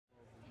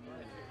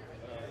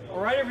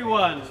All right,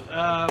 everyone.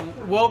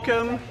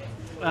 Welcome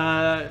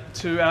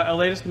to our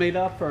latest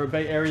meetup for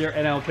Bay Area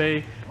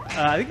NLP.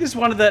 I think this is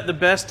one of the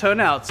best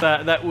turnouts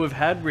that we've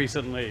had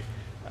recently.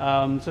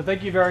 So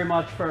thank you very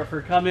much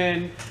for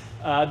coming.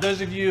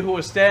 Those of you who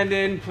are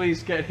stand-in,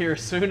 please get here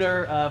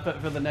sooner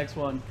for the next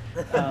one.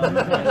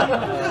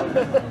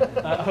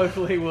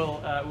 Hopefully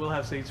we'll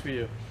have seats for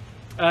you.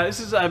 This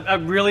is a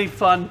really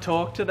fun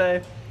talk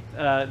today.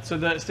 So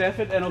the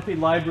Stanford NLP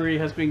library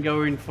has been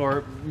going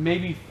for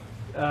maybe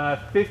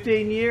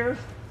 15 years.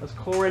 That's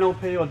core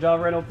NLP or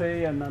Java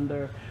NLP and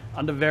under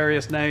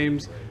various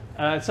names.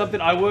 It's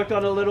something I worked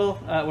on a little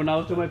when I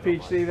was doing my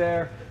PhD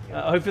there.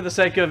 I hope for the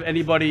sake of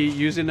anybody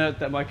using it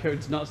that my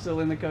code's not still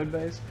in the code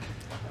base.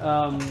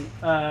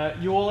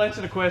 You all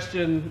answered a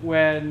question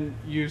when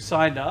you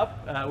signed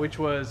up, which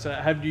was,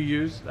 have you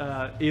used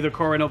either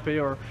core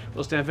NLP or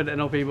Stanford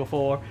NLP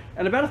before?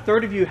 And about a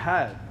third of you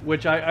had,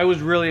 which I was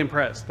really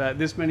impressed that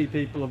this many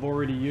people have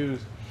already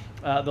used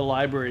the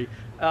library.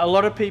 A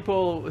lot of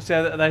people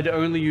say that they'd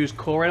only used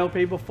core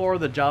NLP before,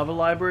 the Java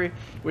library,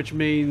 which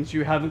means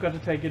you haven't got to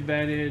take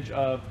advantage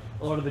of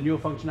a lot of the newer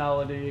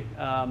functionality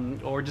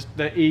or just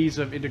the ease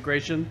of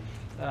integration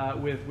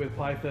with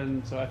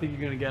Python. So I think you're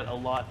going to get a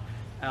lot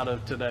out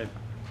of today.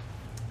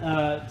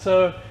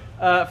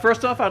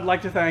 First off, I'd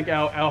like to thank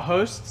our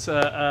hosts,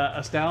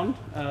 Astound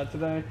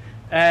today,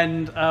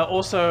 and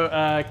also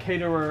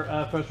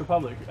caterer First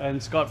Republic.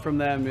 And Scott from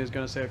them is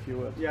going to say a few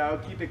words. Yeah, I'll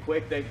keep it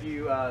quick. Thank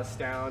you,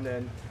 Astound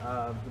and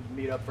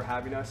Meetup for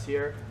having us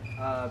here.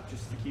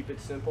 Just to keep it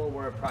simple,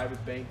 we're a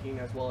private banking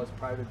as well as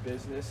private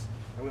business,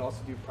 and we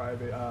also do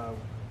private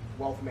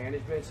wealth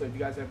management. So if you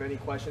guys have any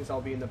questions,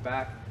 I'll be in the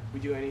back. We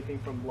do anything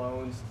from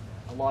loans,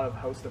 a lot of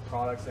host of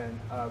products, and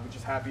we're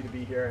just happy to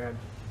be here and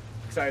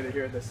excited to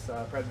hear this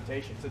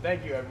presentation. So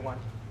thank you, everyone.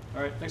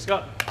 All right, thanks,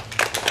 Scott.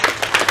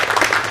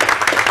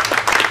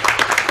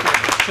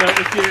 So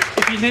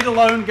if you need a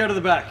loan, go to the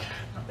back.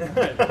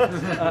 Okay.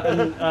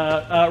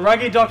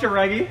 Raghi, Dr.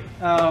 Raghi,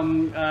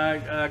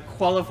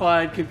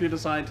 qualified computer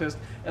scientist,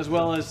 as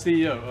well as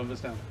CEO of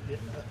Astound. Yeah.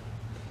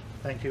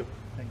 Thank you.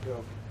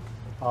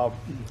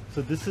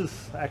 So this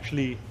is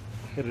actually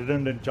a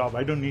redundant job.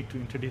 I don't need to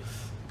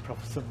introduce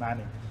Professor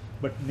Manning,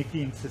 but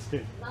Nikki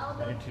insisted.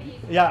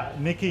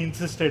 Nikki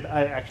insisted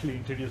I actually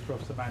introduce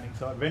Professor Manning.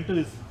 So I went to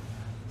his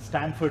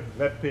Stanford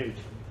webpage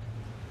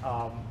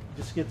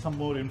just to get some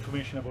more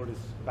information about his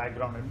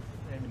background. And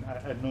I mean,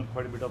 I'd known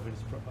quite a bit of his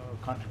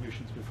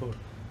contributions before.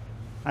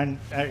 And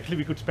actually,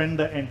 we could spend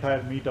the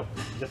entire meetup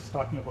just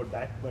talking about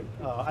that. But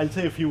I'll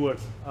say a few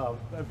words.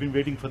 I've been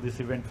waiting for this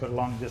event for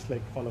long, just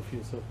like all of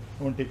you, so it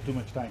won't take too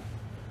much time.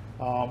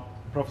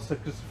 Professor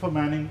Christopher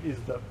Manning is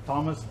the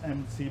Thomas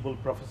M. Siebel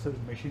Professor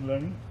in Machine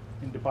Learning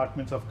in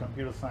Departments of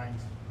Computer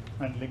Science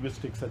and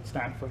Linguistics at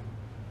Stanford,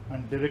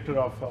 and Director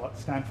of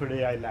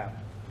StanfordNLP Lab.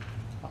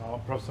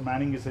 Professor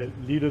Manning is a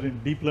leader in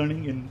deep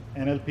learning in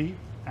NLP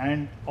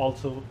and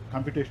also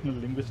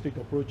computational linguistic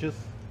approaches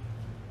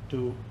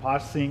to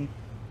parsing,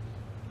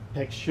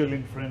 textual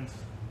inference,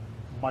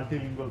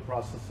 multilingual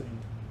processing,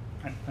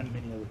 and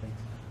many other things.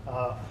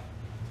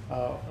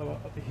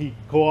 He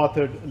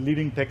co-authored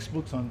leading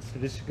textbooks on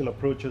statistical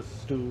approaches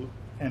to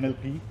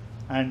NLP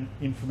and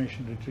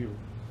information retrieval.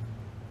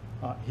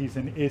 He's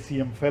an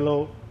ACM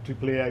Fellow,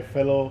 AAAI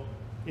Fellow,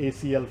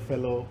 ACL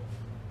Fellow,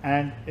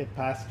 and a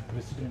past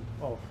president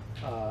of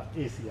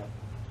ACL.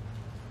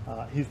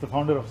 He's the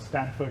founder of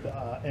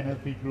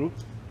StanfordNLP Group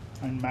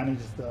and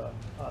manages the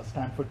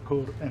Stanford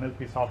Core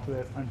NLP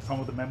software, and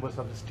some of the members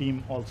of his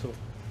team also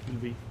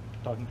will be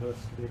talking to us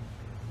today.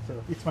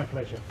 So it's my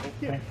pleasure.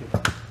 Thank you.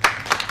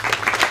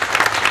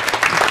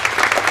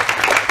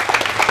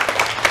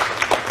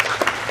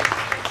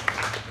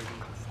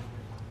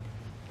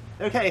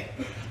 Okay,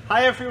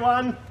 hi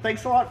everyone.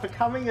 Thanks a lot for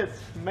coming. It's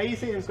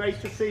amazing and great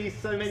to see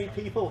so many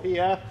people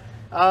here.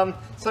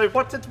 So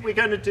what we're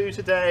going to do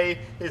today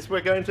is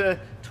we're going to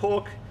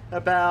talk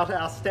about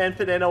our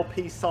Stanford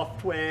NLP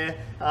software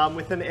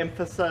with an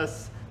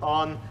emphasis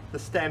on the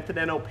Stanford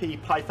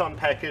NLP Python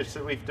package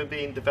that we've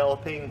been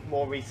developing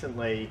more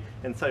recently.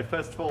 And so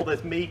first of all,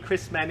 there's me,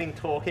 Chris Manning,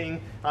 talking.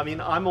 I mean,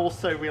 I'm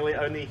also really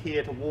only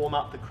here to warm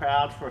up the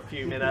crowd for a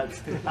few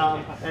minutes.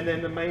 And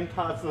then the main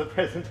parts of the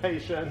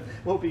presentation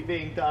will be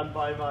being done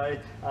by my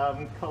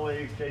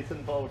colleagues,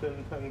 Jason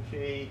Bolton, Peng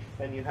Ji,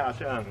 and Yuhao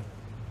Zhang.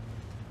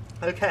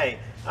 Okay,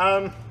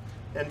 and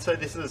so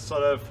this is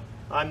sort of,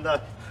 I'm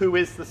the who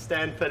is the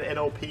Stanford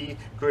NLP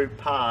Group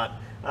part.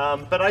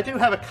 But I do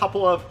have a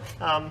couple of,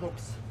 I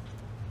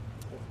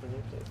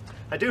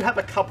do have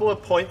a couple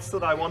of points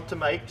that I want to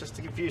make just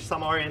to give you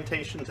some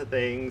orientation to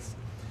things.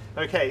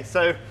 Okay,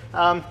 so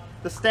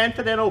the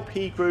Stanford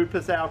NLP Group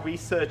is our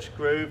research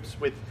groups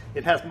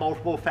it has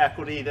multiple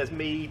faculty. There's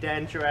me,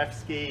 Dan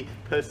Jurafsky,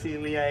 Percy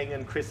Liang,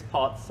 and Chris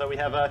Potts. So we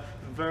have a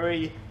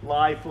very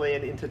lively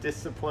and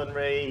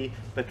interdisciplinary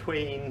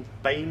between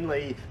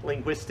mainly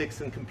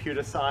linguistics and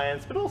computer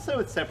science, but also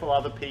with several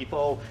other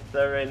people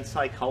that are in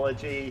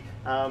psychology,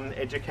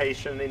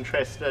 education,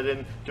 interested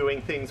in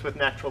doing things with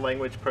natural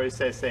language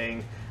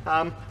processing.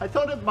 I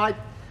thought it might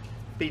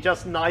be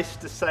just nice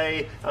to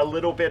say a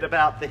little bit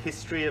about the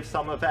history of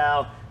some of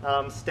our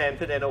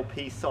Stanford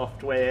NLP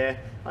software.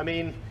 I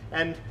mean,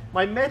 and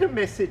my meta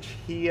message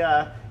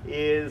here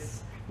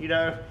is, you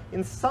know,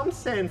 in some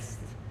sense,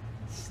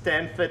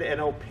 Stanford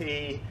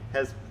NLP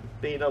has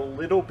been a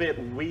little bit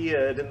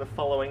weird in the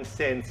following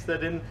sense,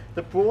 that in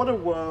the broader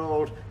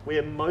world,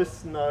 we're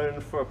most known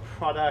for a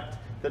product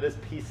that is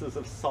pieces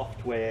of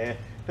software.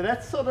 But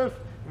that's sort of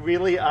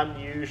really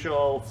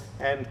unusual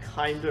and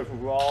kind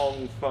of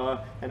wrong for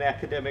an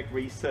academic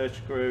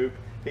research group,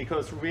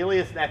 because really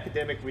as an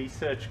academic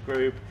research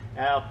group,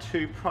 our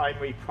two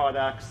primary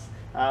products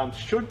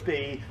should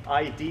be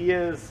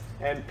ideas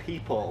and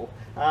people.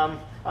 I'm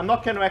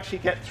not going to actually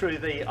get through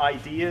the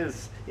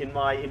ideas in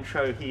my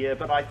intro here,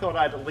 but I thought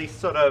I'd at least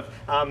sort of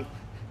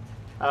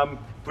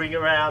bring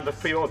around a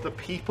few of the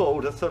people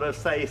to sort of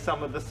say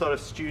some of the sort of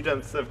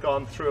students that have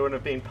gone through and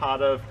have been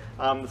part of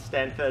the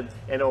Stanford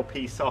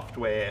NLP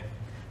software.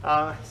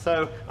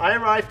 So I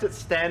arrived at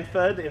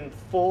Stanford in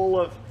fall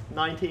of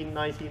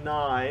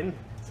 1999.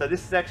 So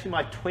this is actually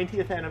my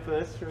 20th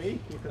anniversary.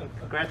 You can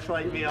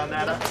congratulate me on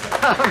that.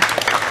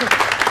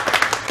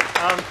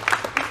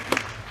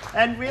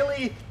 And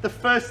really, the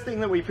first thing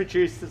that we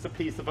produced as a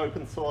piece of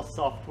open source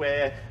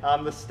software,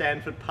 the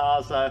Stanford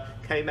Parser,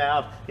 came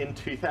out in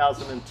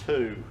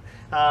 2002.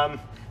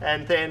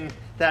 And then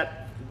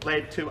that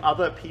led to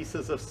other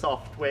pieces of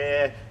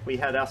software. We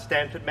had our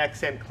Stanford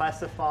Maxent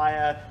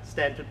classifier,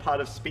 Stanford part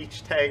of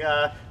speech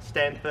tagger,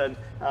 Stanford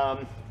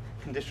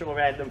conditional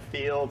random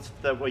fields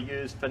that were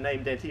used for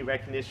named entity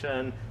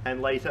recognition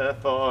and later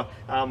for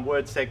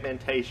word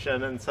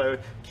segmentation. And so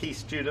key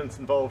students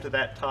involved at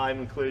that time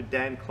include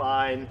Dan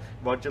Klein,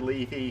 Roger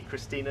Levy,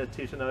 Christina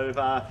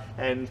Tutanova,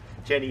 and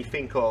Jenny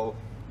Finkel.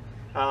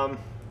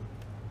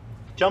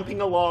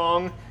 Jumping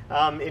along,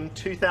 in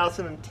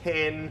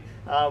 2010,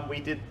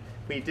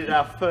 we did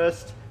our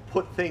first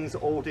put things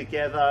all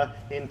together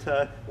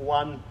into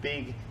one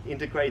big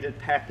integrated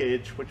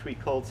package, which we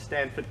called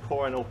Stanford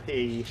Core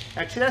NLP.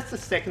 Actually, that's the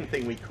second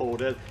thing we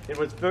called it. It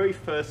was very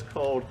first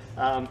called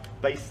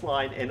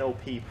Baseline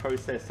NLP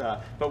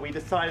Processor, but we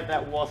decided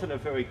that wasn't a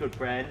very good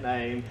brand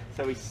name,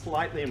 so we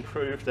slightly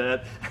improved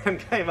it and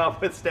came up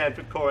with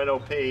Stanford Core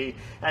NLP.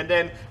 And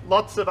then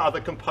lots of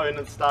other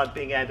components started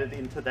being added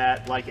into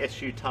that, like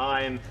SU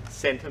time,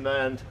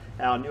 sentiment,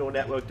 our neural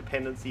network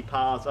dependency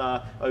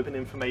parser, open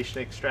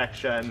information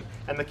extraction.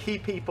 And the key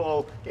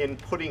people in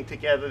putting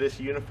together this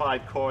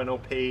unified Core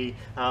NLP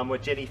were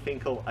Jenny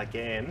Finkel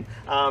again,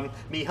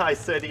 Mihai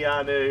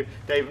Serdianu,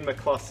 David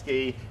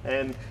McCloskey,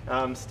 and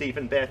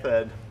Stephen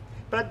Bethard.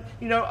 But,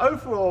 you know,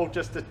 overall,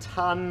 just a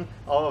ton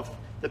of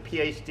the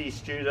PhD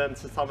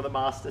students and some of the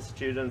master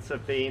students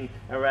have been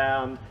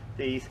around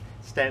the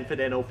Stanford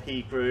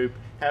NLP group,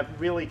 have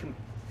really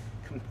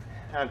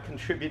have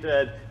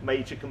contributed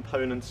major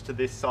components to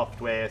this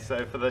software.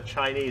 So for the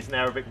Chinese and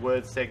Arabic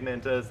word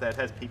segmenters, that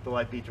has people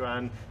like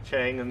Bidran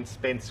Cheng and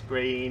Spence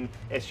Green.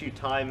 SU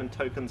time and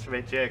tokens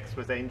regex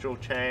was Angel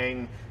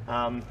Chang.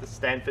 The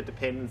Stanford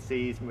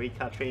dependencies,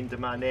 Marie-Catherine de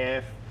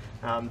Marneff.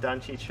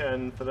 Danchi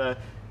Chen for the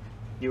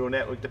neural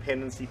network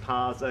dependency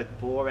parser,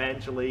 Bohr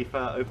Angeli for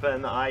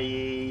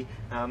OpenIE,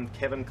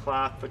 Kevin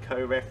Clark for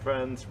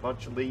co-reference,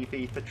 Roger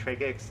Levy for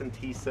Tregex and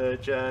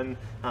T-Surgeon,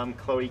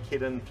 Chloe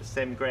Kidden for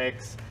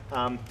SemGrex,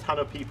 ton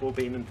of people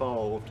been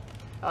involved.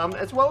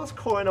 As well as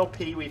Core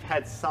NLP, we've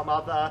had some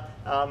other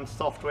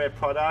software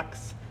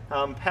products.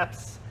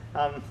 Perhaps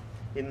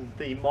in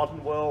the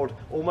modern world,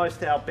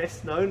 almost our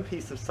best known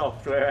piece of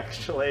software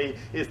actually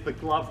is the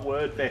glove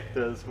word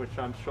vectors, which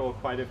I'm sure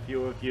quite a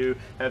few of you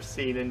have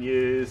seen and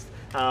used,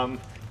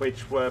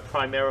 which were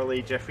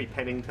primarily Jeffrey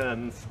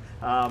Pennington's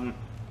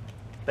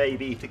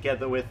baby,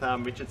 together with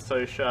Richard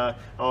Socha,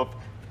 of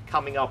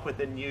coming up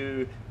with a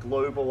new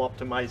global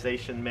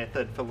optimization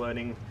method for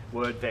learning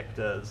word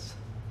vectors.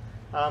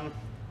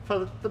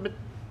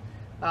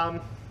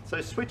 So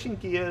switching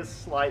gears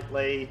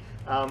slightly,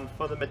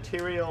 for the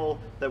material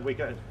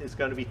that is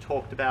going to be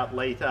talked about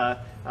later,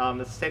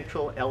 the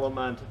central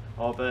element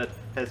of it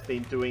has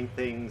been doing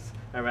things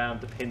around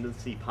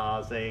dependency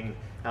parsing.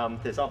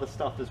 There's other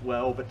stuff as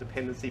well, but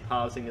dependency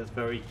parsing is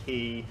very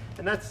key.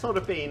 And that's sort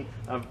of been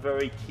a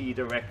very key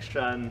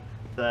direction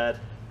that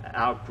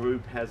our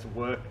group has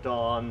worked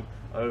on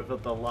over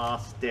the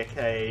last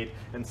decade.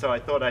 And so I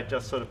thought I'd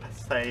just sort of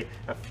say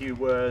a few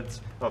words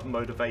of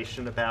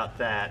motivation about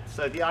that.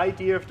 So the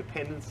idea of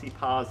dependency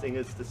parsing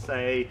is to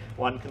say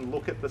one can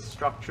look at the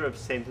structure of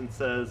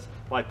sentences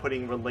by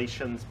putting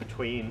relations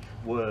between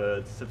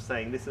words, of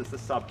saying this is the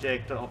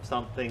subject of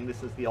something,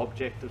 this is the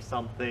object of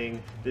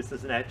something, this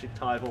is an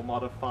adjectival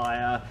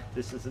modifier,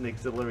 this is an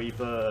auxiliary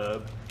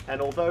verb. And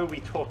although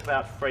we talk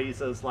about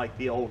phrases like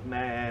the old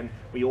man,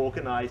 we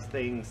organize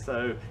things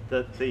so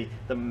that the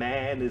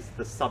man is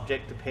the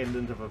subject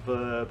dependent of a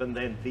verb, and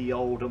then the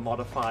older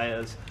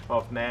modifiers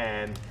of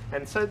man.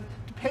 And so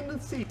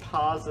dependency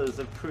parsers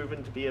have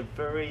proven to be a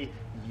very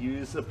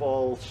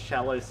usable,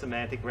 shallow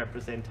semantic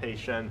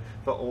representation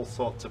for all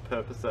sorts of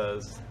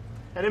purposes.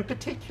 And in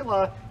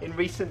particular, in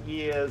recent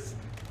years,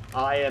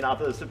 I and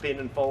others have been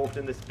involved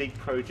in this big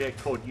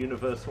project called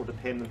Universal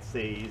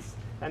Dependencies.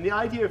 And the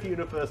idea of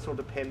universal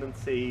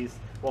dependencies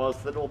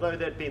was that although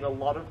there'd been a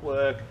lot of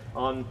work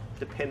on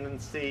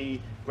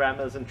dependency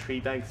grammars and tree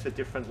banks for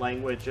different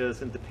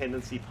languages and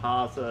dependency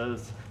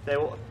parsers,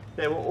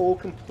 they were all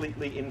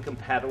completely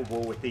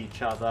incompatible with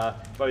each other,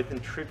 both in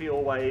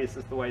trivial ways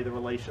as the way the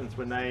relations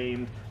were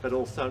named, but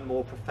also in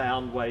more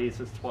profound ways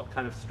as to what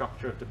kind of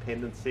structure of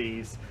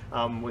dependencies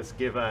was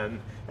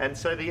given. And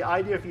so the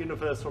idea of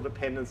universal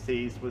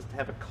dependencies was to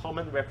have a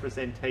common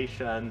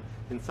representation.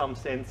 In some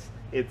sense,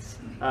 it's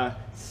a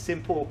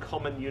simple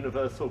common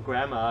universal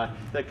grammar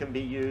that can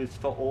be used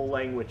for all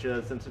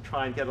languages, and to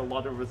try and get a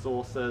lot of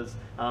resources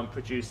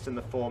produced in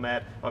the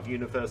format of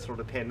universal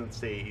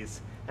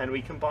dependencies. And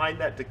we combine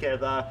that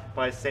together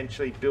by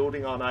essentially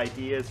building on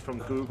ideas from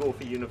Google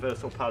for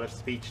universal part of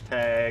speech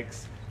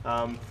tags,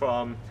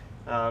 from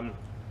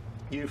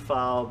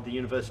UFAL, the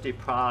University of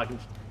Prague,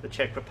 the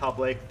Czech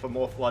Republic for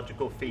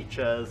morphological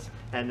features,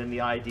 and then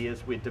the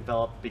ideas we'd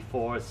developed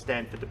before as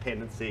Stanford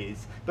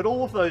dependencies. But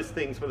all of those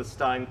things were the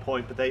starting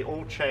point, but they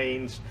all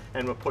changed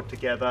and were put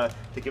together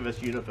to give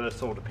us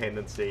universal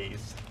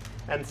dependencies.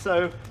 And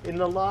so in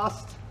the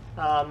last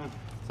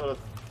sort of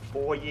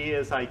 4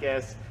 years, I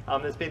guess,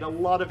 there's been a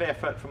lot of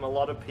effort from a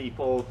lot of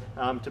people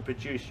to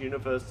produce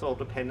universal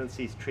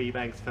dependencies tree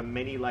banks for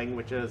many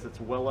languages. It's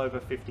well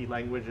over 50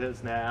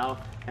 languages now.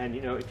 And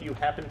you know, if you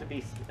happen to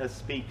be a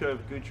speaker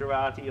of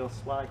Gujarati or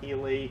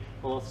Swahili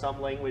or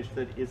some language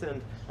that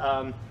isn't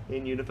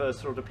in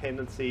universal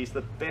dependencies,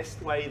 the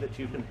best way that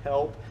you can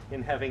help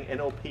in having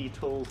NLP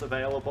tools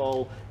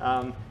available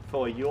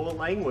for your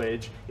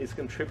language is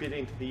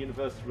contributing to the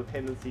Universal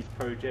Dependencies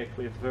project.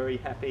 We're very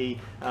happy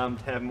to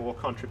have more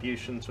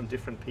contributions from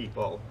different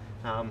people.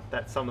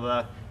 That's some of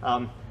the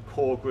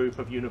core group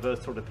of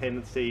universal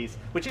dependencies,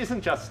 which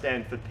isn't just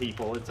Stanford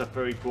people. It's a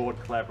very broad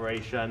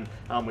collaboration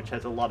which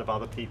has a lot of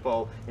other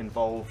people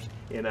involved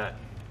in it.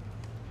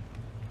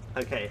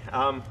 Okay,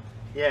 I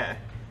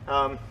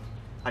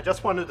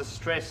just wanted to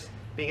stress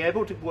being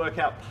able to work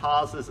out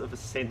parsers of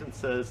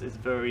sentences is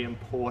very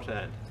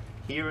important.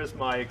 Here is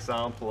my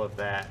example of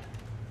that.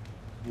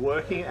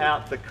 Working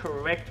out the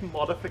correct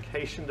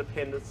modification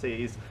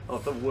dependencies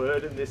of the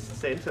word in this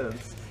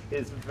sentence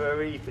is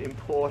very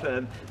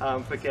important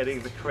for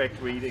getting the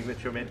correct reading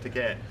that you're meant to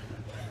get.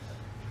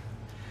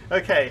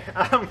 Okay,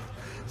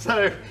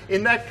 so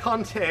in that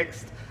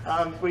context,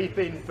 we've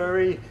been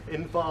very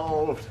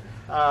involved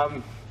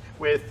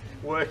with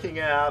working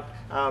out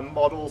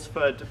models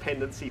for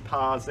dependency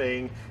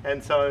parsing.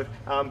 And so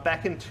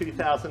back in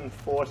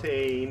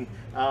 2014,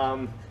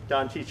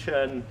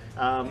 Dantichan,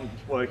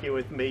 working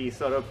with me,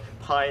 sort of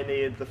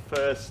pioneered the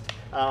first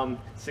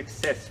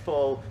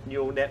successful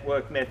neural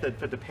network method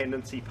for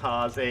dependency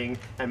parsing,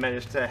 and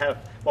managed to have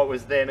what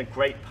was then a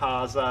great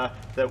parser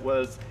that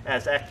was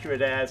as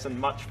accurate as and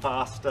much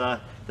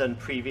faster than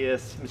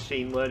previous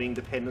machine learning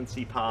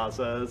dependency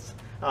parsers.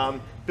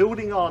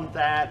 Building on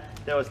that,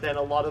 there was then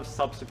a lot of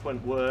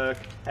subsequent work,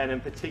 and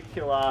in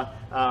particular,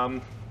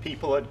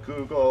 people at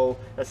Google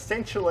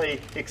essentially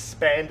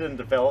expanded and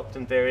developed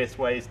in various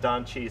ways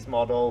Danchi's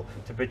model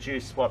to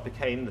produce what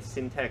became the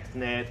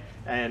SyntaxNet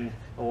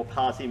or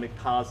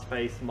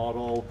Parsi-McParspace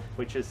model,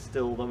 which is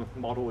still the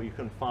model you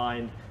can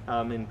find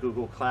in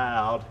Google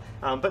Cloud.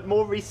 But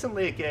more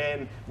recently,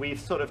 again, we've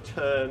sort of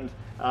turned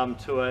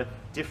to a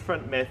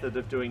different method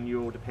of doing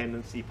neural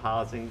dependency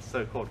parsing,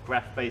 so-called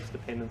graph-based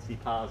dependency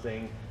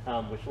parsing,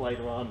 which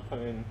later on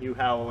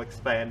Yuhao will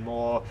expand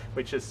more,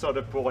 which has sort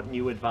of brought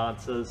new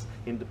advances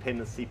in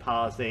dependency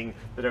parsing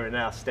that are in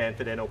our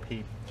Stanford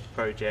NLP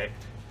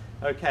project.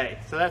 Okay,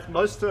 so that's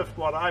most of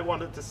what I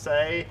wanted to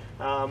say,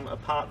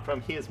 apart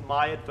from here's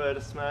my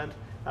advertisement.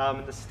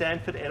 In the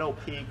Stanford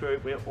NLP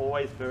Group, we're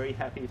always very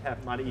happy to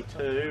have money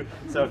too.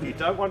 So if you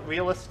don't want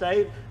real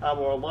estate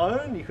or a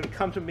loan, you can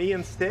come to me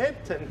instead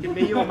and give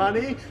me your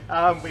money.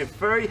 We're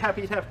very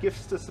happy to have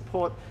gifts to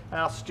support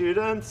our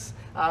students.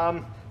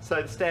 So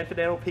the Stanford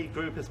NLP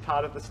Group is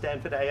part of the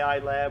Stanford AI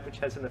Lab, which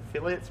has an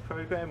affiliates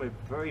program. We're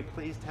very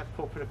pleased to have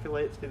corporate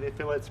affiliates for the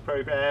affiliates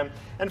program.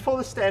 And for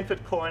the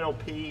Stanford Core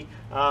NLP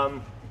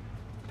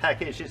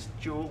package, is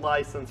dual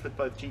license with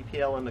both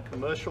GPL and the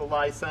commercial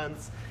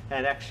license.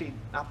 And actually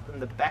up in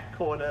the back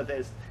corner,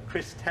 there's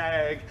Chris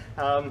Tagg,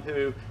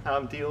 who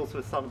deals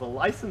with some of the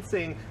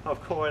licensing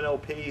of Core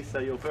NLP. So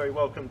you're very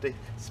welcome to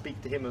speak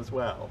to him as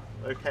well.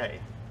 Okay,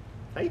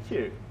 thank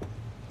you.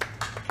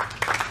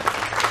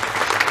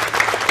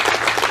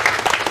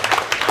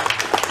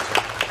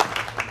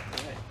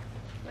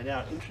 I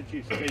now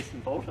introduce Jason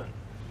Bolton.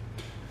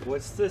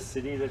 What's the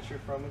city that you're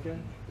from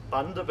again?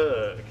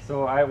 Bundaberg.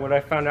 So what I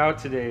found out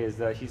today is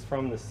that he's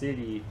from the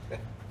city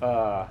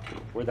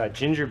where that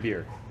ginger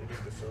beer.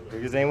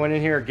 Does anyone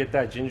in here get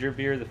that ginger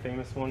beer, the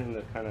famous one, in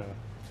the kind of,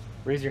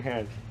 raise your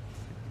hand.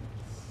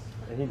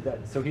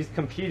 And so he's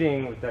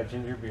competing with that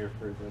ginger beer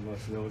for the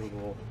most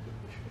notable.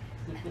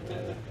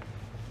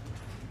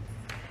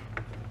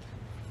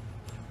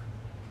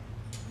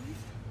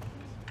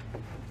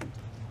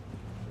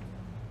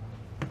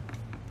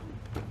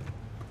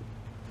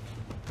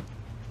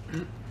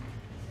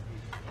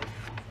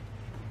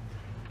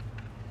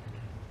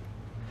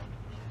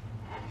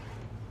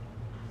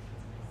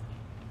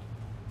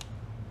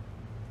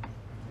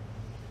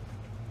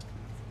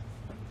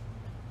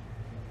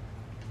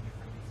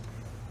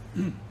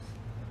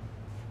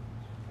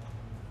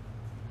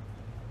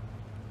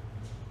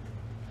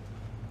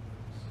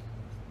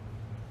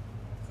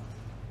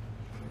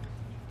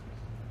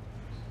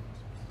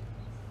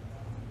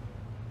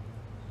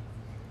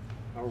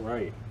 All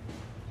right.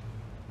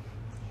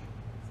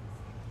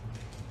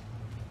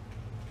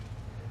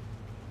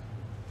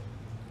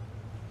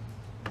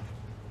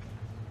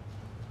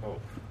 Oh,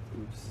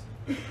 oops.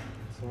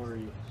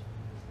 Sorry.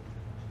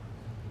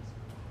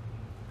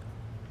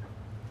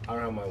 I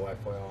don't have my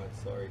Wi-Fi on,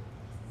 sorry.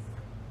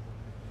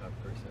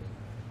 That person.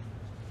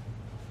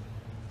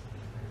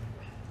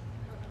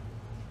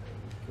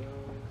 There we go.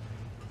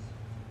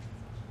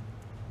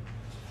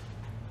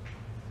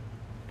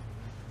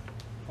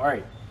 All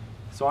right,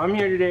 so I'm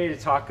here today to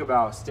talk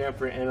about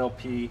Stanford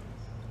NLP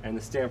and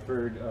the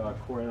Stanford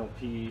Core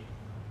NLP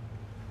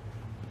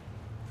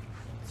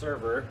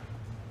server.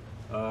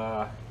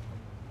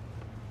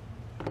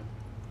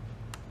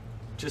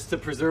 Just to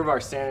preserve our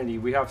sanity,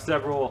 we have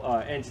several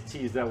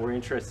entities that we're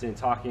interested in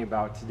talking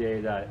about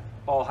today that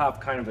all have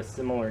kind of a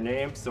similar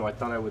name, so I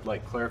thought I would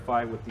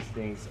clarify what these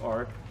things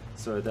are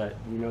so that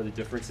we know the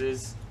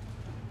differences.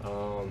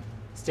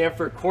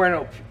 Stanford Core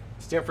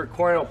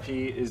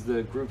NLP is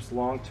the group's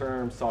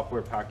long-term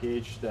software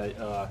package that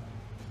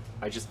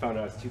I just found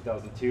out it's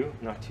 2002,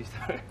 not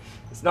 2000.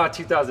 It's not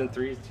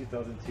 2003, it's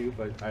 2002,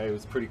 but I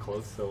was pretty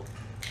close. So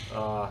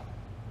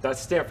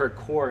that's Stanford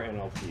Core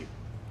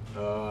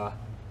NLP.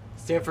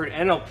 Stanford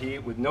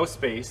NLP with no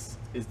space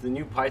is the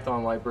new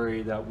Python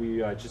library that we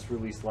just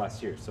released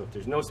last year. So if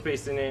there's no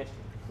space in it,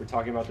 we're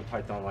talking about the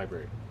Python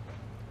library.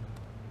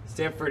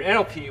 Stanford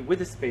NLP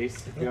with a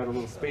space, if you got a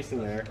little space in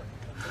there,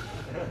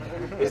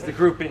 is the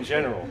group in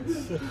general.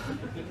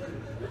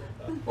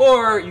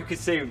 Or you could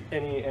say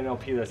any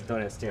NLP that's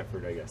done at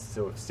Stanford, I guess.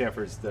 So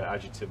Stanford's the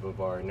adjective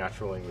of our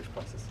natural language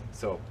processing.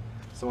 So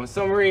in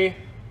summary,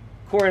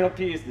 Core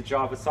NLP is the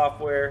Java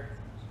software,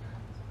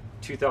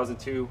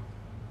 2002.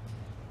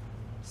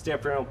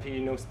 Stanford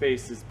NLP, no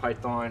space, is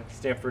Python.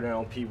 Stanford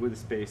NLP with a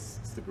space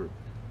is the group.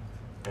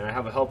 And I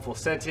have a helpful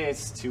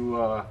sentence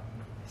to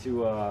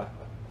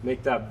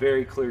make that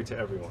very clear to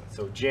everyone.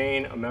 So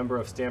Jane, a member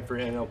of Stanford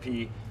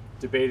NLP,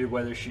 debated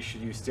whether she should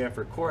use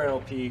Stanford Core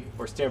NLP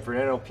or Stanford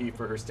NLP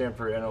for her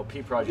Stanford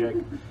NLP project,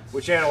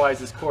 which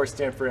analyzes core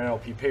Stanford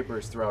NLP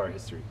papers throughout our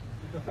history.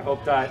 I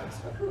hope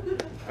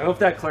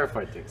that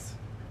clarified things.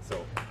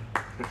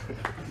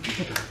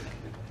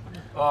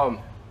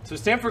 So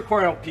Stanford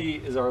Core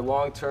NLP is our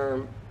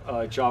long-term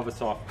Java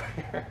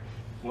software.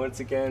 Once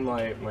again,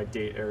 my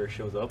date error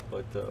shows up,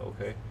 but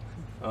okay.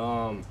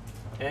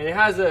 And it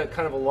has a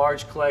kind of a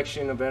large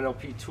collection of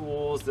NLP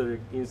tools that are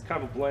it's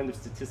kind of a blend of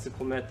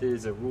statistical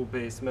methods and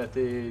rule-based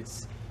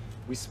methods.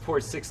 We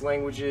support 6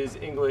 languages: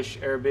 English,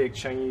 Arabic,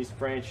 Chinese,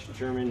 French,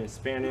 German, and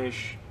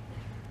Spanish.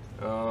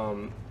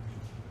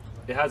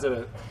 It has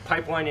a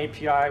pipeline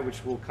API,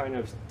 which will kind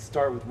of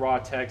start with raw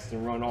text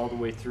and run all the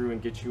way through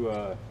and get you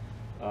a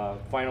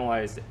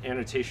finalized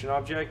annotation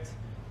object.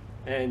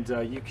 And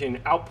you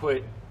can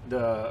output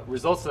the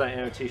results of that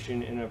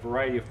annotation in a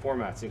variety of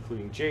formats,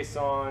 including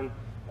JSON,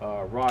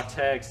 raw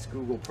text,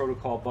 Google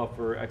Protocol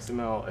Buffer,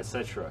 XML,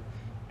 etc.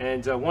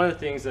 And one of the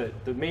things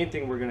the main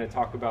thing we're going to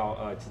talk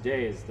about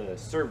today is the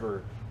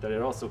server that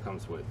it also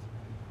comes with.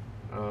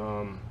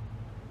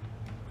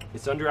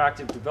 It's under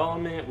active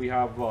development. We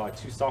have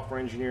 2 software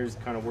engineers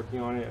kind of working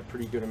on it a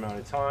pretty good amount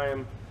of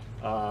time.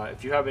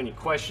 If you have any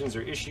questions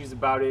or issues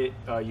about it,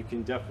 you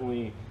can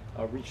definitely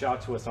reach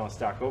out to us on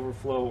Stack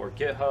Overflow or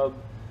GitHub.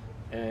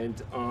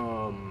 And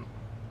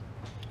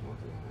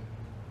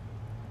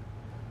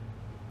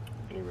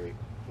anyway,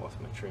 lost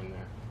my train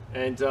there.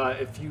 And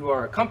if you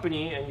are a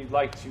company and you'd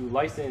like to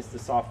license the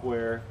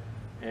software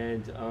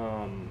and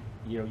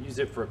use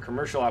it for a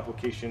commercial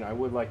application, I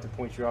would like to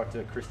point you out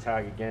to Chris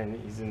Tagg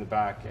again. He's in the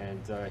back,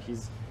 and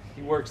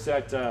he works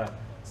at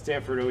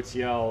Stanford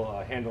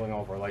OTL, handling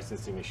all of our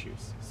licensing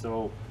issues.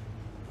 So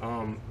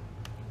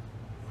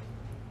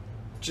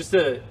just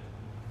to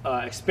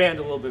expand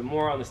a little bit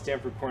more on the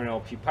Stanford Core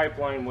NLP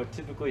pipeline, what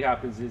typically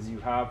happens is you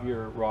have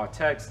your raw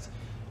text,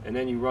 and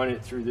then you run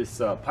it through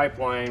this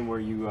pipeline where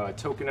you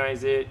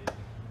tokenize it,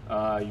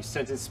 you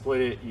sentence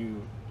split it,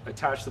 you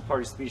attach the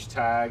part of speech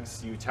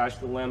tags, you attach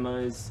the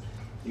lemmas,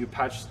 you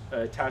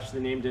attach the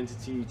named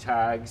entity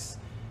tags,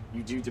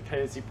 you do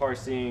dependency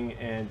parsing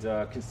and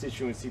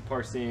constituency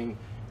parsing,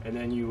 and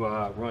then you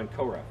run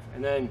coref.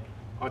 And then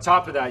on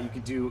top of that, you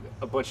could do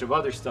a bunch of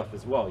other stuff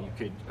as well. You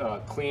could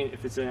clean,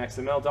 if it's an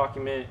XML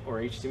document or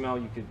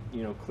HTML, you could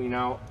clean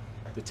out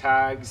the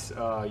tags.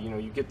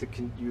 You get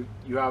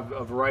you have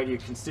a variety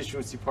of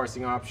constituency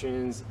parsing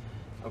options,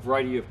 a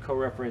variety of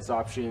co-reference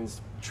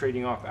options,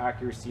 trading off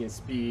accuracy and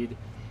speed.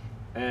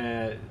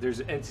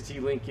 There's entity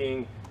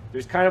linking.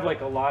 There's kind of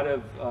like a lot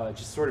of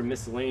just sort of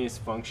miscellaneous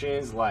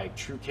functions like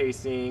true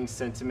casing,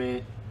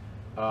 sentiment,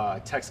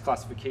 text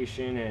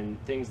classification,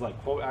 and things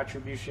like quote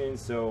attribution.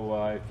 So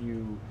if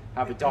you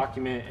have a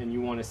document and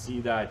you want to see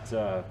that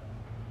a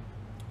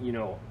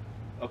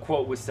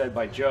quote was said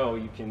by Joe,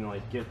 you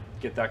can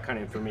get that kind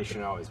of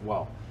information out as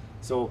well.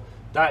 So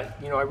that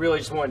I really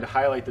just wanted to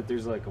highlight that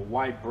there's like a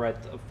wide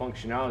breadth of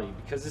functionality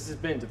because this has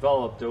been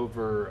developed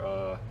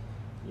over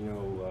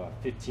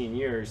 15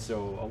 years.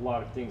 So a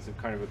lot of things have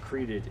kind of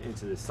accreted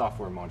into this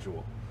software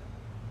module.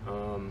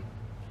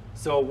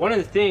 So one of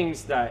the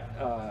things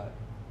that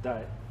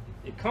that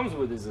it comes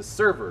with is a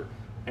server,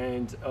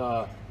 and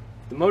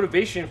the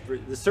motivation for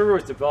the server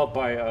was developed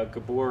by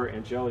Gabor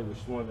Angeli, which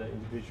is one of the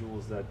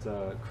individuals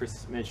that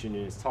Chris mentioned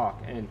in his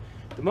talk. And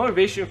the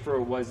motivation for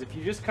it was, if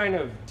you just kind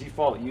of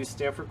default use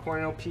Stanford Core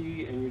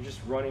NLP and you're just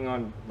running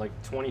on like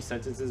 20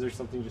 sentences or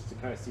something just to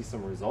kind of see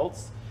some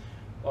results,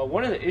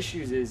 one of the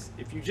issues is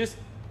if you just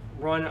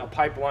run a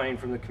pipeline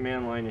from the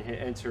command line and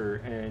hit enter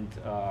and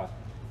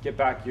get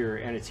back your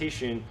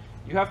annotation,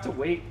 you have to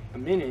wait a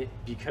minute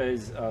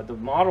because the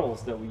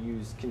models that we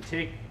use can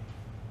take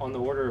on the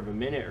order of a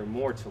minute or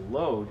more to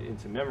load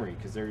into memory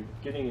because they're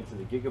getting into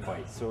the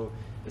gigabytes. So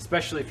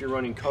especially if you're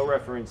running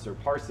co-reference or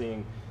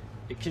parsing,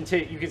 it can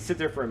take, you can sit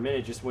there for a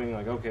minute just waiting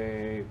like,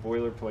 okay,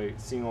 boilerplate,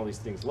 seeing all these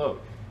things load.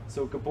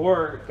 So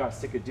Gabor got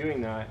sick of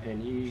doing that,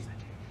 and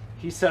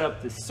he set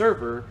up this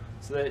server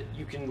so that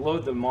you can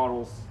load the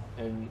models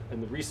and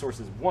the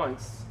resources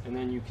once, and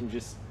then you can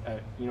just,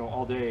 you know,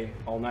 all day,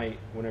 all night,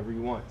 whenever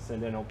you want,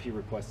 send NLP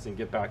requests and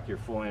get back your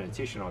full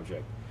annotation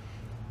object.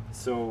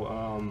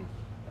 So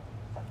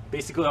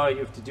basically all you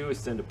have to do is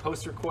send a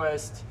post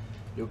request.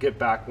 You'll get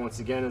back, once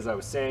again, as I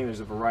was saying, there's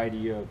a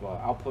variety of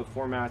output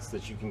formats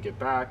that you can get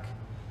back.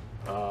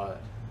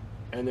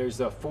 And there's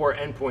 4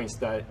 endpoints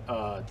that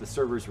the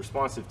server is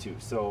responsive to.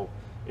 So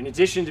in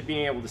addition to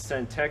being able to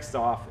send text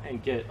off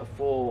and get a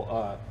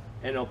full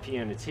NLP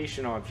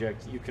annotation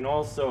object, you can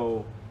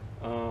also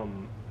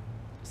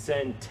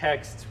send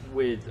text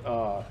with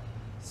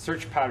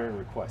search pattern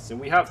requests.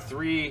 And we have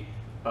 3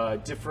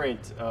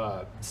 different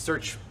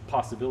search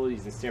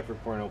possibilities in Stanford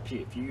Core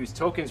NLP. If you use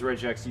tokens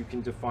regex, you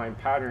can define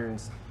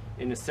patterns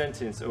in a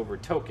sentence over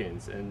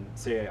tokens and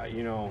say,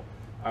 you know,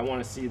 I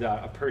want to see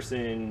that a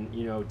person,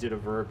 you know, did a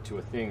verb to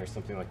a thing or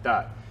something like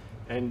that.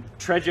 And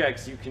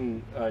tregex, you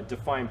can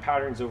define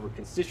patterns over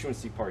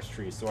constituency parse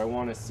trees. So I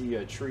want to see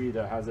a tree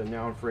that has a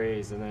noun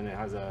phrase and then it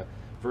has a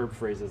verb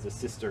phrase as a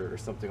sister or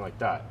something like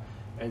that.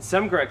 And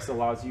semgrex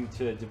allows you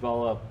to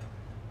develop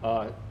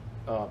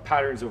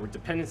patterns over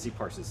dependency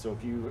parses. So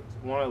if you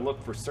want to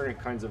look for certain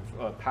kinds of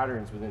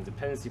patterns within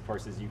dependency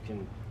parses, you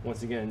can,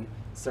 once again,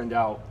 send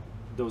out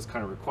those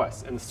kind of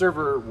requests. And the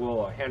server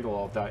will handle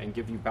all of that and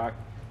give you back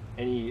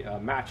any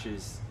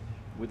matches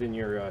within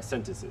your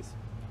sentences.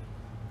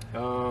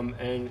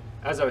 And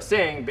as I was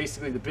saying,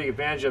 basically the big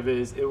advantage of it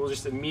is it will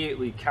just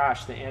immediately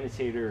cache the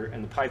annotator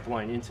and the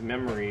pipeline into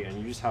memory, and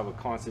you just have a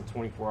constant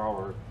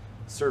 24-hour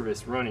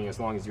service running as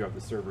long as you have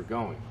the server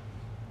going.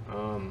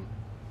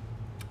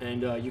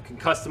 And you can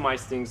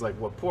customize things like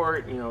what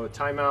port, you know,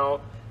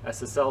 timeout,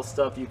 SSL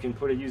stuff. You can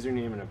put a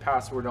username and a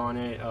password on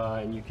it,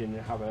 and you can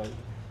have a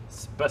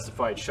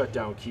specified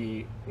shutdown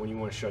key when you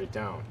want to shut it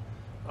down.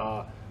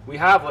 We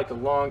have like a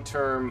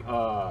long-term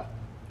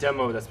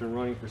demo that's been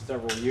running for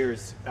several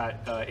years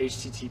at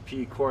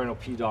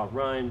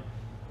http://corenlp.run,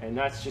 and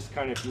that's just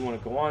kind of, if you want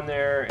to go on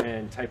there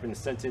and type in a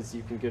sentence,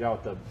 you can get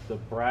out the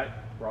brat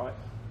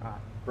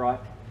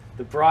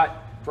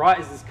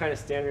is this kind of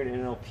standard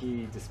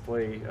NLP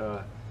display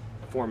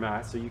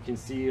format, so you can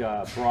see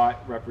brat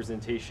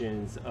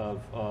representations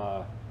of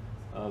all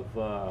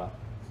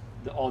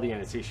the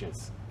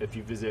annotations if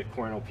you visit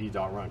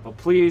corenlp.run. But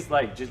please,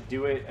 like, just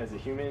do it as a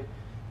human,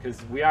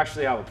 because we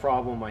actually have a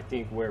problem, I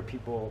think, where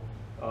people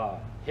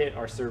hit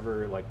our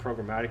server like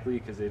programmatically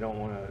because they don't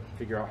want to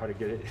figure out how to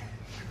get it.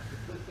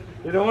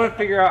 They don't want to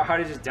figure out how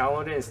to just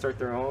download it and start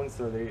their own,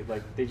 so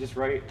they just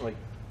write, like,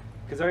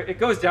 because it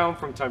goes down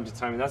from time to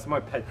time, and that's my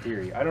pet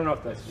theory. I don't know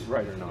if that's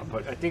right or not,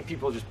 but I think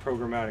people just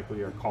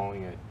programmatically are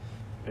calling it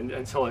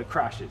until it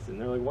crashes, and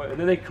they're like, what? And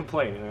then they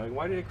complain, and they're like,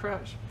 why did it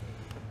crash?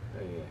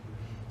 Anyway.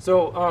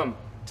 So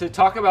to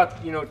talk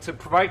about, you know, to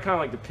provide kind of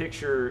like the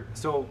picture,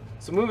 so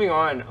moving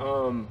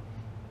on,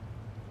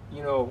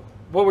 you know,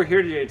 what we're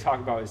here today to talk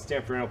about is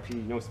Stanford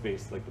NLP no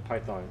space, like the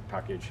Python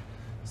package.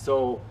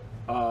 So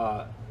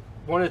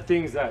one of the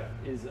things that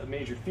is a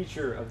major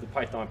feature of the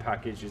Python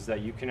package is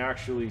that you can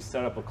actually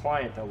set up a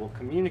client that will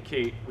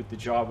communicate with the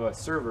Java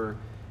server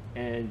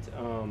and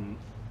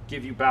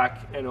give you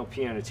back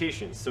NLP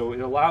annotations. So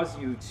it allows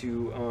you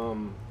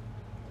to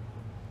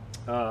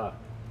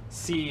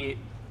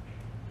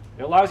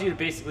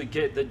basically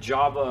get the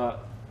Java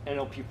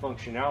NLP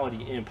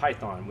functionality in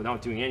Python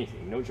without doing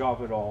anything. No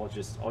Java at all,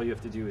 just all you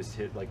have to do is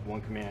hit like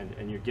one command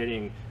and you're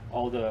getting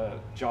all the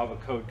Java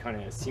code kind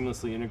of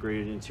seamlessly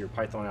integrated into your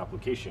Python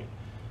application.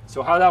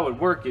 So how that would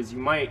work is you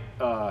might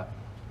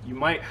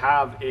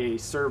have a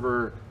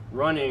server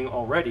running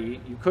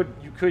already. You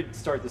could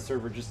start the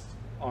server just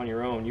on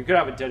your own. You could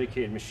have a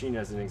dedicated machine,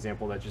 as an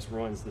example, that just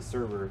runs the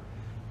server,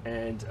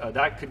 and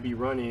that could be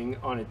running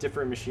on a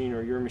different machine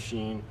or your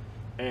machine.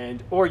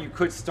 Or you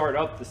could start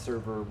up the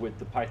server with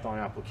the Python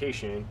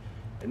application,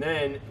 and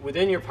then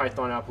within your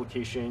Python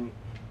application,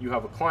 you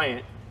have a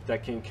client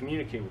that can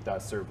communicate with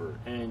that server.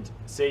 And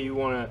say you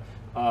want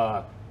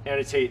to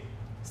annotate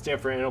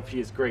Stanford NLP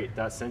is great,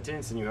 that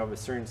sentence, and you have a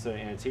certain set of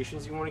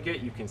annotations you want to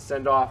get, you can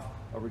send off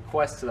a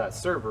request to that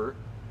server.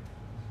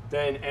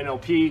 Then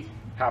NLP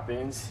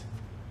happens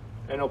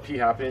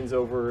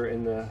over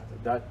in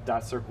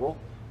that circle,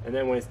 And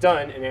then when it's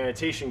done, an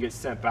annotation gets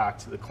sent back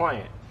to the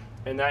client.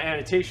 And that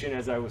annotation,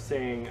 as I was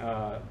saying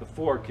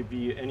before, could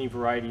be any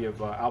variety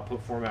of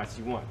output formats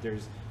you want.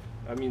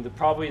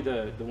 Probably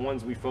the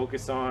ones we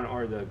focus on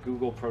are the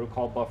Google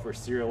Protocol Buffer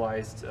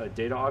serialized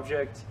data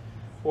object,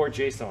 or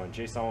JSON.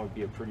 JSON would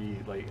be a pretty,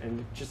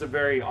 and just a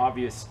very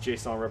obvious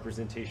JSON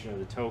representation of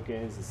the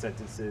tokens, the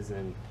sentences,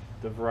 and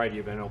the variety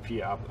of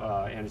NLP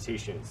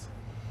annotations.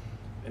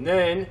 And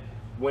then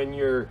when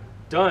you're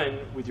done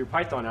with your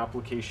Python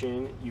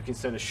application, you can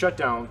send a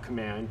shutdown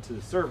command to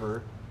the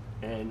server,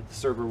 and the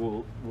server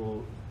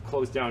will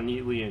close down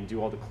neatly and do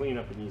all the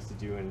cleanup it needs to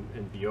do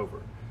and be over.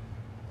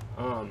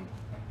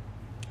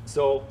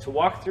 So to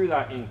walk through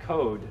that in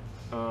code,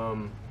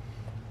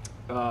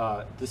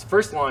 this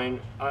first line,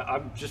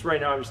 I'm just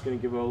going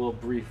to give a little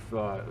brief,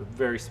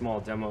 very small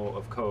demo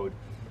of code.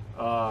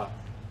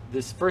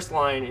 This first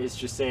line is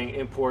just saying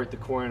import the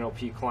core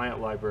NLP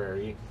client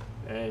library,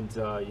 and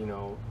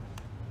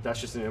that's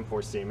just an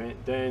import statement.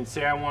 Then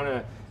say I want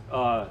to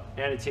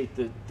annotate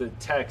the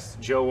text,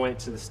 Joe went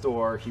to the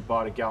store, he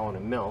bought a gallon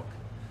of milk.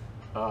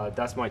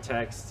 That's my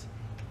text.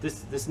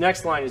 This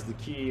next line is the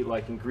key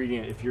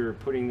ingredient if you're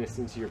putting this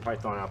into your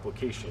Python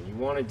application. You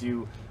want to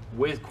do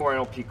with core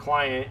NLP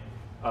client,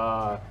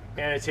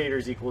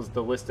 annotators equals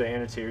the list of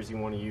annotators you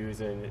want to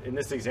use. And in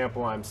this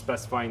example, I'm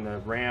specifying the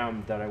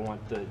RAM that I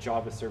want the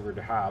Java server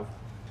to have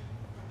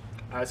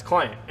as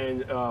client.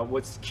 And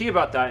what's key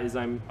about that is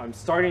I'm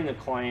starting the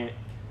client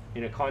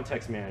in a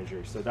context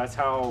manager. So that's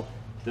how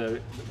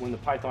when the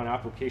Python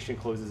application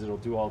closes, it'll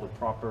do all the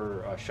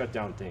proper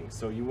shutdown things.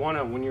 So you want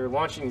to, when you're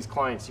launching these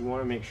clients, you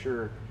want to make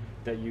sure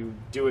that you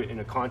do it in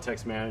a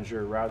context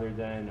manager rather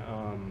than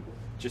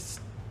just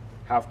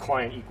have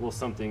client equals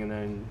something and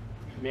then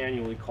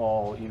manually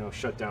call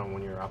shutdown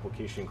when your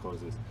application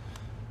closes.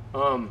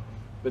 And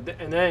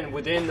then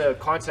within the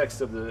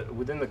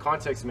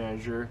context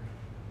manager,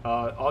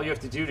 all you have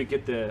to do to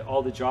get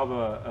all the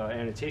Java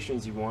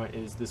annotations you want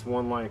is this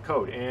one line of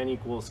code: and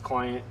equals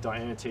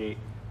client.annotate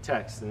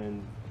text. And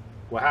then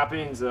what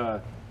happens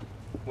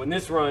when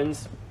this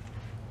runs,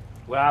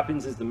 what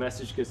happens is the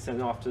message gets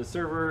sent off to the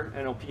server,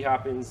 NLP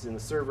happens in the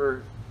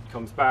server,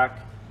 comes back,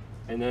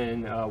 and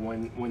then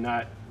when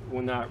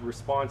that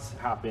response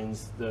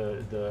happens,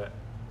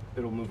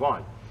 it'll move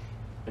on.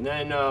 And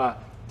then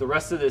the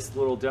rest of this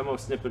little demo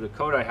snippet of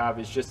code I have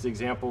is just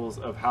examples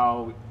of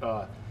how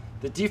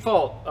the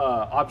default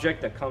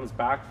object that comes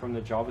back from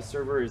the Java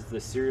server is the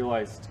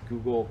serialized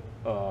Google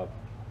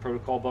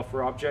protocol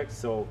buffer object.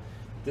 So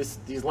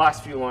these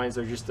last few lines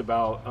are just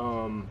about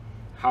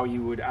how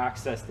you would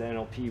access the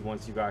NLP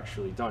once you've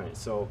actually done it.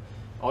 So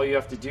all you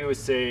have to do is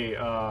say,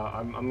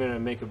 I'm going to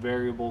make a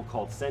variable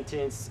called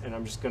sentence, and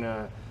I'm just going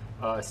to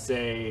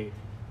say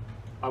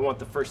I want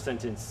the first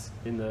sentence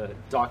in the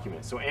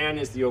document. So and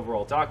is the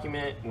overall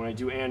document. When I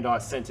do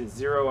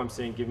and.sentence0, I'm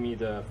saying give me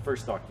the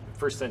first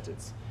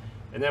sentence.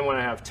 And then when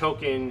I have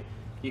token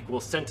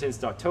equals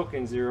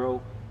sentence.token0,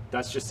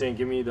 that's just saying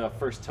give me the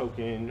first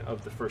token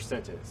of the first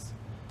sentence.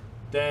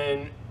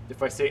 Then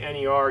if I say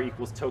ner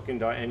equals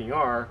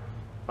token.ner,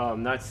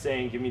 that's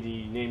saying give me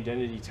the named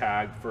entity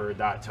tag for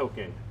that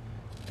token.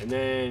 And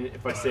then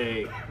if I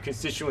say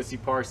constituency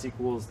parse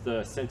equals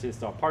the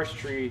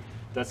sentence.parseTree,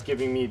 that's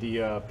giving me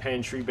the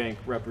Penn tree bank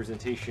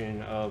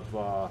representation of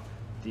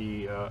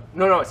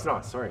no, it's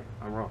not, sorry,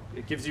 I'm wrong.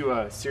 It gives you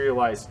a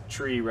serialized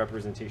tree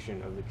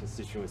representation of the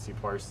constituency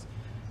parse.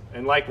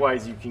 And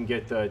likewise, you can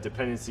get the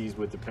dependencies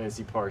with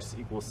dependency parse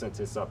equals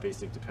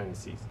sentence.basic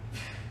dependencies.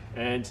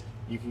 And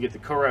you can get the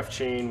coref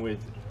chain with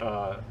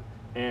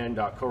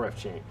and.coref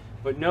chain.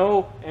 But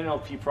no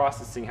NLP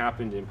processing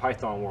happened in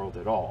Python world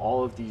at all.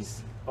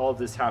 All of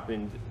this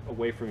happened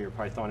away from your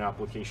Python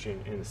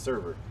application in the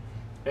server.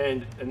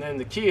 And then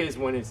the key is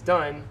when it's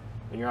done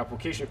and your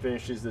application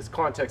finishes, this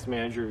context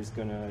manager is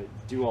going to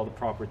do all the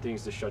proper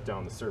things to shut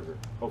down the server,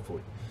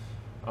 hopefully.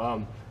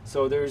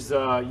 So there's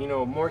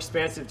more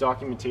expansive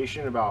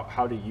documentation about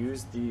how to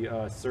use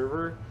the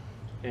server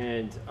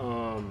and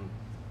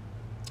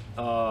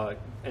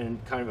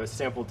kind of a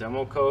sample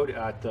demo code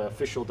at the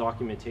official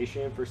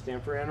documentation for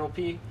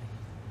StanfordNLP.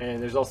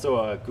 And there's also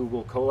a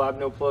Google Colab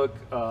notebook,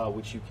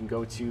 which you can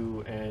go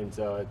to, and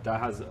that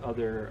has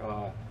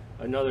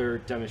another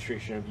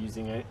demonstration of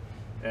using it.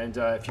 And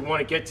if you want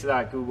to get to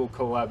that Google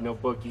Colab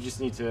notebook, you just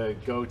need to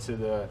go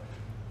to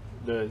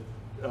the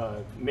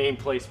main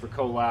place for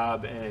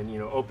Colab and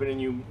open a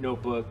new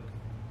notebook.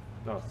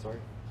 Oh, sorry.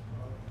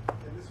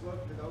 Can this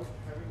work without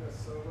having a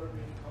server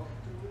being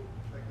talked to?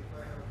 Like if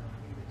I have a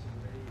company which is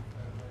very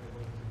paranoid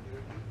about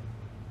security,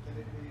 can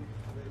it be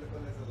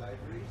available as a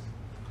library?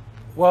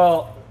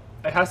 Well,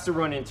 it has to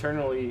run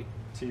internally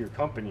to your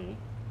company.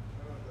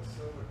 No, the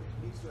server,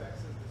 it needs to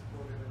access this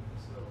code in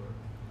the server.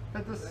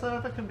 But the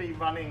server can be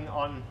running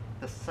on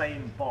the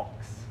same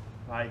box,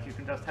 right? You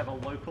can just have a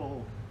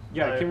local.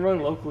 Yeah, it can run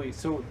locally.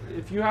 So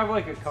if you have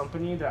like a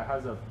company that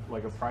has a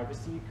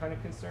privacy kind of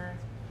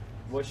concerns,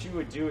 what you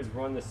would do is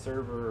run the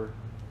server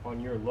on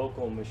your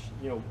local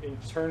machine,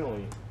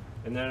 internally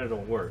and then it'll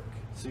work.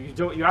 So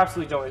you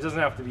absolutely don't, it doesn't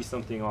have to be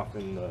something off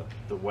in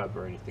the web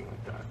or anything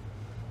like that.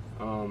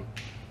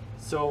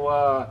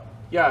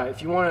 Yeah,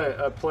 if you want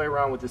to play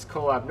around with this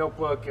Colab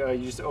notebook, you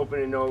just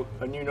open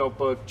a new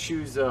notebook,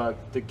 choose the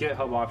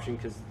GitHub option,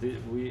 because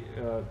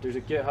there's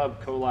a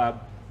GitHub Colab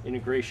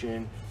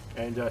integration,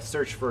 and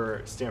search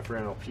for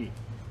Stanford NLP.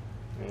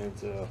 And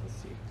let's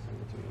see.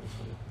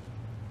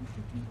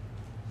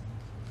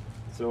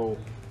 So,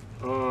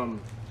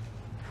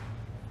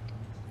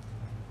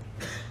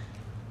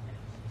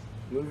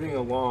 moving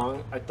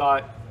along, I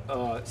thought,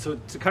 so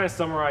to kind of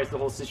summarize the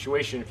whole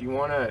situation, if you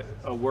want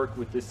to work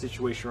with this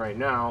situation right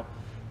now,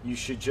 you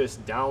should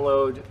just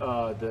download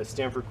the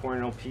Stanford Core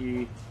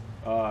NLP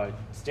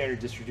standard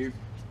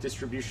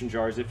distribution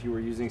jars if you were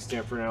using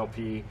Stanford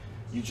NLP.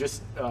 You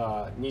just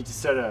need to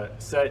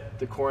set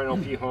the Core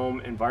NLP home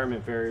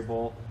environment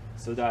variable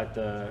so that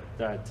the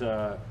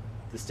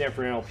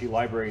Stanford NLP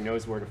library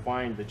knows where to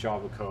find the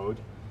Java code.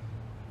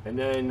 And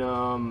then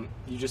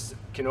you just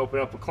can open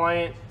up a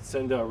client,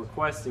 send a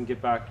request, and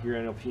get back your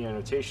NLP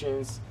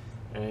annotations.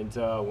 And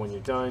when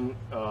you're done,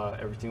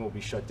 everything will be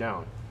shut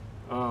down.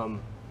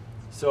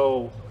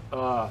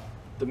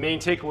 The main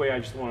takeaway I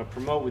just want to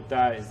promote with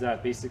that is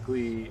that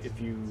basically if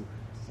you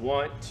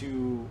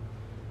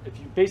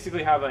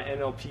basically have an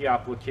NLP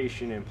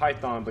application in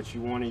Python, but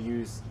you want to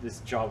use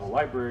this Java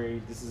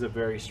library, this is a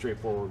very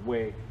straightforward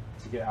way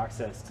to get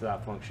access to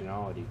that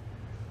functionality.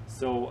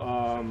 So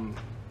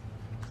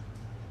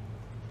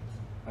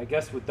I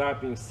guess with that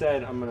being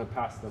said, I'm going to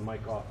pass the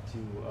mic off to,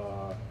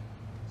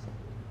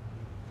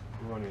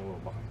 I'm running a little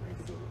behind,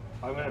 right? So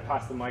I'm going to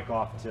pass the mic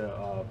off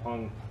to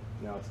Peng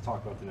now to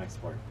talk about the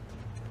next part.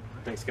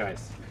 Thanks,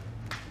 guys.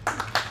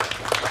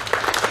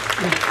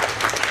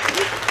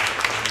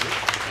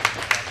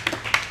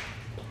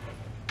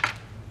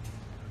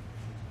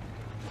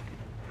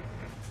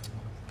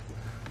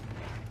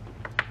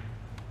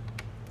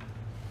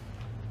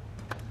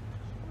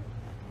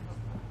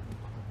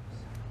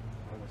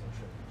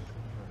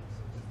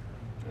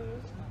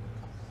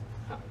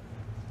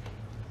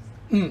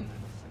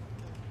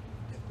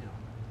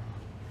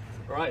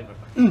 All right.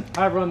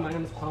 Hi everyone, my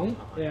name is Peng,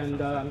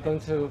 and I'm going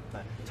to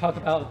talk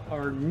about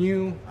our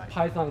new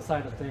Python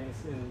side of things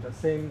in the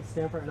same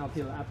Stanford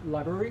NLP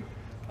library.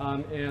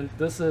 And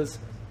this is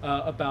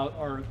about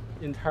our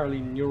entirely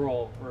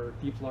neural or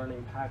deep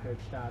learning package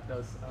that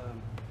does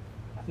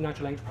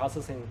natural language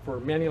processing for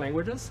many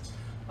languages.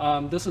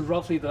 This is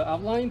roughly the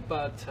outline,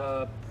 but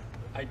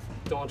I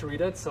don't want to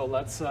read it, so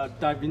let's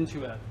dive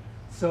into it.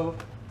 So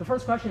the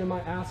first question you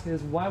might ask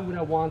is, why would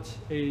I want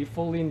a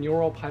fully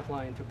neural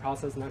pipeline to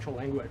process natural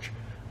language?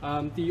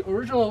 The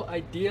original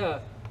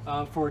idea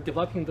for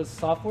developing this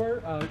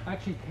software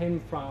actually came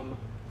from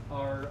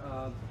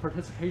our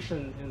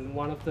participation in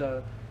one of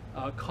the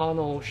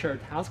Connell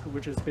shared tasks,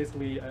 which is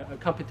basically a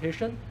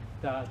competition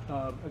that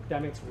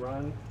academics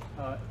run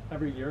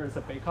every year as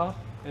a bake-off.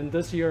 And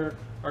this year,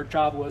 our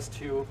job was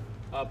to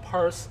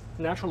parse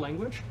natural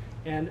language.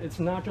 And it's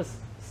not just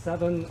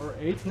 7 or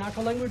 8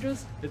 natural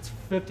languages, it's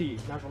 50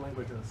 natural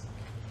languages,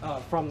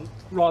 from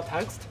raw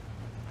text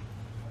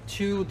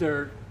to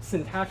their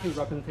syntactic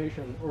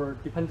representation or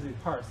dependency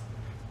parse,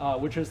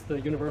 which is the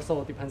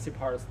universal dependency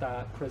parse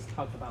that Chris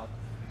talked about.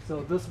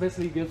 So this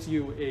basically gives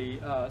you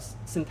a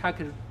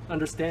syntactic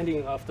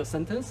understanding of the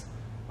sentence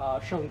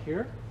shown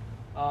here.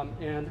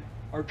 And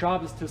our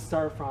job is to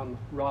start from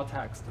raw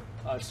text,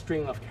 a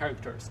string of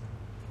characters.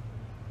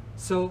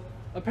 So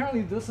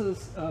apparently this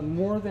is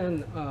more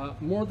than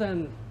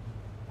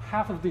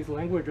half of these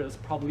languages,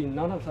 probably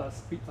none of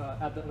us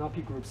at the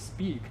NLP Group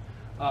speak,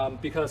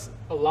 because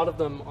a lot of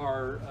them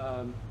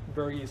are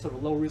very sort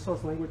of low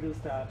resource languages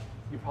that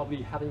you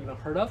probably haven't even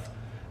heard of.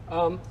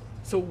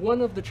 So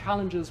one of the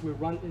challenges we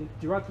run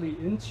directly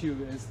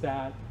into is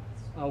that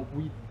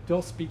we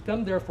don't speak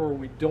them, therefore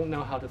we don't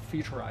know how to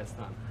featureize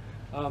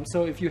them.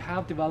 So if you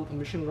have developed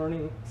machine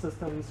learning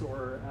systems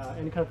or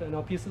any kind of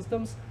NLP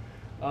systems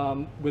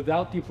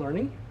without deep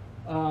learning,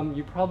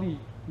 you probably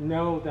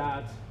know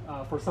that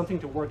for something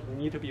to work, you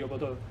need to be able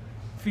to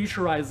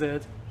featureize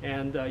it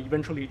and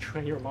eventually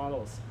train your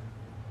models,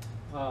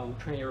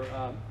 train your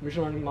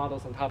machine learning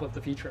models on top of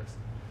the features.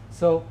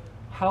 So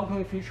how can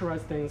we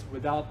featureize things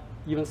without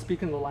even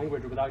speaking the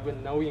language, without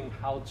even knowing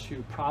how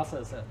to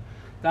process it?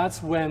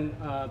 That's when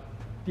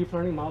deep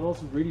learning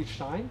models really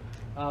shine.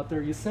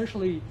 They're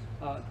essentially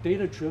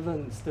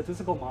data-driven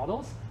statistical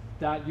models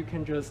that you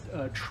can just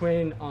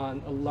train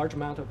on a large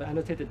amount of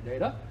annotated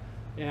data.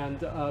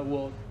 And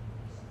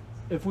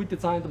if we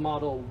design the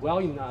model well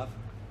enough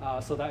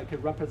so that it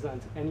could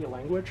represent any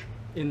language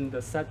in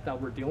the set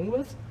that we're dealing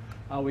with,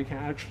 we can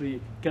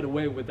actually get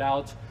away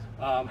without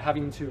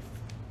having to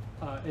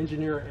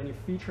engineer any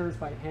features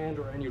by hand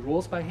or any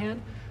rules by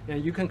hand.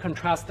 And you can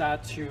contrast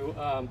that to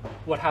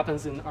what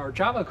happens in our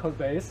Java code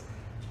base,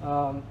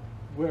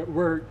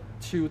 where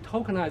to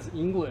tokenize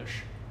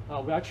English,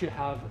 we actually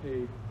have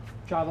a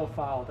Java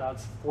file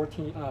that's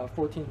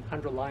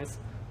 1,400 lines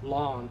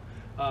long,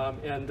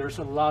 and there's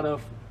a lot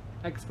of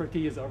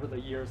expertise over the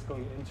years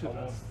going into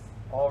this.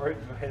 All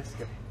written by this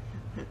guy.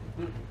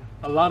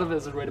 A lot of it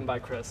is written by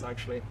Chris,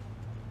 actually.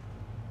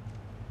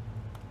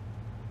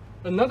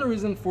 Another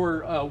reason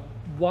for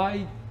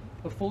why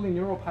a fully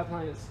neural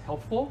pipeline is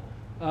helpful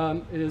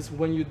is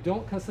when you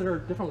don't consider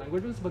different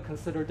languages, but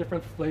consider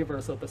different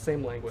flavors of the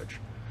same language.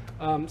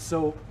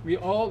 So we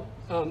all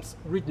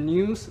read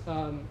news,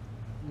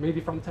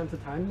 maybe from time to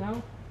time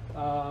now,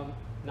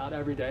 not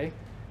every day.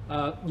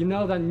 You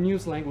know that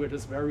news language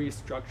is very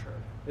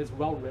structured, it's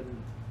well written.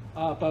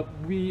 But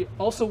we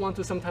also want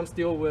to sometimes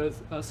deal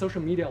with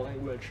social media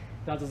language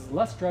that is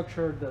less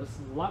structured, there's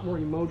a lot more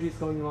emojis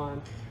going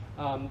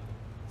on.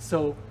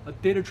 So a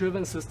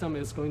data-driven system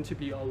is going to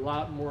be a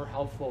lot more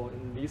helpful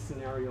in these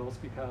scenarios,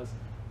 because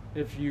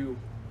if you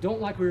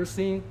don't like what you're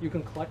seeing, you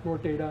can collect more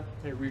data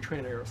and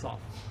retrain it yourself.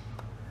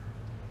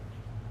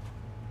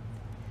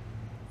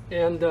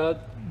 And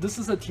this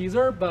is a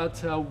teaser,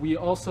 but we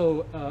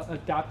also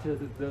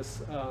adapted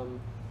this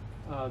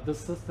this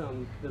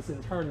system, this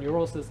entire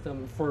neural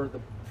system, for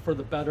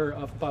the better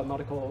of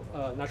biomedical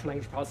natural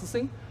language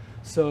processing.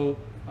 So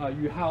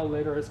Yuhao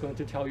later is going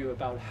to tell you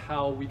about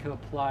how we can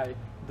apply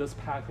this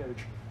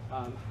package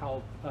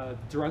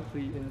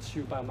directly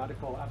into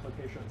biomedical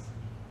applications.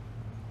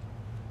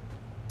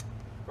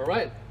 All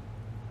right.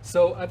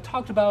 So I've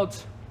talked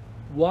about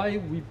why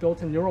we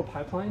built a neural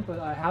pipeline, but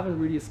I haven't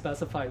really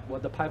specified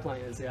what the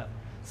pipeline is yet.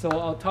 So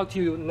I'll talk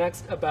to you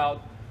next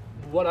about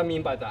what I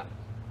mean by that.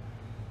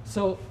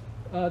 So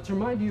to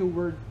remind you,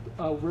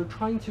 we're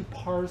trying to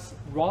parse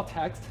raw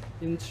text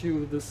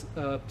into this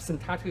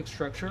syntactic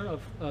structure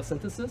of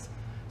synthesis.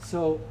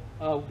 So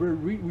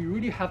we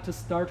really have to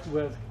start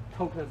with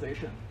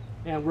tokenization.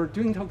 And we're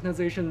doing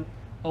tokenization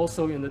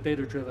also in the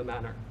data-driven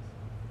manner.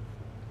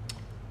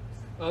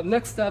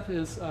 Next step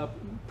is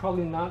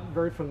probably not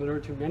very familiar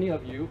to many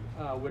of you,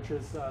 which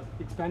is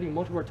expanding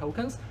multi-word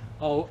tokens.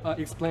 I'll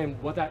explain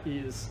what that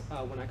is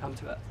when I come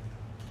to it.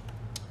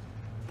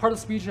 Part of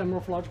speech and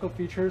morphological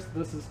features,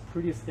 this is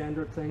pretty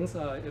standard things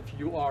if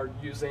you are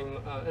using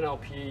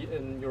NLP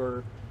in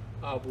your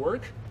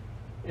work.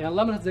 And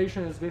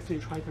lemmatization is basically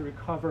trying to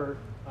recover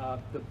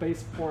the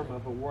base form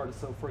of a word.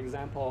 So for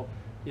example,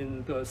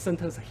 in the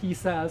sentence he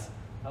says,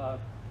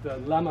 the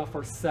lemma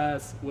for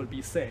says would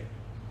be say.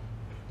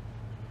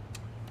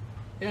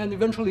 And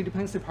eventually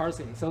dependency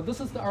parsing. So this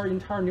is our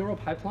entire neural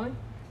pipeline,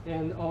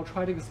 and I'll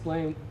try to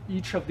explain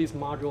each of these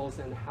modules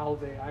and how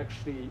they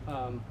actually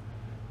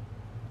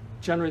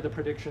generate the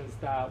predictions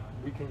that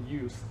we can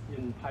use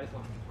in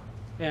Python.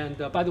 And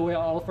by the way,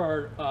 all of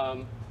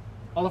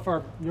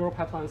our neural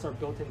pipelines are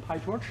built in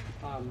PyTorch,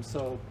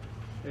 so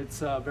it's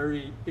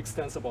very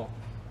extensible.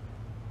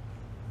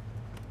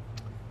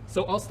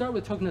 So I'll start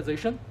with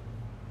tokenization.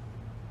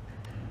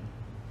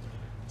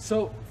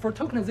 So for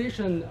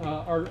tokenization,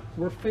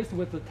 we're faced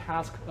with the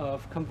task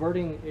of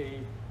converting a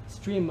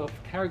stream of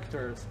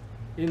characters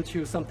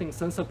into something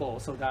sensible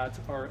so that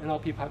our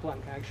NLP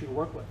pipeline can actually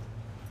work with.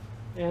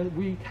 And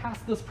we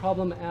cast this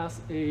problem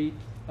as a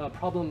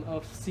problem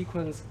of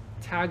sequence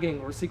tagging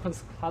or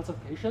sequence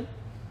classification,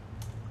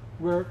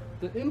 where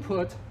the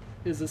input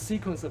is a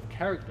sequence of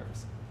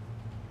characters.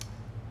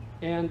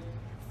 And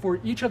for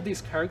each of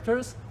these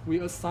characters, we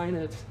assign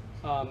it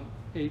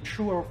a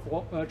true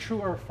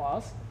or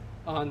false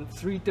on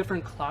 3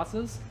 different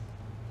classes.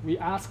 We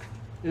ask,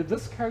 is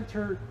this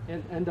character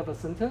an end of a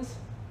sentence?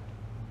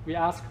 We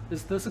ask,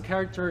 is this a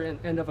character an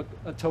end of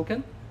a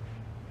token?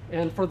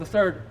 And for the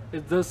third,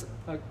 is this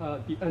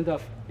the end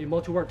of a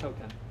multi-word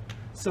token?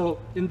 So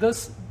in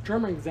this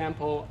German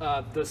example,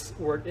 this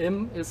word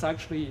im is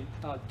actually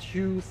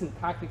 2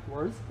 syntactic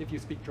words if you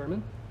speak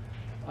German.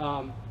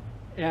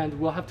 And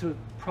we'll have to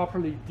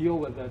properly deal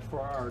with it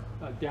for our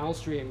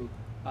downstream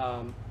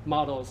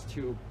models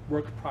to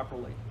work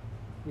properly.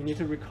 We need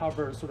to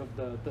recover sort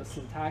of the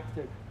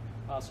syntactic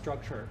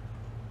structure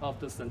of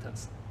the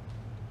sentence.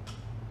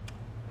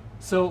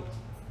 So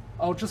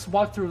I'll just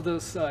walk through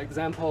this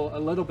example a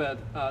little bit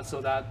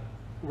so that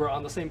we're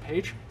on the same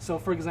page. So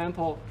for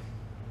example,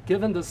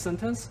 given this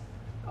sentence,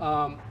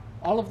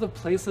 all of the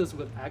places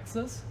with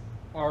X's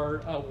are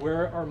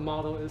where our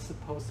model is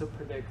supposed to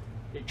predict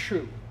a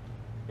true,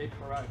 a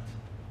correct.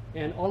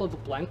 And all of the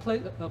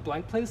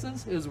blank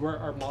places is where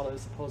our model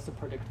is supposed to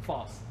predict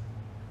false.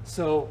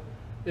 So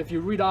if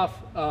you read off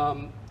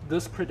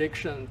this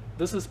prediction,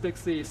 this is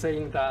basically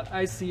saying that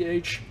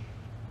ICH,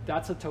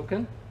 that's a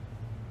token.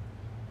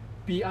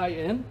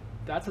 BIN,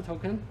 that's a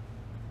token.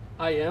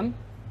 IM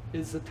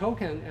is a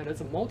token, and it's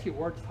a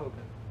multi-word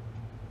token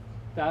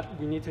that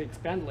we need to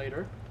expand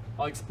later.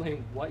 I'll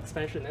explain what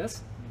expansion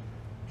is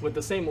with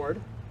the same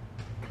word.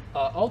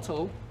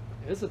 Alto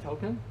is a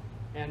token,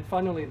 and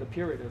finally the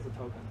period is a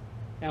token.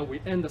 And we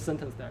end the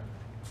sentence there.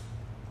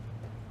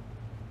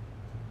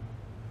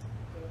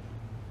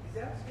 Is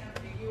that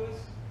ambiguous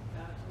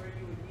to where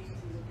you would need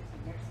to look at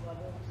the next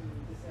level to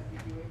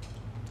disambiguate?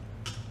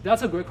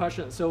 That's a great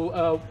question.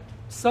 So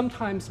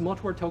sometimes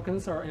multi-word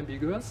tokens are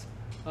ambiguous.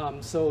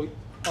 So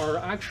our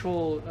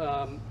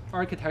actual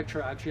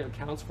architecture actually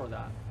accounts for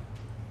that.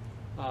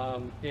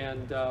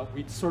 And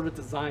we sort of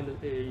designed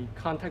a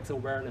context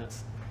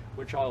awareness,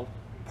 which I'll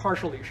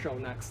partially show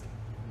next.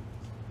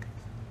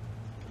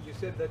 you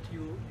said that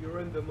you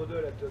run the model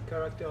at the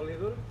character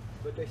level,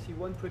 but I see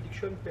one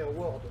prediction per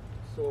word.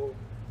 So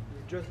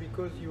just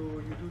because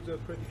you do the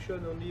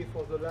prediction only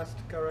for the last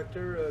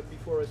character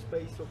before a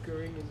space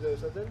occurring in the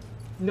sentence?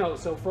 No,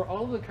 so for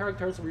all of the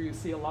characters where you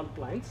see a lot of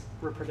blanks,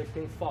 we're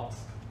predicting false.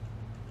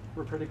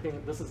 We're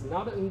predicting this is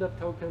not an end of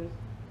token,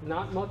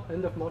 not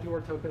end of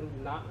multi-word token,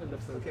 not end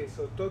of sentence. Okay,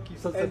 so talk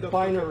is so it's end a of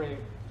binary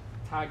token.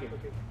 tagging.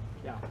 Okay.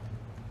 Yeah.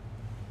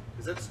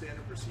 Is that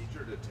standard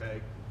procedure to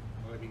tag?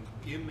 I mean,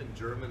 im in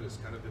German is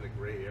kind of in a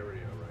gray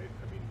area, right?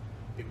 I mean,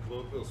 in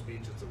colloquial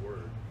speech, it's a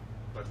word,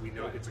 but we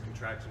know it's a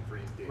contraction for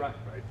im, right?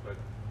 But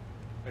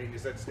I mean,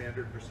 is that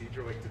standard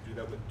procedure, like to do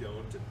that with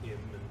don't and im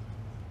and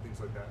things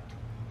like that?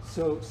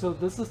 So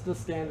this is the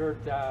standard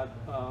that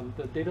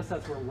the data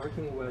sets we're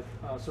working with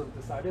sort of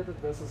decided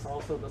that this is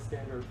also the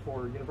standard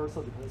for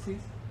universal dependencies.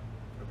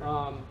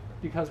 Okay.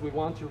 Because we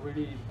want to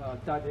really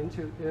dive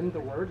in the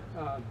word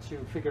to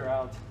figure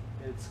out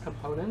its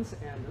components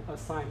and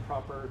assign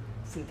proper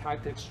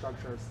syntactic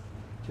structures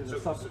to the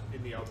so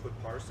in the output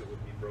parse, it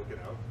would be broken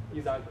out?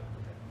 Exactly.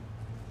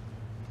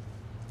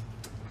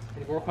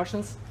 Any more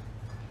questions?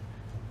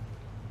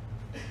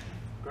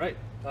 Great.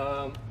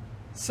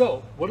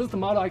 So what does the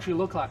model actually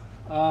look like?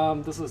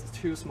 This is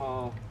too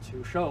small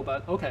to show,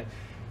 but okay.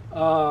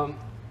 I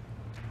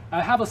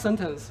have a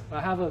sentence. I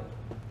have a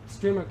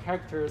stream of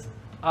characters,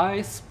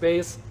 I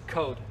space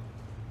code.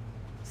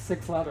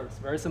 6 letters,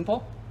 very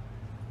simple.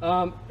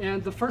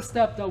 And the first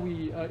step that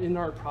we, in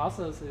our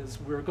process is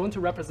we're going to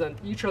represent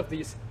each of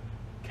these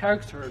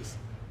characters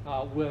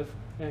with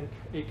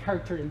a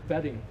character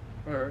embedding,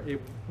 or a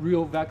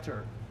real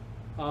vector.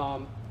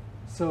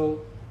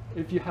 So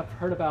if you have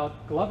heard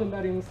about glove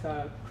embeddings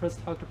that Chris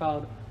talked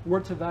about,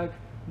 word2vec,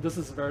 this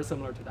is very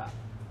similar to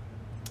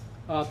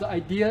that. The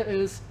idea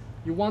is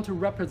you want to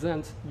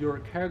represent your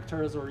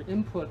characters or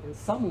input in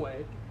some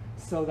way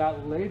so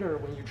that later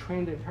when you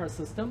train the entire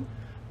system,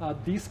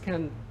 these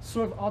can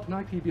sort of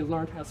automatically be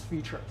learned as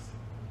features.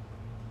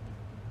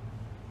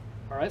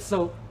 All right,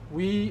 so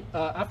we,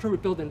 after we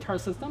build the entire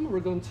system,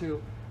 we're going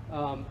to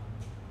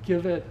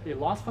give it a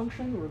loss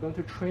function. We're going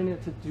to train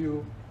it to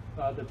do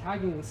the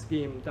tagging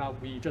scheme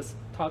that we just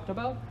talked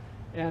about.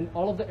 And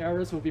all of the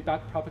errors will be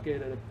back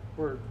propagated,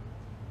 or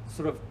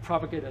sort of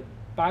propagated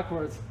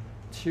backwards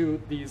to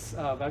these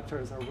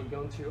vectors, and we're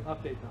going to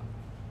update them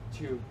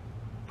to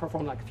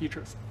perform like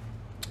features.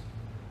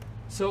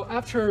 So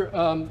after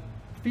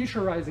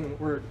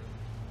featureizing or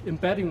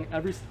embedding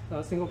every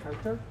single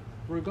character,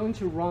 we're going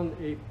to run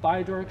a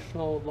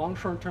bidirectional long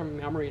short-term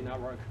memory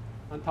network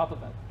on top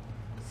of it.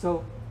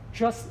 So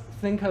just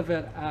think of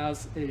it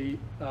as a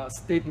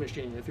state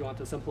machine, if you want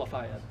to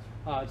simplify it.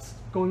 It's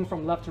going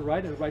from left to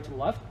right and right to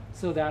left,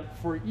 so that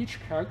for each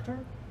character,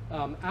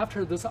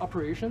 after this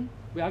operation,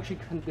 we actually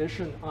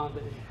condition on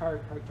the entire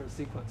character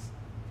sequence,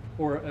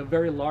 or a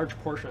very large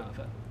portion of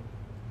it.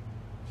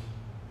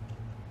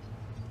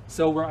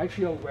 So we're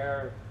actually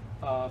aware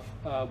of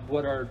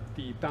what are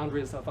the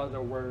boundaries of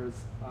other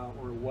words,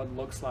 or what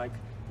looks like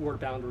word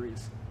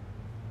boundaries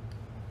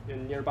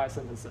in nearby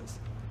sentences.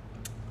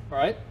 All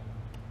right?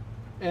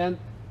 And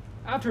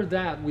after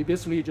that, we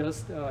basically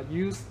just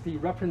use the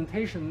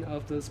representation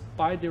of this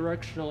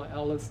bidirectional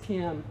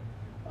LSTM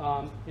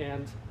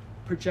and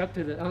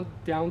projected it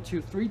down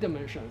to 3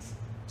 dimensions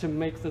to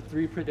make the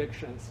 3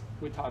 predictions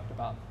we talked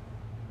about.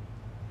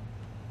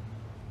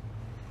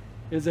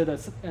 Is it an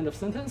end of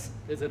sentence?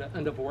 Is it an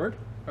end of word?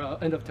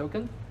 End of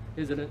token?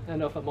 Is it an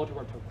end of a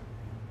multi-word token?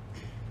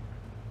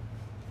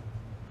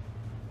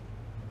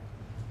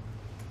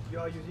 You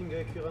are using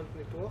recurrent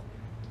network.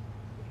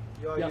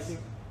 You are yes.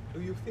 using.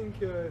 Do you think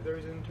there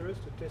is an interest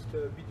to test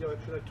a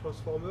bidirectional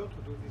transformer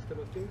to do these kind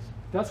of things?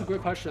 That's a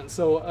great question.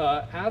 So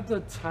at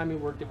the time we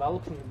were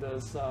developing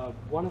this,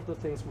 one of the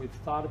things we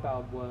thought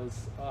about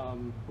was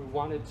we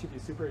wanted to be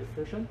super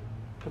efficient,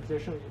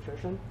 computationally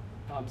efficient.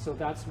 So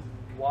that's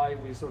why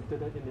we sort of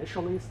didn't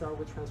initially start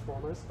with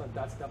transformers, but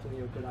that's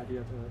definitely a good idea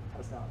to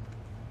test out.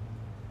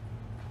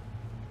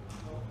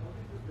 How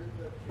did you build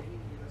the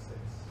training data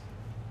sets?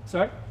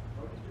 Sorry?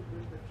 How did you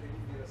build the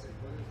training data set?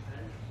 Was it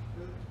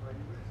hand-built by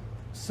you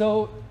guys?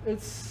 So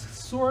it's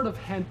sort of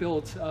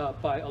hand-built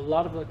by a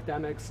lot of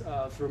academics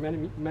through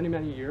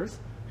many years.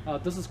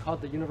 This is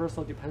called the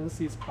Universal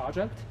Dependencies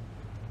Project.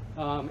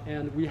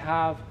 And we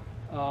have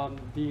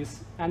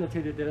these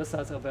annotated data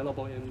sets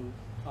available in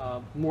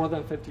more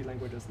than 50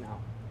 languages now.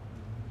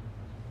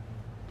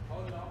 How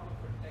long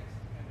for text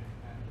can it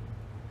handle,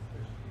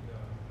 especially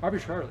the...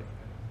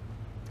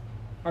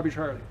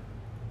 Arbitrarily.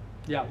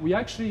 Yeah, we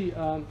actually,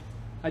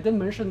 I didn't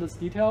mention this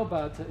detail,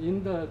 but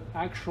in the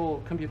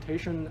actual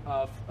computation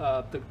of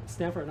the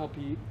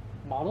StanfordNLP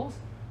models,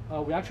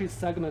 we actually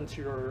segment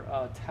your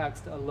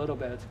text a little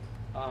bit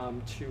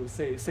to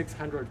say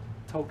 600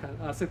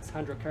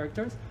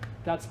 characters.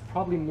 That's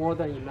probably more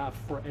than enough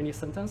for any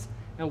sentence,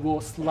 and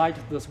we'll slide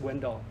this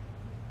window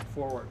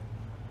forward.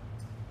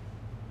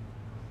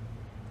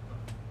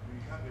 Do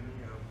you have any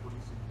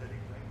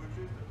polysynthetic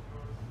languages that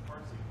you're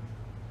parsing?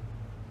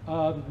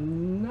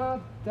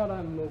 Not that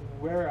I'm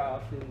aware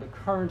of in the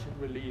current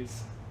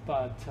release.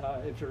 But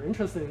if you're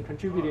interested in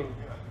contributing,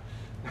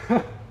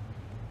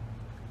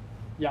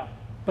 yeah.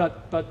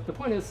 But the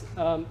point is,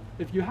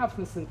 if you have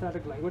the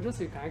synthetic languages,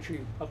 you can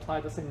actually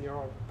apply the same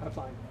neural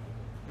pipeline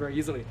very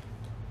easily.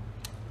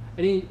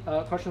 Any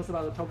questions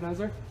about the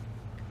tokenizer?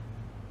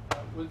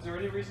 Was there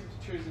any reason to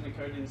choose an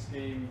encoding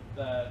scheme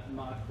that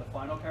marked the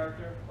final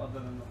character other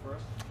than the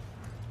first?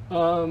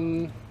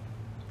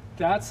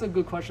 That's a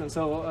good question.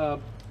 So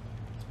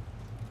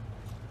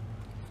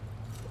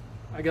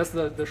I guess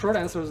the short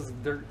answer is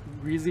there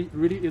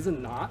really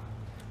isn't not.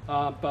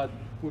 But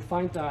we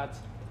find that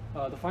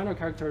the final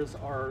characters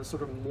are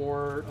sort of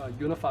more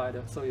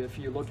unified. So if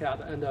you look at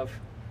the end of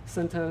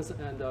sentence,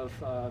 end of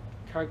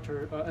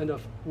character, end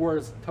of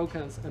words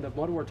tokens, end of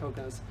multi-word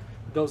tokens,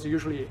 those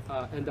usually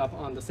end up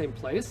on the same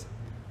place.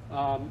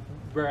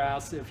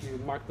 Whereas if you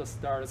mark the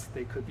stars,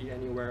 they could be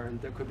anywhere,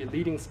 and there could be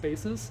leading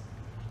spaces.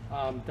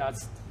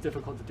 That's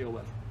difficult to deal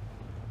with.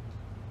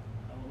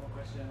 One more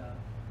question.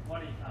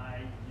 What if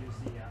I use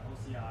the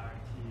OCR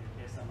to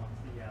get some of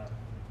the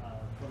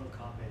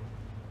photocopied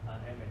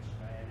image,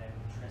 right, and then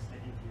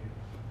translate into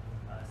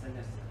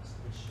sentences,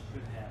 which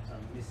could have some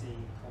missing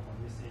comma,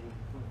 missing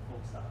full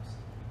stops?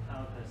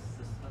 How does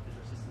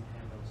your system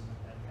handle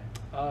that kind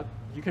of?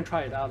 You can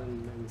try it out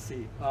and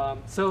see.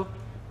 So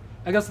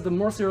I guess the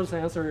more serious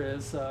answer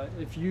is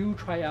if you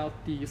try out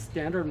the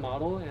standard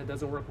model and it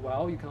doesn't work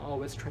well, you can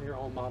always train your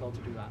own model to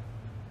do that.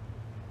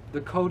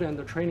 The code and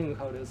the training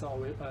code is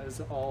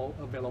all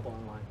available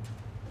online.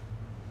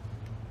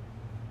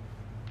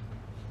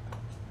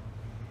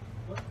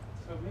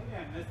 So maybe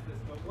I missed this,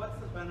 but what's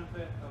the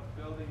benefit of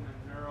building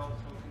a neural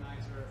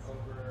tokenizer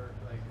over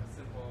like a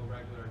simple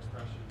regular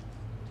expression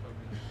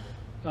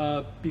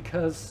tokenizer?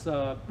 Because,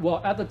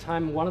 well, at the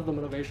time, one of the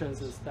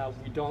motivations is that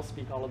we don't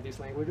speak all of these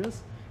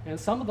languages. And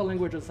some of the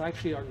languages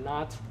actually are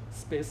not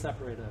space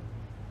separated,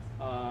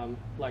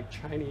 like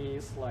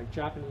Chinese, like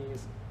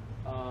Japanese.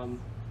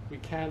 We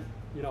can't,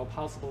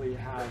 possibly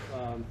have.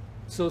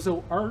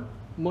 So our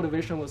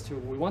motivation was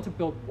we want to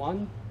build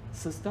one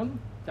system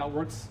that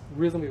works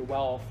reasonably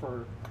well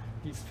for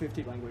these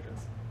 50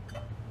 languages.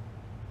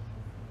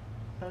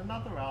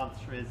 Another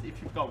answer is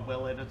if you've got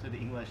well-edited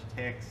English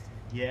text,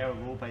 yeah, a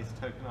rule-based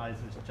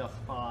tokenizer is just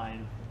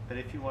fine. But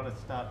if you want to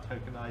start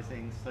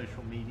tokenizing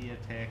social media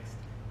text,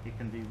 it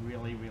can be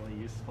really, really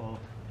useful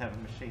to have a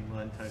machine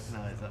learned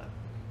tokenizer.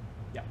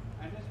 Yeah.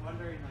 I'm just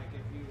wondering, like,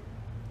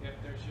 if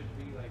there should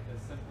be like a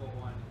simple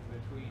one in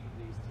between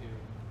these two,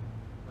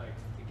 like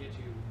to get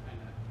you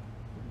kind of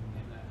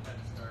in that head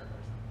start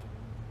or something.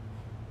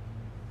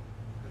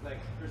 Because like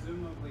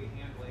presumably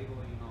hand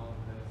labeling all of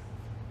this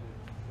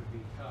would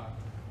be tough,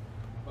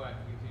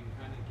 but you can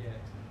kind of get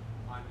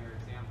on your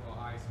example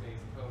I space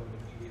code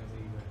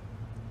immediately with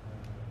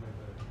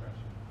regular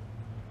expression.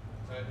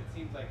 So it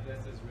seems like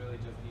this is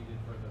really just needed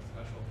for the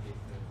special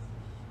cases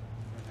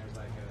when there's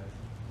like a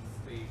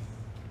space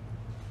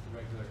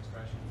regular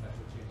expressions that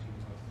would change you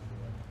most of the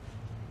way.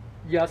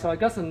 Yeah, so I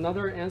guess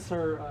another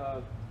answer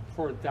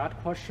for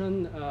that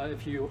question,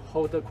 if you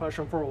hold the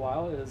question for a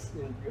while, is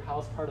in your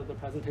house part of the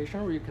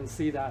presentation, where you can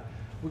see that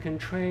we can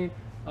train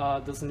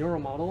this neural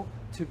model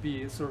to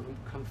be sort of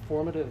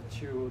conformative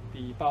to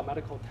the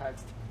biomedical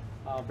text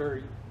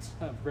very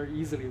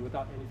easily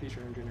without any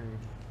feature engineering.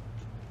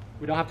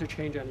 We don't have to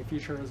change any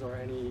features or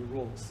any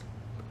rules.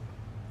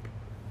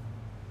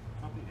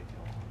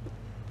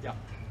 Yeah.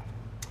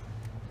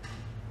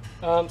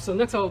 So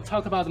next I'll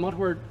talk about the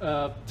multi-word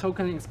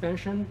token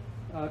expansion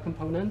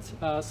component.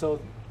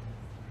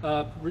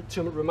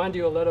 To remind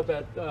you a little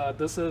bit,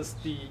 this is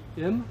the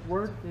im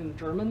word in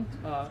German,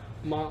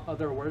 among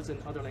other words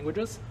in other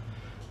languages.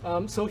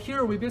 So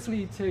here we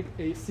basically take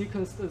a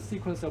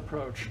sequence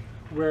approach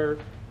where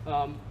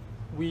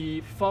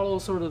we follow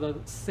sort of the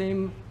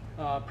same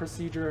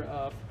procedure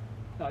of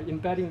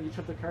embedding each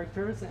of the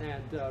characters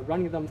and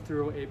running them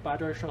through a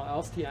bidirectional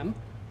LSTM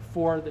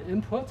for the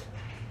input.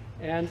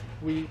 And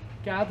we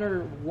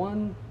gather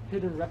one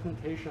hidden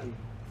representation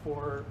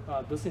for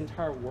this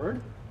entire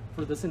word,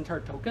 for this entire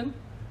token,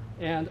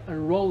 and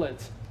enroll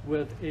it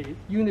with a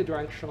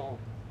unidirectional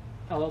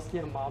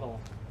LSTM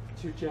model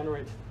to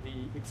generate the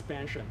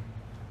expansion.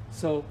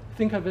 So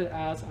think of it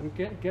as I'm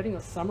getting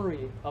a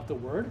summary of the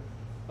word,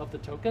 of the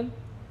token,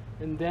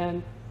 and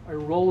then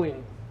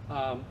enrolling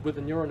with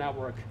the neural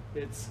network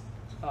its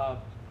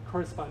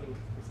corresponding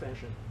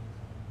expansion.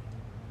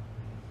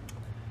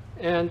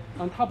 And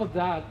on top of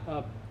that,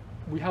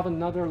 we have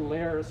another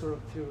layer sort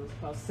of to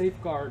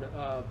safeguard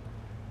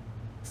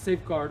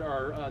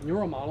our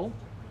neural model.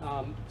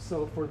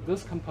 So for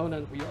this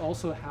component, we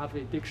also have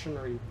a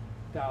dictionary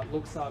that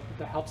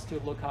helps to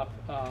look up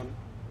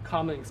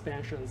common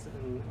expansions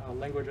in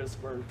languages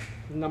where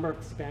the number of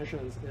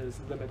expansions is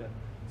limited.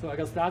 So I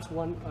guess that's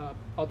one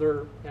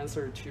other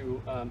answer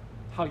to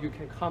how you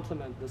can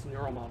complement this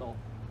neural model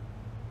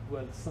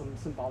with some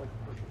symbolic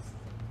approaches.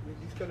 With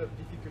this kind of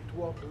difficult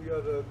work, do you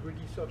have a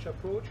greedy search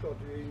approach or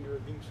do you use a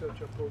Bing search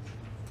approach?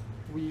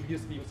 We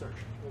use Bing search.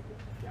 Okay.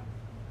 Yeah.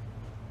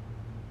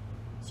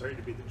 Sorry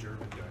to be the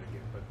German guy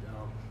again, but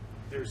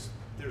there's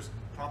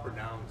proper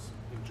nouns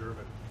in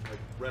German, like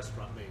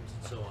restaurant names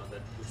and so on,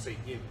 that would say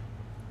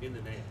in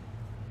the name.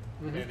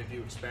 And if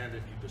you expand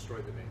it, you destroy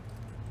the name.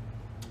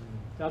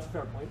 That's a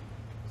fair point.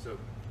 So,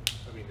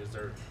 I mean, is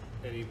there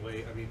any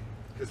way, I mean,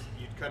 because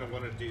you'd kind of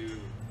want to do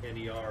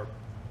NER,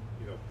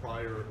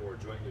 prior or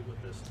jointly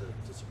with this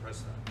to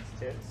suppress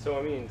that. So,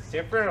 I mean,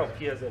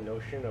 StanfordNLP has a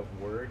notion of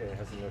word and it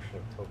has a notion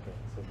of token.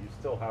 So you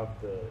still have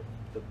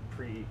the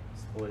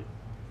pre-split.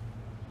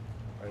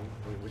 Right?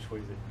 Which way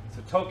is it?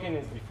 So token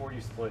is before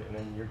you split, and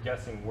then you're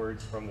guessing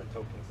words from the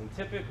tokens. And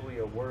typically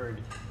a word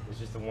is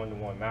just a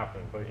one-to-one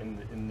mapping, but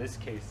in this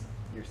case,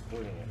 you're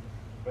splitting it.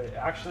 But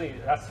actually,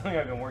 that's something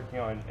I've been working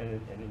on,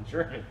 and in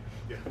German,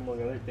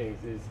 among other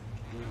things, is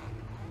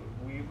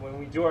when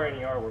we do our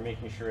NER, we're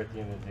making sure at the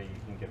end of the day you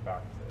can get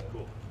back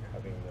to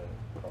having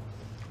the problem.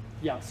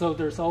 Yeah, so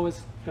there's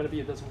always going to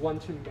be this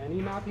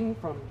one-to-many mapping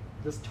from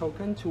this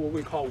token to what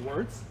we call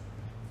words.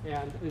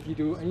 And if you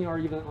do NER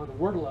even on the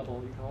word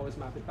level, you can always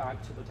map it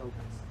back to the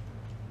tokens.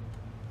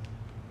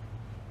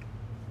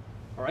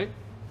 All right,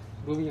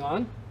 moving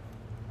on.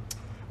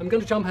 I'm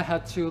going to jump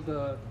ahead to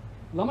the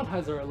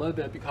lemmatizer a little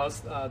bit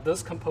because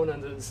this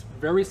component is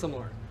very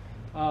similar.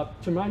 To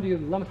remind you,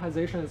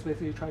 lemmatization is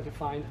basically trying to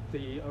find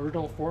the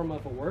original form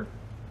of a word,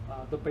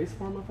 the base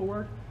form of a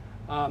word.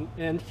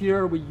 And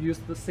here we use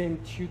the same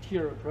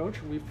two-tier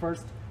approach. We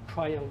first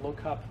try and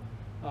look up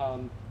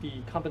the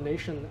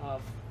combination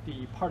of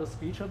the part of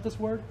speech of this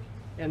word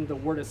and the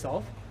word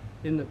itself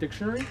in the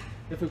dictionary.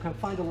 If we can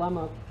find a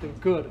lemma, then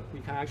good,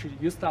 we can actually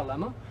use that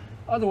lemma.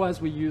 Otherwise,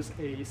 we use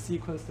a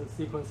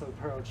sequence-to-sequence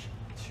approach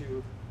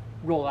to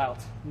roll out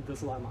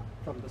this lemma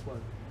from this word.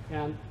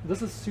 And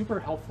this is super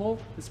helpful,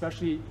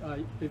 especially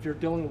if you're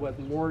dealing with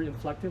more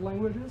inflected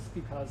languages,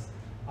 because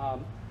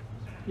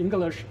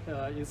English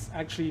is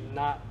actually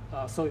not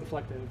so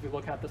inflected if you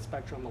look at the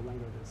spectrum of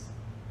languages.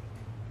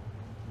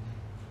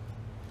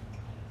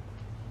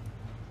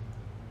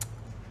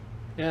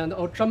 And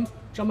I'll jump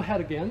ahead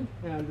again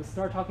and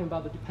start talking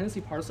about the dependency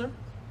parser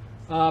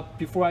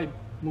before I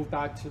move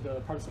back to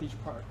the part of speech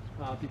part,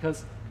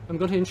 because I'm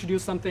going to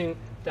introduce something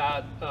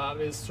that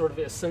is sort of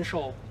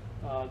essential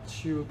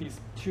to these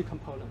two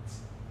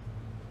components.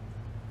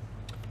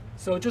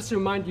 So just to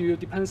remind you,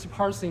 dependency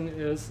parsing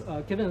is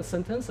given a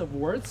sentence of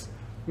words,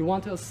 we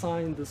want to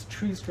assign this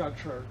tree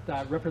structure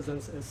that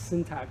represents a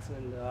syntax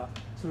and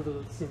sort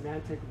of the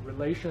semantic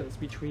relations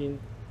between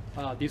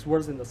these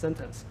words in the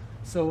sentence.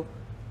 So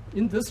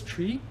in this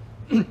tree,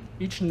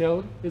 each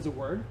node is a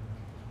word,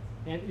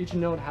 and each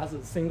node has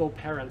a single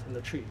parent in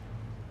the tree,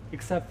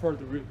 except for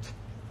the root.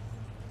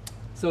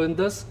 So in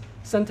this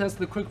sentence,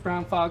 the quick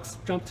brown fox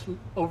jumped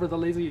over the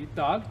lazy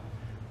dog.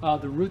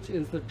 The root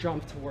is the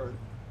jumped word.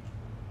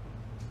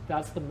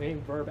 That's the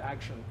main verb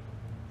action.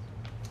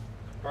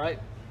 All right.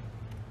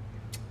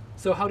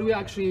 So how do we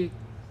actually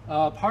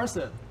parse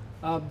it?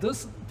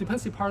 This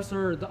dependency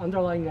parser, the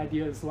underlying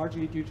idea is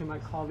largely due to my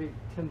colleague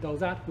Tim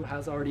Dozat, who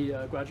has already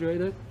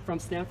graduated from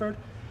Stanford.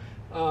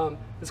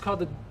 It's called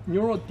the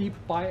Neural Deep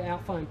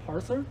Bi-Affine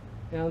Parser,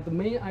 and the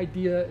main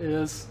idea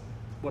is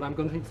what I'm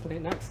going to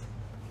explain next.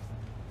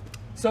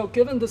 So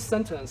given this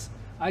sentence,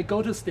 I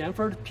go to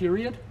Stanford,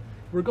 period.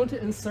 We're going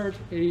to insert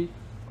an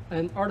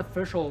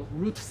artificial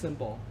root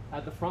symbol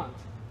at the front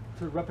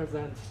to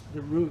represent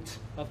the root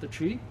of the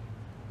tree,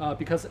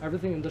 because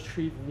everything in the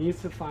tree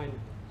needs to find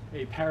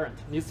a parent,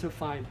 needs to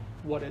find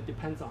what it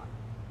depends on,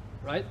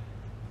 right?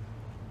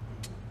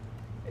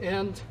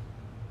 And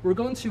we're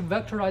going to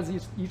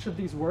vectorize each of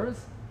these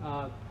words,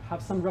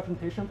 have some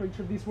representation for each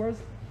of these words,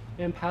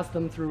 and pass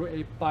them through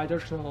a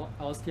bidirectional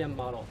LSTM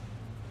model.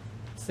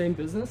 Same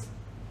business.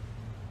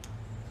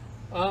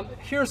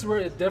 Here's where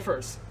it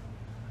differs.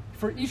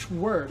 For each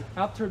word,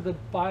 after the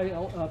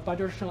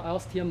bidirectional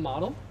LSTM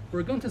model,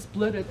 we're going to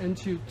split it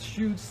into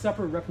two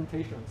separate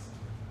representations.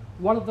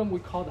 One of them we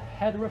call the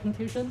head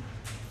representation,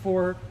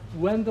 for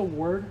when the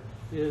word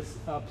is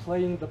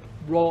playing the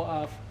role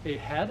of a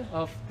head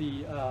of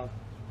the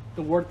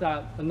word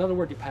that another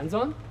word depends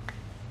on,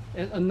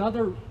 and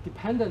another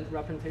dependent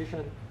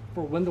representation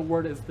for when the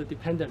word is the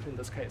dependent in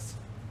this case.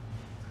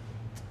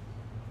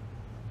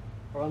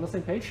 Are we on the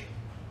same page?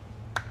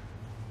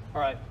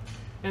 All right.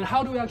 And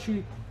how do we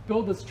actually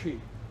build this tree?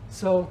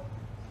 So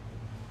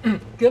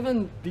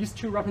given these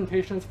two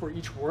representations for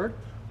each word,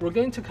 we're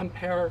going to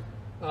compare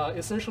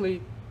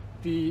essentially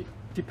the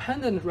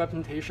dependent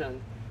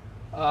representation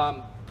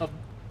of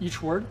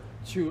each word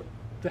to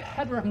the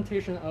head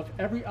representation of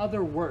every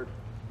other word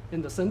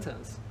in the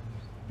sentence.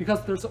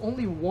 Because there's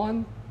only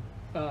one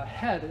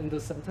head in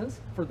this sentence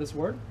for this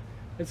word,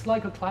 it's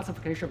like a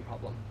classification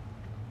problem,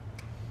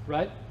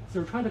 right?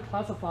 So we're trying to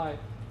classify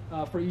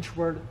for each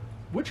word,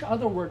 which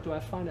other word do I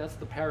find as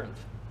the parent?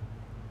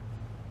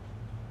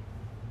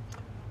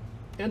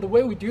 And the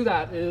way we do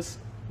that is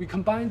we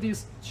combine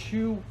these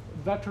two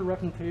vector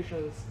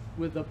representations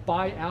with a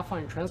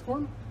bi-affine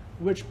transform,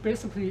 which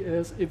basically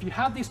is, if you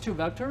have these two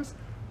vectors,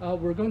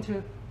 we're going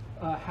to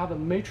have a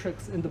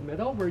matrix in the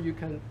middle where you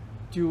can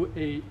do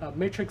a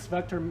matrix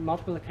vector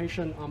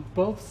multiplication on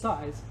both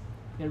sides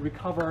and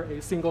recover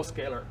a single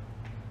scalar.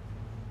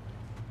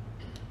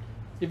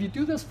 If you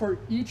do this for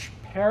each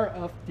pair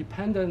of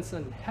dependents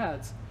and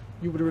heads,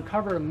 you would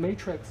recover a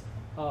matrix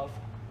of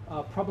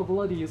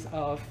probabilities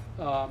of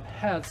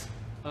heads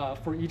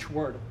for each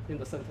word in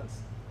the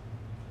sentence.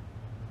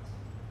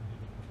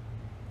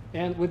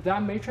 And with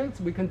that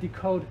matrix, we can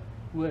decode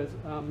with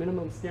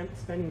minimum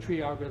spanning tree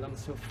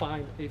algorithms to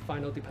find a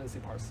final dependency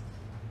parse.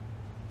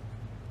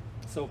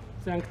 So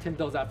thank Tim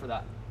does that for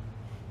that.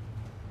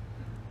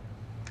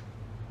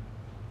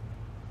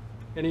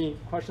 Any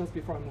questions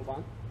before I move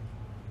on?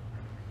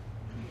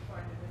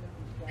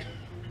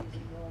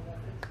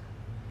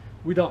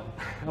 We don't,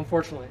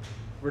 unfortunately.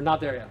 We're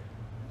not there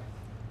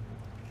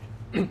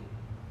yet.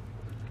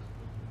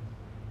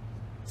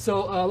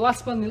 So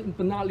last but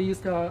not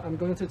least, I'm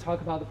going to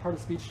talk about the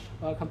part-of-speech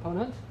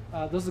component.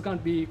 This is going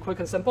to be quick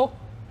and simple.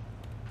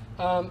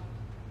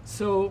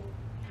 So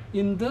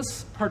in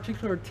this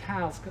particular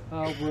task,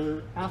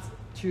 we're asked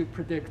to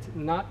predict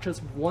not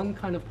just one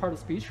kind of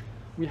part-of-speech.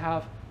 We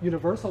have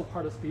universal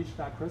part-of-speech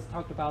that Chris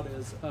talked about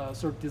is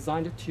sort of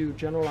designed to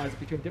generalize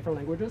between different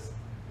languages.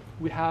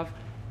 We have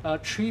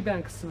tree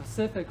bank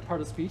specific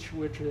part-of-speech,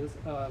 which is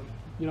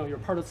your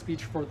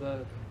part-of-speech for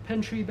the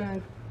Penn tree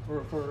bank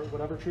or for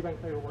whatever tree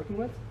bank that you're working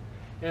with.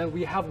 And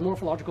we have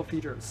morphological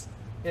features.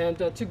 And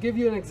to give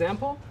you an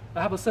example,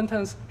 I have a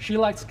sentence, she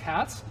likes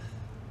cats.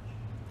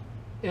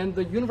 And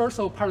the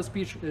universal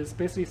part-of-speech is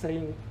basically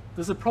saying,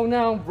 this is a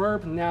pronoun,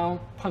 verb, noun,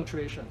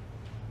 punctuation.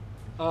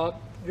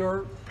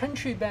 Your Penn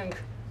tree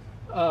bank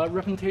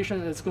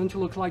representation is going to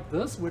look like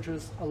this, which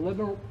is a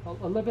little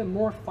bit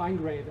more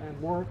fine-grained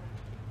and more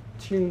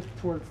tuned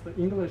towards the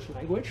English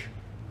language.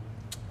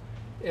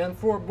 And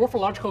for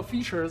morphological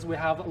features, we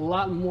have a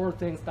lot more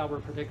things that we're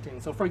predicting.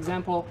 So for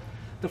example,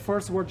 the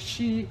first word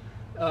she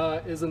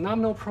is a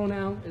nominal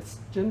pronoun, its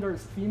gender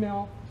is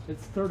female,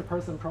 it's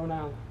third-person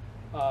pronoun,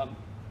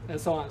 and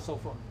so on and so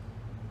forth.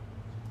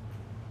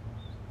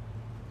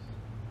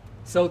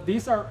 So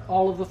these are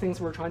all of the things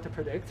we're trying to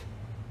predict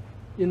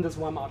in this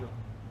one module.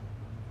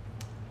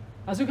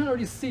 As you can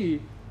already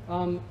see,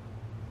 all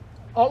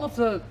of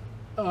the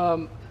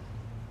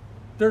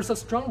there's a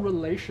strong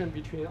relation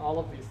between all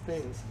of these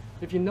things.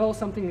 If you know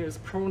something is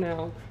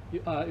pronoun,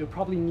 you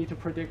probably need to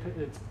predict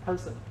its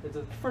person. Is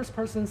it first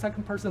person,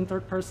 second person,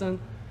 third person,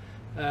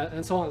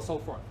 and so on and so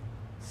forth.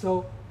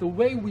 So the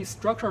way we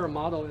structure our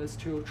model is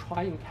to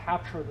try and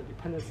capture the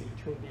dependency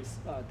between these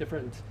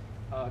different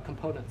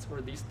components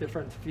or these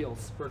different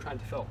fields we're trying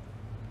to fill.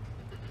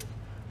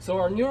 So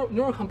our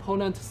neural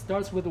component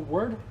starts with a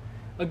word.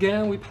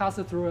 Again, we pass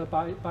it through a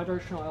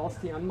bidirectional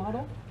LSTM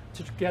model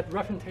to get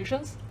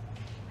representations.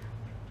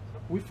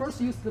 We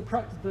first use the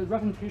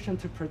representation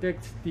to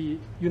predict the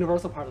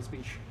universal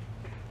part-of-speech.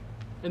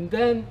 And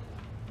then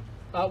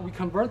we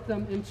convert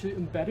them into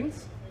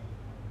embeddings.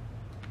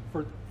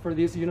 For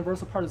these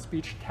universal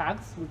part-of-speech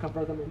tags, we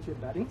convert them into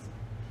embeddings.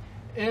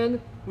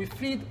 And we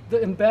feed the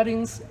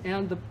embeddings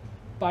and the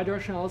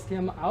bidirectional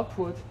LSTM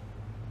output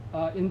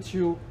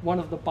into one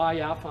of the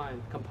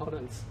bi-affine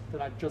components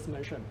that I just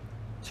mentioned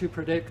to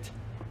predict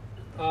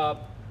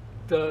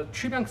the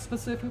tree bank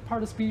specific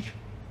part-of-speech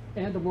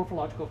and the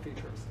morphological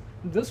features.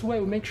 This way,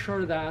 we make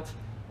sure that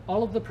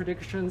all of the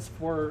predictions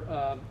for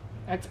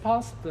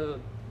XPOS, the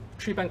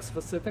tree bank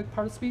specific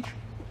part-of-speech,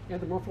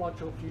 and the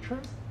morphological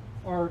features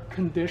are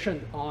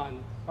conditioned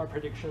on our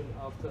prediction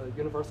of the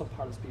universal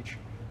part-of-speech.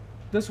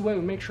 This way,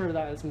 we make sure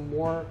that it's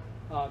more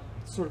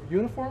sort of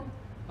uniform.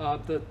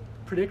 The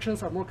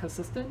predictions are more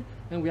consistent,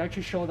 and we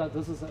actually show that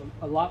this is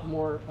a lot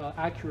more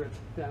accurate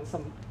than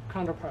some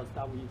counterparts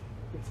that we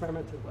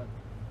experimented with.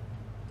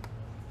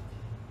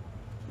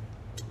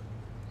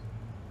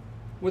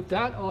 With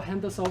that, I'll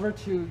hand this over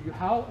to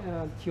Yuhao,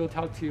 and he'll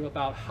talk to you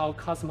about how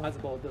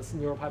customizable this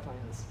neural pipeline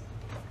is.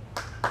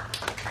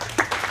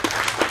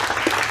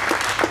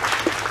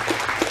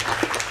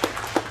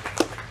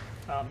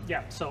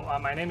 So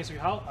my name is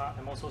Yuhao.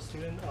 I'm also a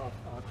student of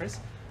Chris.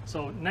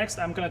 So next,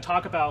 I'm going to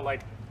talk about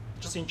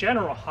just in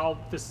general how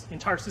this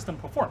entire system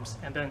performs.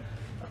 And then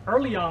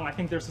early on, I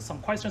think there's some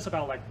questions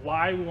about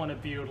why we want to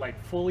build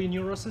fully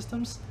neural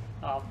systems.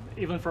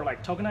 Even for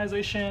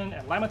tokenization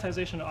and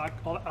lemmatization and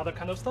all other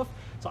kind of stuff.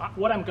 So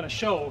what I'm going to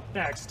show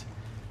next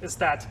is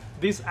that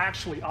this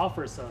actually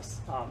offers us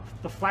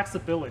the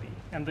flexibility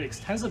and the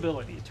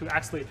extensibility to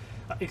actually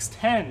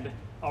extend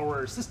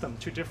our system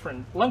to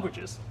different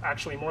languages,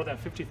 actually more than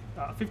 50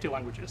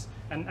 languages,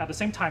 and at the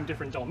same time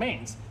different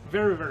domains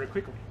very, very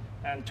quickly,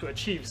 and to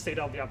achieve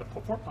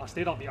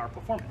state-of-the-art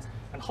performance.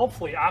 And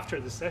hopefully after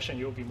this session,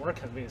 you'll be more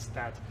convinced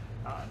that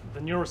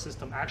the neural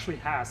system actually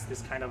has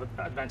this kind of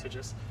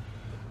advantages.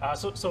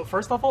 So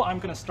first of all, I'm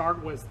going to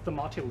start with the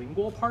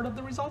multilingual part of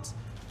the results.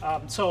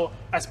 So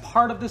as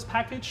part of this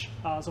package,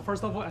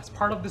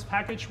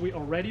 we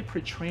already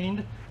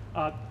pre-trained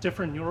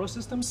different neural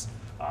systems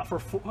for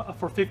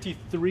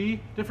 53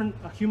 different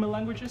human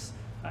languages.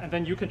 And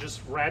then you can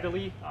just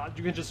readily,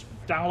 you can just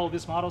download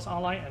these models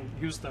online and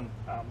use them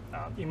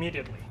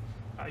immediately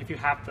if you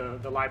have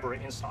the library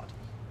installed.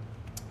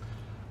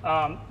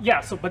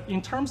 yeah, so but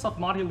in terms of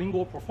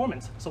multilingual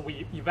performance, so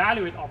we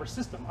evaluate our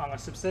system on a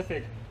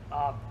specific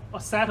a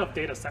set of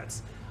data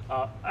sets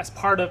as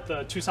part of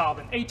the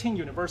 2018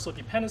 Universal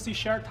Dependency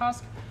Shared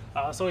Task.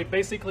 So it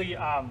basically,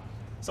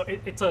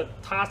 it's a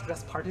task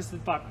that's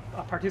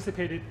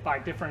participated by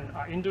different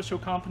industrial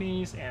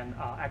companies and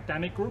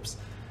academic groups.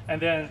 And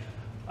then,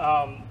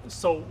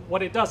 so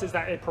what it does is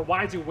that it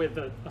provides you with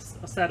a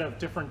set of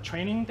different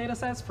training data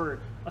sets for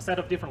a set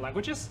of different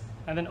languages,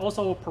 and then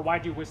also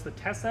provide you with the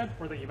test set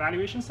or the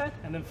evaluation set.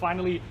 And then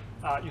finally,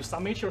 you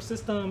submit your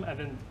system, and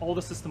then all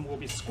the system will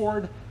be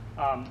scored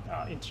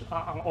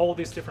on all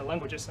these different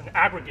languages and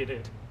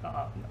aggregated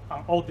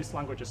on all these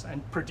languages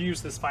and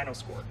produce this final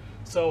score.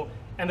 So,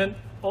 and then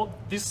all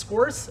these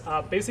scores,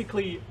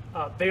 basically,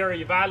 they are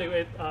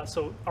evaluated,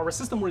 so our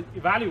system was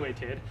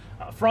evaluated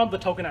from the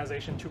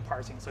tokenization to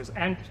parsing. So it's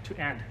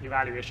end-to-end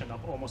evaluation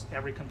of almost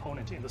every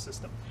component in the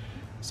system.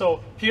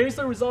 So here's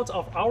the results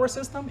of our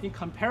system in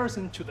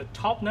comparison to the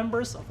top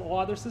numbers of all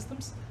other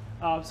systems.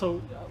 So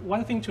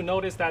one thing to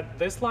note is that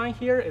this line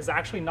here is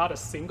actually not a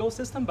single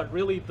system, but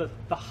really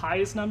the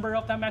highest number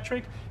of that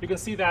metric. You can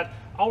see that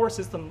our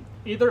system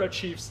either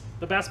achieves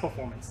the best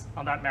performance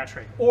on that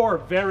metric or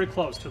very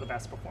close to the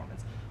best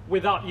performance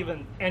without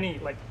even any,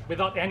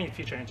 without any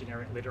feature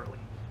engineering, literally.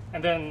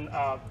 And then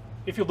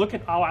if you look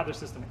at our other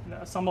system,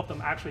 some of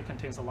them actually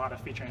contains a lot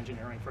of feature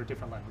engineering for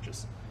different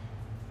languages.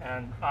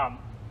 And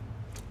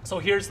so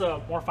here's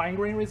the more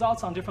fine-grained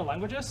results on different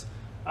languages.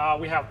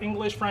 We have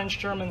English, French,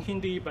 German,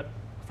 Hindi, but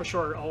for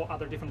sure all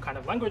other different kind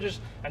of languages.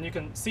 And you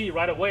can see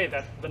right away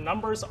that the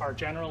numbers are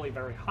generally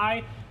very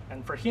high.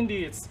 And for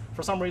Hindi, it's,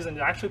 for some reason,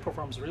 it actually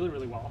performs really,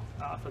 really well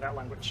for that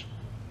language.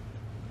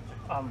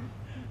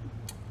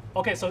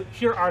 Okay, so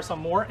here are some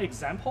more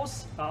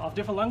examples of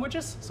different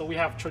languages. So we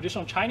have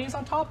traditional Chinese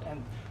on top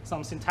and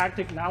some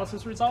syntactic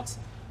analysis results,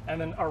 and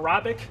then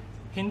Arabic,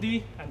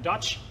 Hindi, and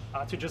Dutch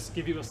to just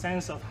give you a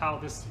sense of how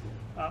this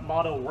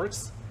model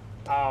works.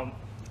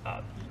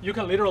 You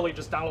can literally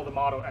just download the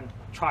model and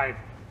try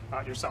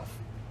it yourself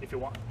if you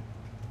want.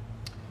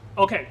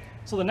 Okay,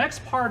 so the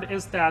next part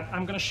is that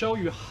I'm going to show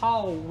you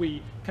how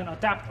we can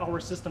adapt our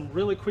system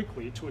really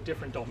quickly to a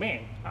different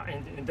domain,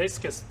 in this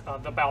case,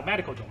 the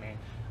biomedical domain,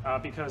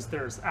 because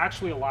there's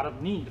actually a lot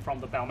of need from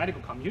the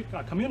biomedical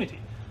community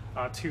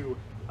to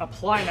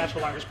apply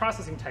natural language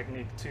processing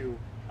technique to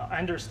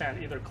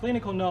understand either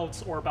clinical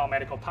notes or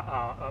biomedical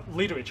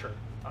literature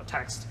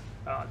text,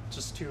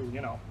 just to, you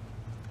know,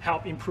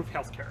 help improve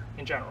healthcare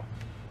in general.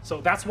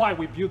 So that's why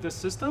we built this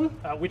system,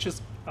 which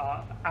is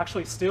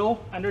actually still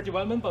under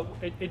development, but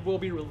it will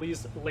be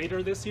released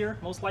later this year,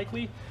 most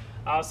likely.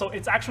 So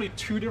it's actually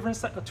two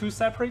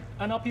separate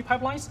NLP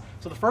pipelines.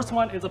 So the first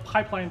one is a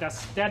pipeline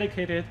that's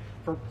dedicated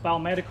for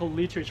biomedical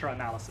literature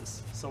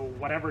analysis. So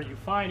whatever you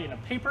find in a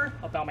paper,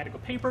 a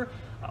biomedical paper,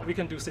 we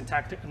can do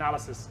syntactic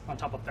analysis on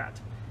top of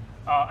that.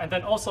 And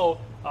then also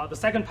the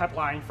second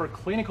pipeline for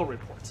clinical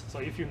reports. So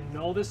if you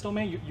know this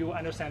domain, you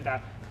understand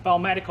that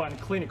biomedical and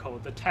clinical,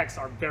 the texts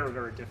are very,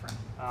 very different.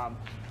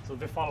 So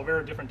they follow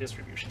very different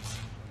distributions.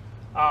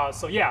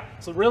 So yeah,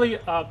 so really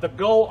the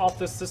goal of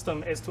this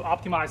system is to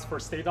optimize for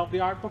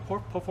state-of-the-art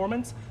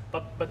performance,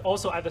 but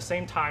also at the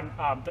same time,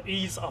 the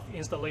ease of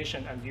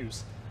installation and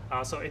use.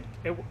 So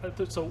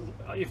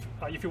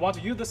if you want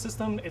to use the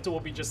system, it will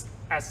be just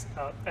as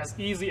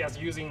easy as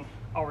using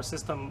our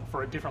system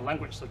for a different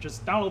language. So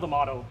just download the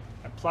model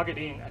and plug it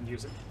in and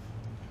use it.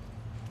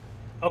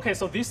 Okay,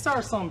 so these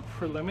are some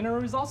preliminary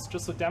results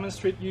just to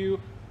demonstrate you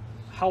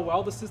how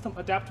well the system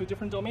adapts to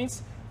different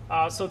domains.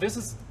 So this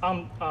is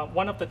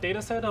one of the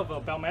data set of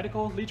a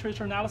biomedical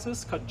literature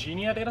analysis called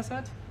Genia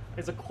dataset.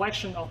 It's a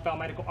collection of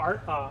biomedical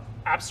art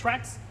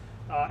abstracts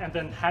and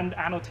then hand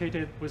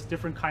annotated with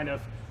different kind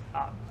of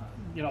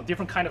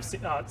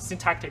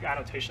syntactic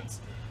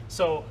annotations.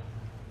 So,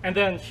 and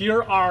then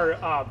here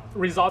are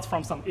results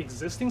from some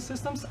existing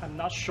systems. I'm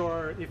not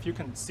sure if you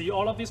can see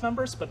all of these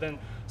numbers, but then,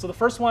 so the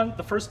first one,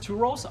 the first two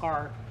rows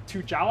are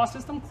two Java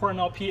systems, Core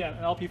NLP and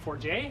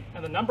NLP4j,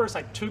 and the numbers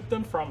I took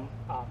them from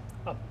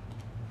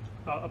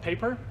a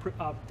paper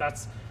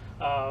that's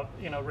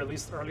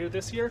released earlier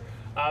this year.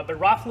 But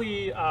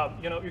roughly,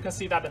 you can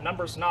see that the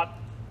numbers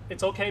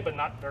it's okay, but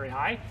not very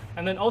high.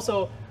 And then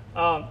also,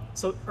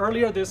 so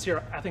earlier this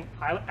year, I think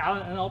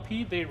Allen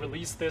NLP, they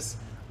released this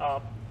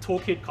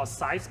toolkit called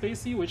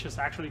SciSpacey, which is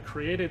actually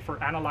created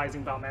for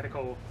analyzing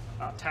biomedical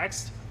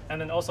text.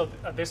 And then also,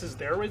 this is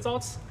their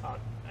results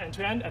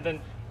end-to-end. And then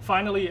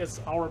finally, it's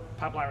our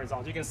pipeline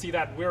results. You can see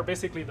that we're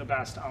basically the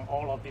best on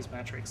all of these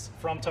metrics,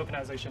 from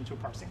tokenization to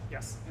parsing.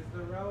 Yes? Is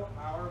the row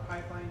our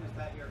pipeline, is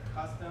that your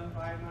custom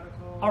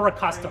biomedical? Our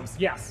customs,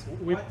 yes.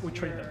 We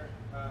train them.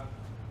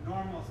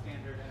 Normal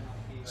standard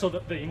NLP? So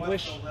the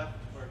English? What's the left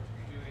for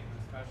doing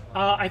the special?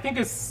 I think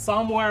it's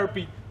somewhere,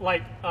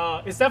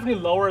 it's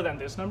definitely lower than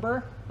this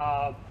number.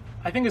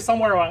 I think it's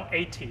somewhere around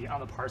 80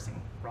 on the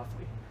parsing,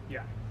 roughly.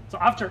 Yeah. So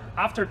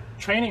after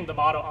training the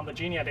model on the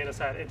Genia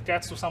dataset, it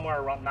gets to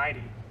somewhere around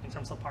 90 in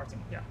terms of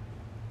parsing. Yeah.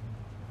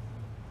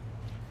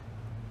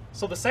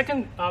 So the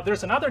second,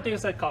 there's another data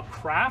set called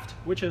Craft,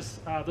 which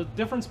is the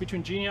difference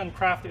between Genia and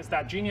Craft is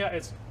that Genia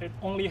it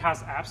only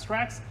has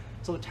abstracts,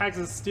 so the text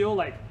is still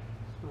like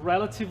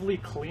relatively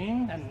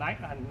clean and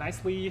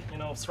nicely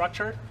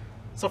structured.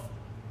 So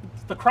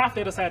the Craft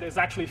data set is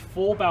actually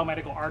full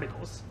biomedical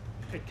articles.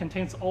 It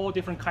contains all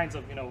different kinds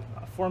of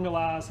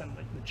formulas and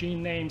the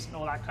gene names and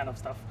all that kind of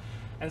stuff.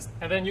 And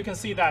then you can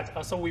see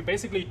that, so we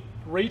basically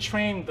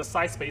retrain the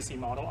size-spacing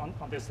model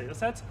on this data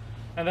set.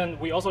 And then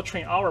we also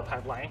train our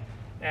pipeline.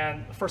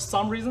 And for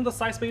some reason, the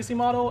size-spacing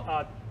model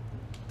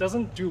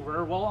doesn't do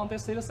very well on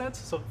this data set.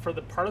 So for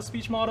the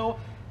part-of-speech model,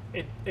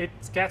 it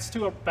gets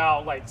to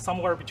about like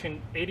somewhere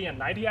between 80 and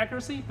 90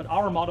 accuracy, but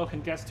our model can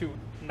get to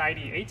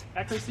 98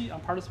 accuracy on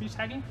part-of-speech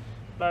tagging.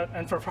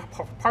 And for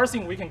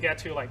parsing, we can get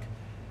to like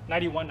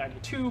 91,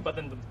 92, but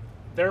then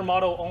their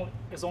model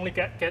is only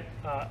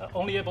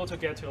only able to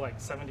get to like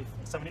 70,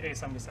 78,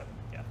 77,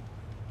 yeah,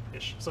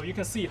 ish. So you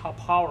can see how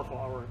powerful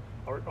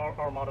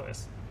our model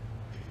is.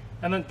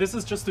 And then this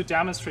is just to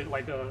demonstrate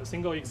like a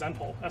simple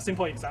example.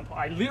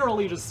 I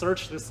literally just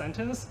searched this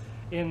sentence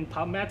in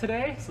PubMed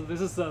today. So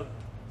this is a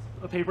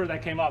paper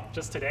that came up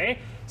just today.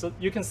 So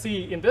you can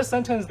see in this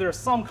sentence, there's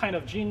some kind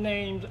of gene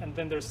name, and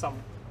then there's some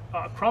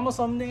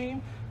chromosome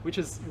name, which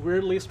is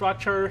weirdly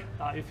structured.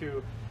 If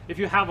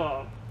you have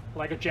a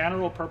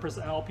general purpose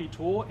NLP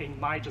tool, it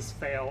might just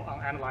fail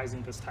on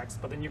analyzing this text.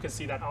 But then you can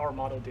see that our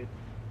model did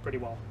pretty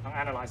well on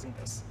analyzing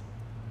this.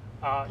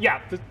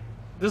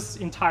 This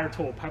entire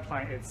tool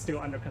pipeline is still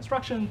under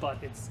construction, but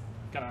it's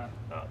gonna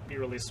be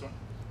released soon.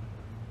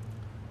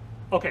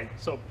 Okay,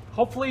 so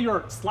hopefully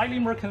you're slightly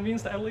more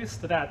convinced at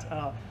least that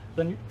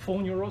the full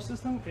neural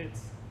system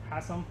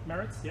has some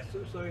merits. Yeah.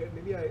 So, sorry,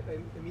 maybe I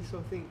missed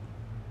something.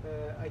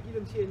 I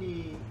didn't see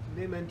any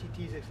name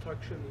entities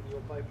extraction in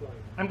your pipeline.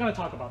 I'm going to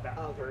talk about that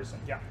very soon.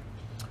 Yeah.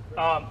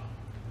 The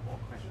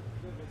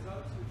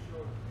results you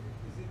showed,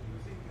 is it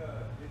using the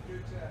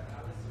literature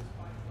analysis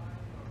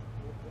pipeline or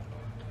what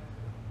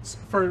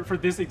pipeline? For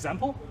this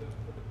example? For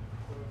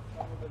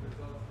some of the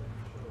results that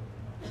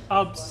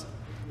you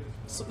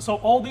showed. So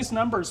all these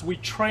numbers, we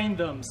train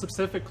them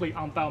specifically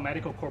on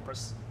biomedical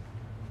corpus.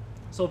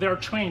 So they're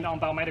trained on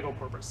biomedical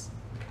corpus.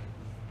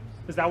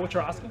 Is that what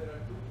you're asking? There are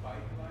two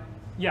pipelines.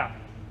 Yeah.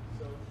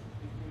 So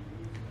if you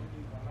use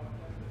only one of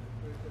them,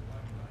 the literature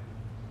pipeline,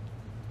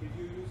 if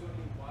you use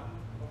only one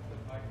of the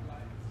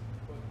pipelines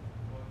for this?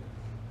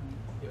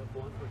 You have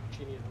one for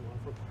Genia and one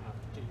for Craft.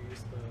 Do you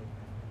use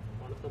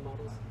one of the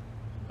models?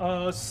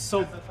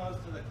 So as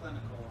opposed to the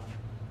clinical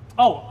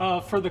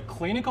one. For the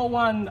clinical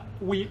one,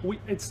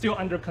 it's still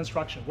under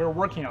construction. We're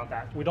working on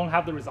that. We don't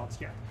have the results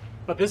yet.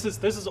 But this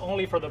is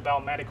only for the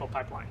biomedical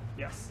pipeline.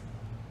 Yes.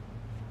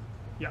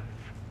 Yeah.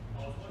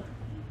 I was wondering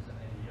if you use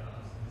any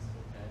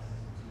statistical tests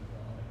to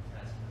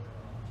test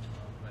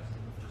for less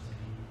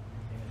diversity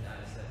in the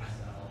data set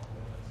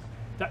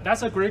itself?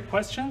 That's a great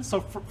question. So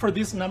for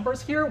these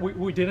numbers here,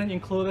 we didn't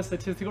include the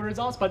statistical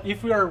results, but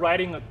if we are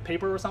writing a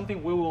paper or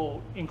something, we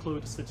will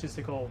include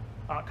statistical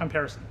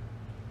comparison.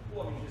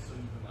 Well, I mean, just so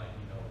you can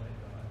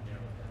narrow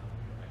down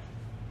your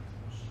actual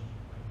machine,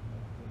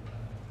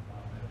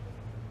 biomedical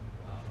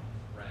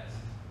rest.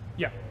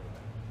 Yeah.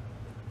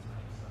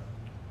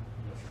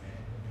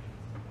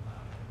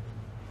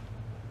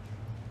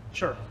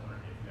 Sure.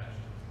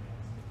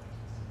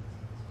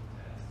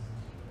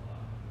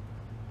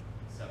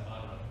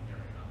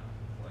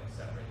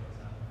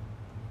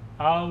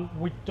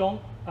 We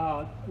don't.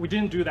 We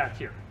didn't do that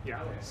here.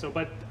 Yeah. Okay. So,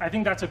 but I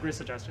think that's a great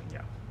suggestion.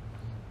 Yeah.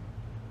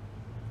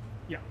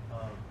 Yeah.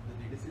 The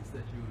datasets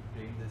that you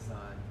trained this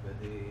on, were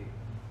they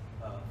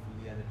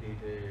fully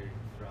annotated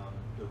from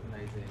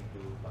tokenizing to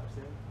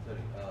parsing?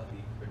 Sorry, the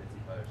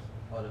dependency parse.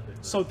 All of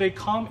it. So they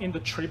come in the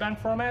tree bank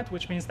format,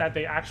 which means that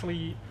they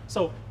actually.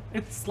 So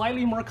it's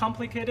slightly more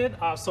complicated.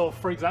 So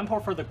for example,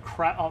 for the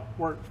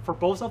or for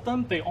both of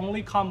them, they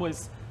only come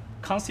with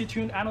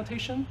constituent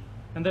annotation.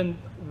 And then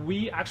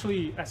we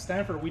actually, at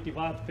Stanford, we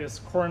developed this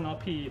core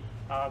NLP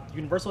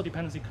universal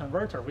dependency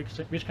converter,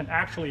 which can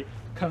actually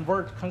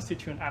convert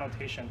constituent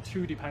annotation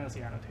to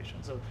dependency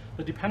annotation. So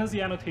the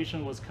dependency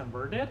annotation was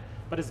converted,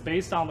 but it's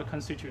based on the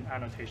constituent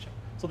annotation.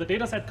 So the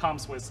data set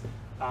comes with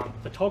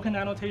the token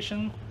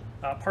annotation,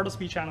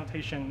 part-of-speech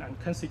annotation, and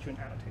constituent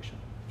annotation.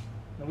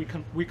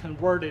 And we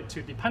convert it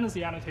to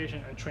dependency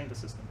annotation and train the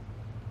system.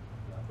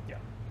 Yeah.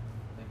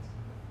 Thanks.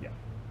 Yeah.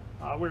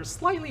 We're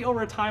slightly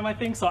over time, I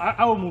think, so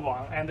I will move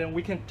on, and then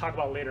we can talk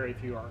about later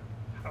if you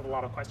have a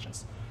lot of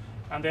questions.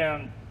 And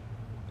then,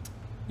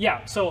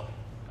 yeah, so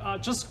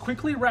just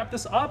quickly wrap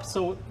this up.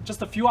 So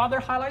just a few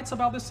other highlights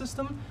about this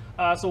system.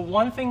 So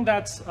one thing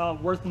that's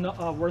worth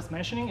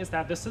mentioning is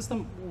that this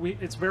system,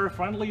 it's very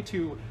friendly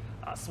to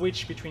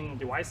switch between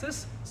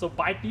devices. So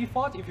by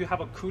default, if you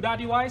have a CUDA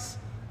device,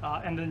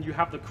 and then you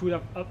have the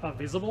CUDA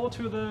visible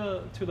to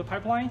the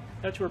pipeline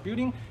that you're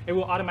building, it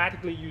will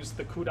automatically use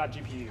the CUDA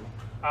GPU.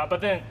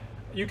 But then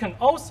you can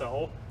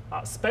also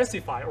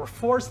specify or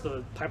force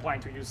the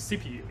pipeline to use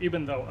CPU,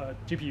 even though a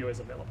GPU is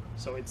available.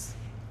 So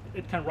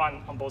it can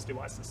run on both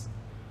devices.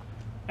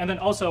 And then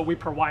also we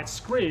provide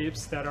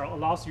scripts that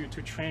allows you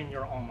to train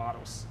your own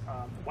models,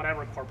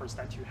 whatever corpus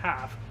that you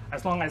have.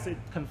 As long as it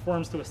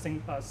conforms to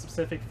a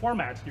specific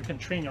format, you can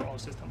train your own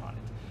system on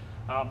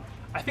it.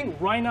 I think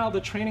right now the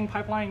training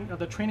pipeline,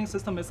 the training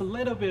system is a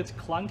little bit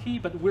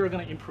clunky, but we're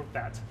going to improve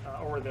that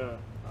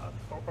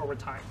over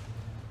time.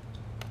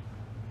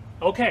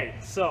 Okay,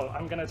 so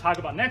I'm going to talk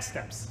about next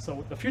steps.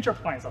 So the future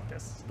plans of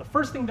this. The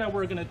first thing that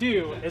we're going to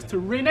do is to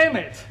rename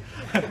it.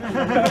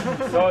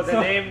 So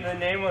the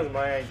name was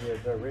my idea.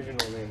 The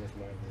original name was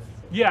my idea.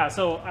 So. Yeah,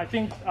 so I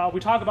think we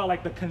talk about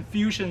like the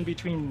confusion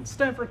between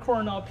Stanford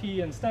Core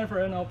NLP and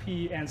Stanford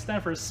NLP and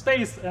Stanford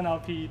Space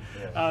NLP.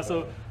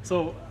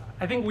 So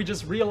I think we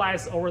just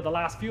realized over the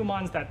last few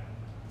months that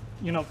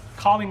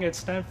calling it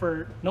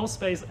Stanford No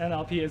Space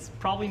NLP is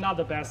probably not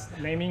the best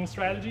naming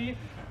strategy.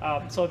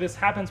 So this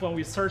happens when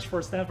we search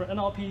for Stanford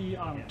NLP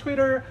on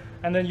Twitter,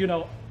 and then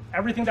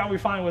everything that we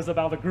find was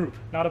about the group,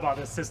 not about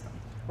the system,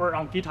 or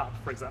on GitHub,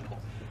 for example.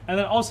 And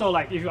then also,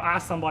 like, if you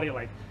ask somebody,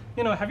 like,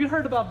 have you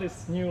heard about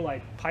this new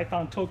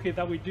Python toolkit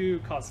that we do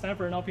called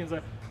Stanford NLP? It's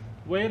like,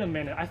 wait a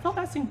minute, I thought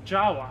that's in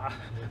Java.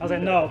 I was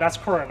like, no, that's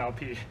Core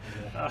NLP.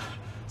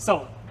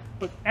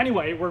 But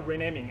anyway, we're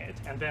renaming it,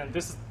 and then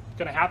this is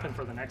going to happen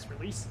for the next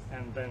release,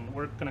 and then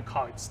we're going to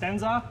call it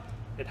Stanza.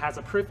 It has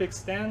a prefix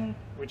Stan,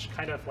 which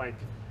kind of like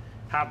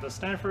have the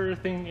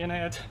Stanford thing in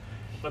it,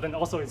 but then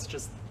also it's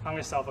just on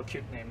itself a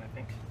cute name, I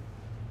think.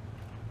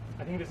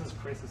 I think this is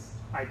Chris's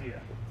idea.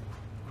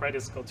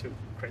 Credits go to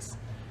Chris.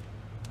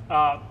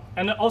 And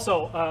then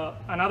also,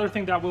 another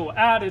thing that we will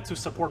add is to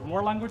support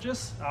more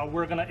languages.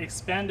 We're going to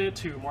expand it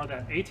to more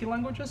than 80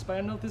 languages by the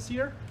end of this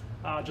year,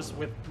 just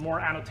with more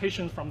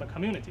annotations from the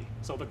community.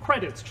 So the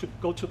credits should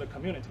go to the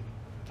community,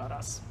 not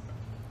us.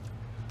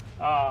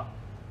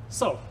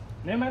 So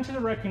name entity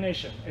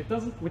recognition, it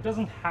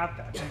doesn't have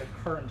that in the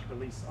current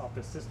release of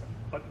the system,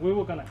 but we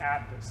were going to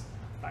add this.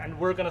 And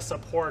we're going to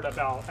support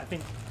about, I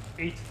think,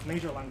 8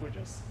 major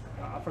languages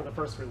for the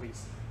first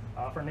release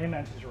for name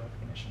entity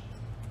recognition.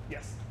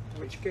 Yes?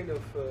 Which kind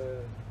of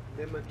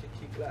name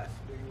entity class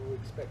do you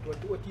expect?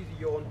 What is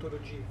your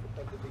ontology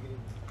at the beginning?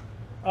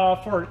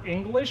 For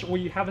English,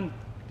 we haven't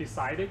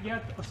decided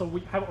yet. So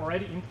we have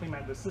already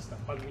implemented the system,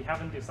 but we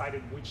haven't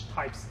decided which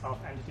types of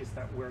entities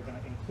that we're going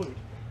to include.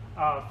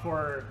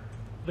 For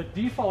the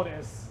default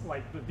is,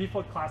 like, the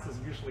default classes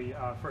usually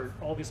for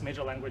all these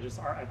major languages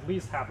are at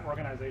least have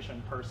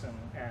organization, person,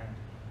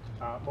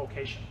 and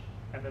location,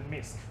 and then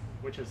MISC,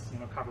 which is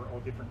cover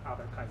all different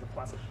other kinds of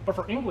classes. But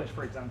for English,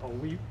 for example,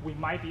 we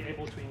might be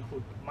able to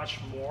include much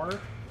more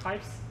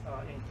types,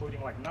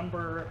 including like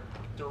number,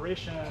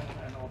 duration,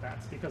 and all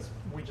that, because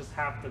we just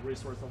have the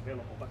resource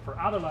available. But for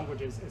other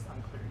languages, it's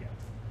unclear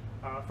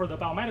yet. For the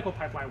biomedical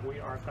pipeline, we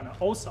are going to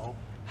also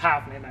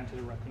have name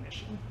entity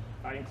recognition,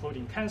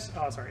 including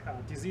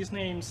disease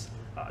names,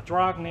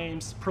 drug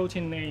names,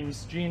 protein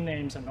names, gene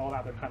names, and all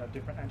other kind of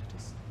different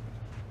entities.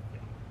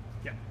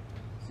 Yeah.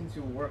 Since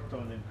you worked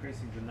on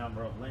increasing the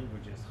number of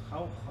languages,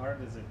 how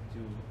hard is it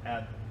to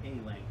add a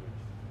language,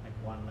 like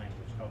one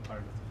language? How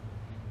hard is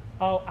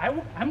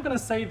it? I'm going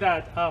to say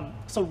that,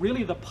 so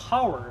really the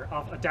power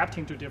of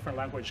adapting to different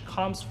language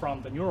comes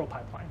from the neural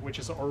pipeline, which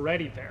is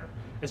already there.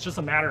 It's just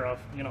a matter of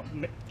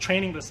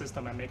training the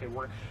system and make it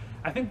work.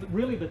 I think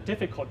really the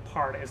difficult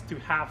part is to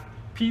have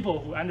people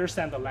who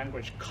understand the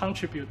language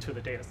contribute to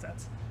the data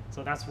sets.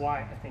 So that's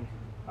why I think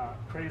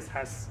Chris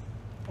has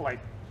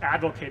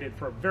advocated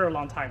for a very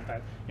long time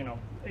that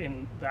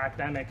in the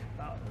academic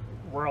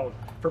world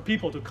for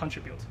people to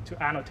contribute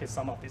to annotate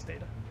some of this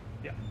data.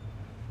 Yeah.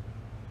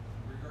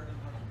 Regarding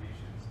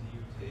contributions,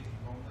 do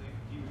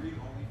you read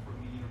only from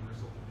the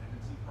Universal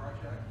Dependency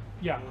Project?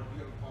 Yeah. Or do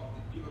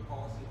you have a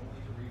policy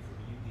only to read from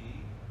UD,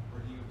 or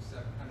do you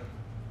accept kind of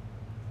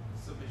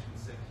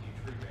submissions sent to you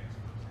tree banks,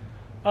 for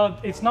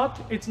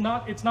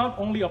example? It's not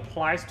only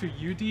applies to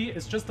UD.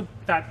 It's just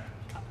that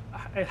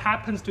it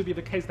happens to be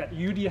the case that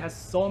UD has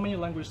so many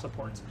language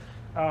supports.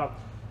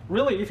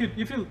 Really, if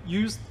you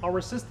use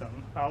our system,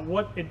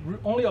 what it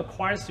only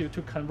requires you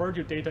to convert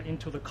your data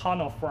into the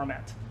Kano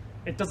format.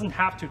 It doesn't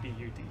have to be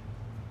UD.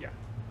 Yeah.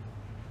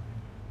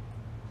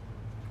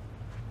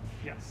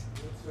 Yes.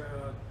 What's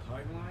the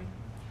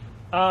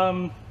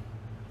timeline?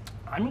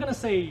 I'm gonna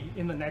say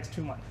in the next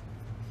 2 months.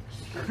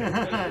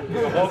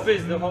 The hope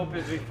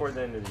is before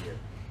the end of the year.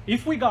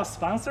 If we got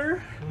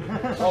sponsor,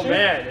 oh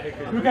man,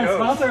 we can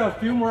sponsor a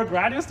few more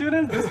graduate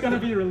students. It's gonna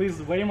be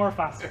released way more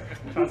faster.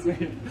 Trust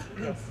me.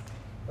 Yes.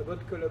 About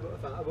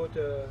I would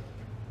say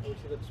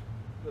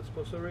not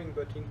sponsoring,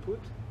 but input.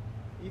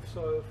 If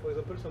so, for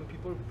example, some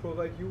people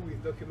provide you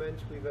with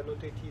documents with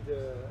annotated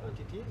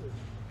entities,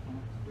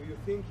 do you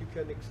think you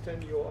can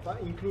extend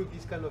include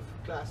this kind of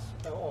class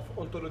of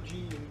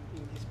ontology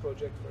in this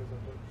project, for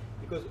example?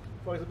 Because,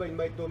 for example, in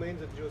my domain,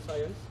 the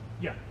geoscience,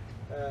 yeah.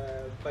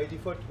 By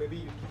default, maybe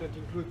you didn't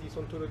include this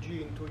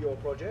ontology into your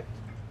project.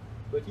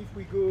 But if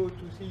we go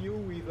to see you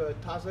with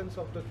thousands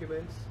of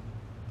documents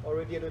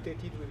already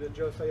annotated with the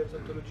geoscience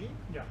ontology,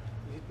 yeah.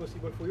 Is it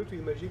possible for you to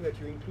imagine that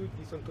you include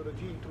this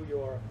ontology into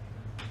your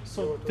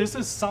So this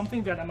is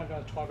something that I'm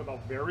going to talk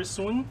about very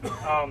soon.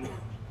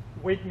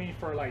 Wait me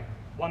for like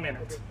 1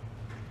 minute.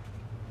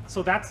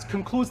 So that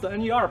concludes the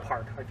NER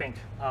part, I think.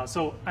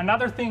 So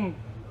another thing,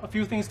 a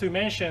few things to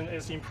mention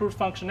is improved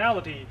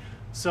functionality.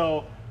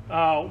 So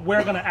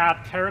we're going to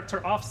add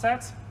character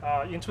offsets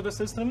into the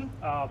system.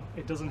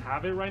 It doesn't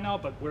have it right now,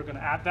 but we're going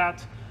to add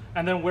that.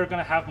 And then we're going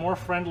to have more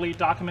friendly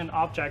document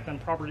object and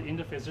property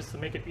interface just to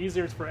make it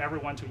easier for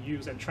everyone to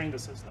use and train the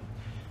system.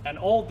 And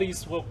all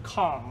these will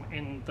come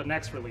in the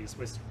next release,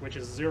 which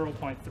is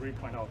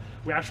 0.3.0.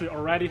 We actually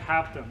already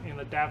have them in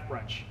the dev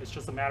branch. It's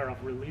just a matter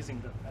of releasing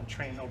them and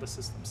training all the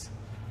systems.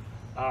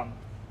 And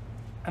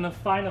then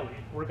finally,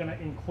 we're going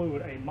to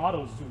include a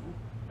model zoo.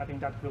 I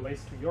think that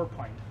relates to your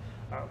point,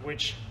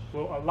 which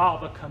will allow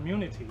the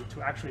community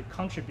to actually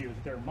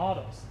contribute their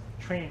models,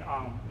 train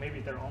on maybe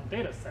their own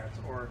data sets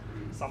or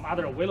some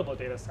other available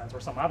data sets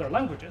or some other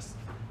languages,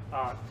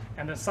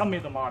 and then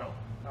submit the model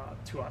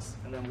to us.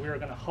 And then we're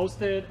going to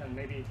host it and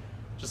maybe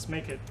just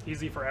make it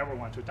easy for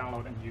everyone to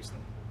download and use them.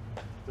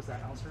 Does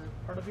that answer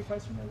part of your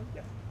question, Ellie?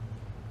 Yeah.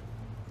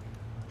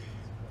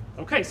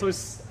 Okay, so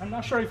I'm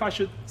not sure if I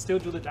should still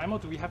do the demo.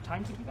 Do we have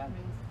time to do that?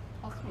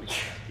 I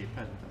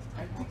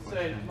think so.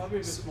 It might be a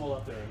bit small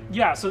up there. Anyway.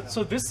 Yeah,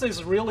 so this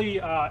is really,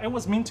 it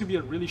was meant to be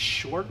a really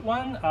short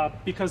one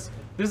because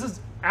this is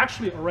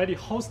actually already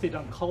hosted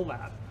on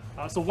Colab.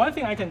 So one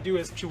thing I can do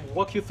is to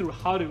walk you through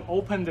how to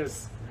open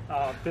this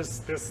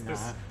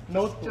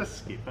notebook. Just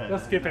skip it.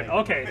 Just skip it.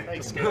 Okay.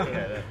 Just skip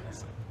it.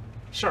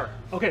 Sure.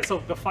 Okay,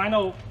 so the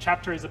final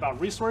chapter is about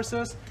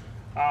resources.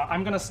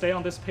 I'm going to stay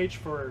on this page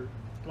for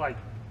like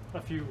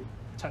a few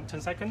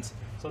 10 seconds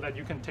so that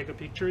you can take a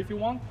picture if you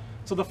want.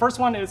 So the first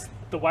one is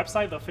the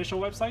website, the official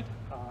website,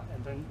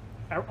 and then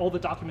all the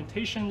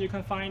documentation you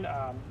can find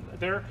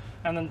there.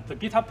 And then the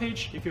GitHub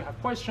page, if you have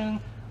questions,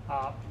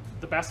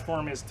 the best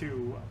form is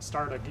to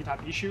start a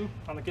GitHub issue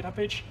on the GitHub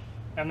page.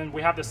 And then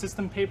we have the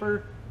system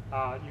paper.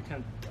 You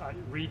can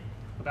read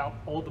about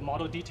all the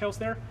model details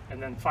there.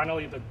 And then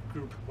finally, the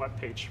group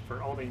webpage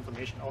for all the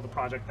information, all the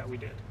project that we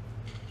did.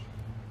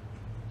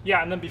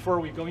 Yeah, and then before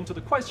we go into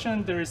the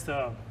question, there is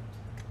the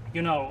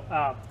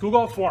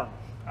Google form.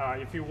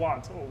 If you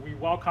want, we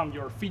welcome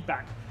your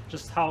feedback,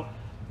 just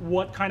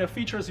what kind of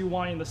features you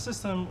want in the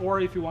system, or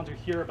if you want to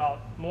hear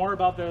more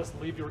about this,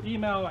 leave your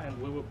email and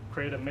we will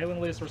create a mailing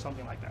list or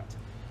something like that.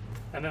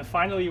 And then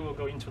finally, we'll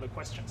go into the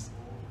questions.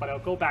 But I'll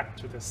go back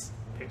to this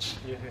page.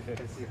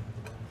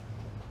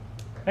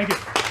 Thank you.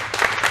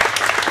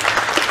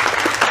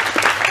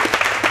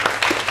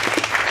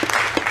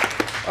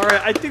 All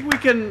right, I think we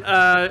can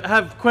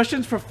have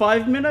questions for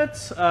 5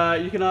 minutes.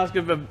 You can ask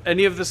of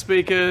any of the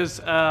speakers,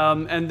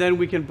 and then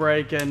we can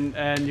break,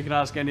 and you can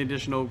ask any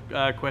additional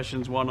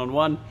questions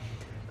one-on-one.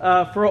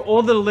 For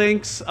all the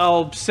links,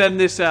 I'll send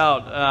this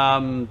out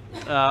on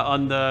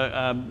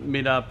the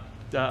Meetup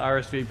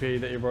RSVP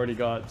that you've already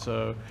got.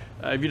 So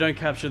if you don't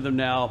capture them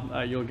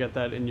now, you'll get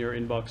that in your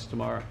inbox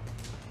tomorrow.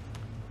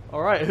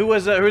 All right,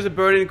 who's a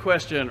burning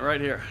question right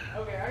here?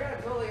 Okay, I got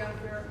a totally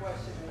unfair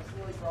question. It's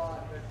really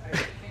broad, but I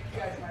think you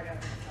guys might have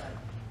insight.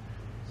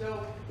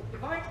 So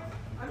if I'm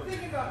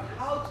thinking about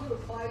how to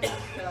apply this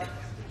stuff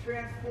to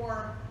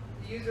transform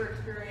the user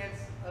experience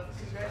of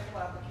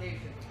conventional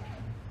applications.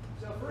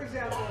 So for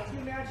example, if you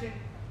imagine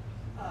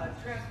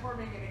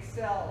transforming an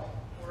Excel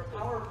or a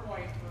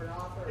PowerPoint for an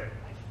author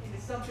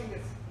into something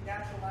that's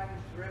natural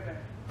language driven,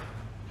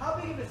 how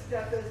big of a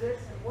step is it,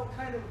 and what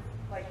kind of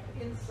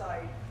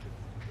insight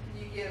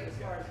can you give as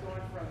far as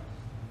going from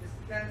this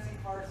dependency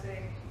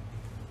parsing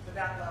to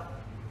that level?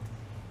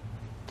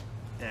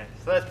 Yeah,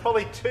 so that's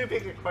probably too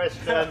big a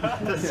question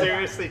to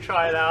seriously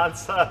try and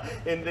answer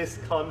in this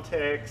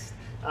context.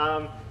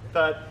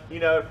 But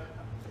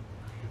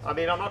I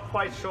mean, I'm not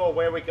quite sure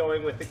where we're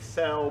going with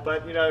Excel,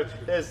 but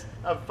there's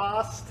a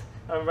vast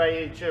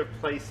range of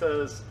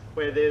places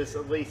where there's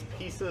at least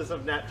pieces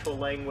of natural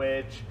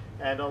language,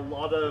 and a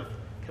lot of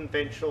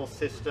conventional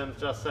systems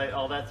just say,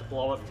 oh, that's a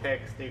blob of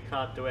text, you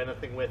can't do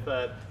anything with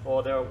it,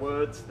 or there are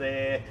words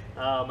there,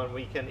 and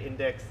we can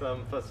index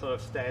them for sort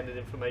of standard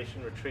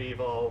information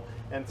retrieval.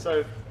 And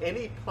so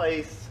any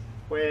place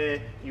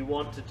where you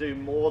want to do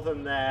more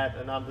than that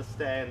and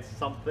understand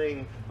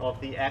something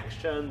of the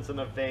actions and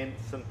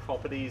events and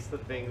properties that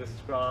are being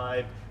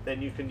described,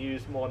 then you can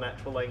use more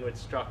natural language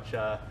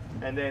structure.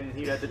 And then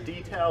the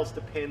details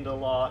depend a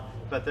lot,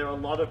 but there are a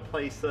lot of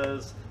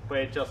places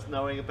where just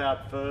knowing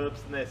about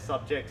verbs and their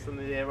subjects and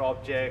their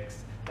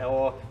objects,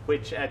 or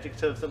which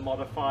adjectives are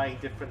modifying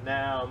different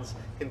nouns,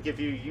 can give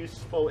you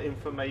useful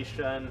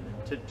information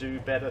to do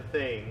better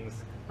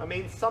things. I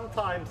mean,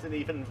 sometimes in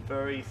even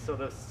very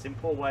sort of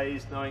simple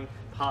ways, knowing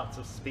parts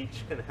of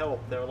speech can help.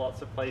 There are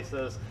lots of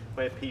places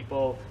where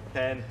people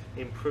can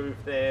improve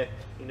their,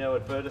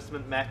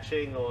 advertisement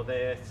matching or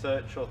their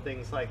search or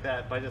things like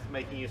that by just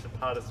making use of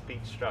part of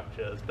speech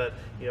structures. But,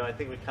 I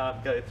think we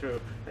can't go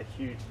through a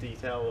huge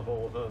detail of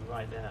all of them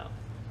right now.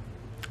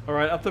 All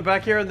right, up the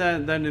back here, and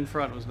then in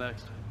front was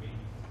next.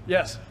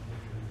 Yes.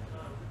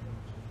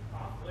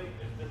 Off late,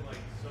 there's been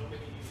so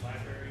many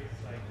libraries,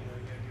 you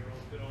have your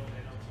old good old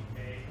NLTK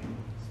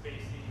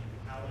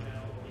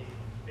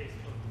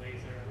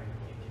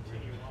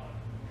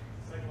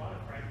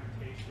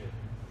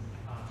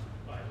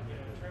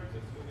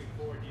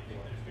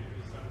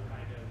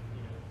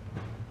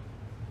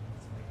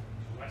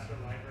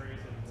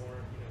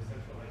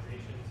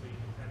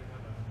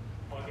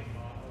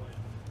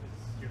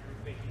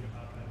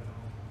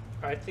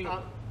I think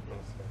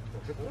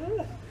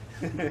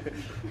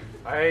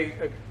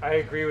I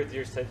agree with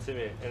your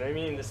sentiment, and I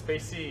mean the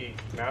Spacey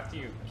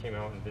Matthew came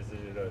out and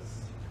visited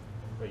us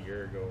a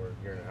year ago or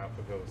a year and a half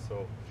ago,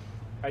 so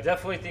I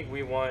definitely think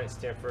we want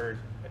Stanford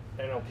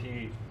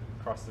NLP,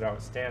 crossed it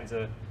out,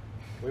 Stanza.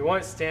 We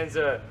want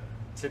Stanza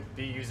to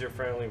be user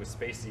friendly with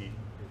Spacey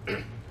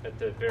at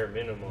the bare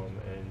minimum,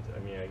 and I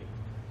mean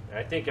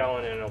I think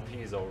Allen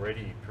NLP is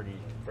already pretty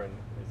friendly.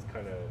 It's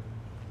kind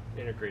of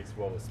integrates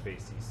well with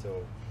Spacey,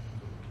 so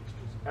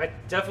I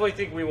definitely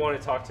think we want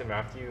to talk to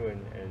Matthew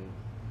and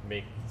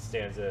make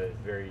Stanza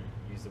very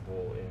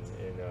usable in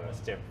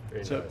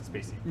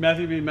Spacey.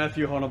 Matthew being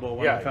Matthew Honorable,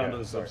 one of the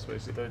founders of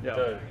Spacey.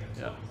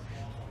 Yeah.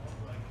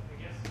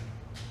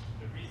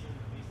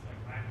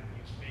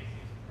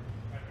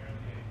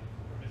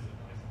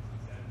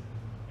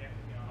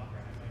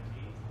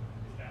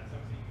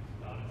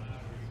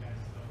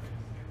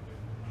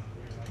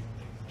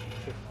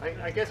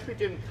 I guess we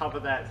didn't cover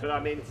that, but I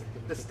mean,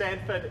 the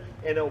Stanford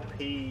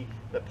NLP,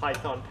 the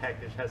Python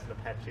package has an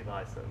Apache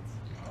license.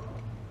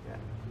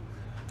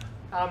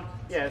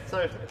 Yeah. So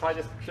if I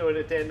just do an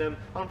addendum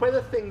on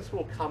whether things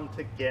will come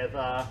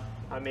together,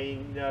 I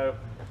mean, you know,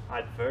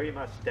 I very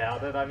much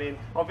doubt it. I mean,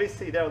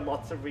 obviously there are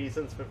lots of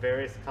reasons for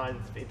various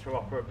kinds of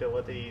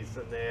interoperabilities,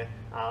 and there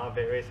are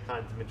various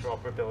kinds of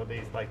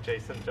interoperabilities like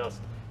Jason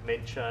just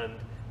mentioned,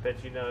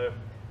 but you know,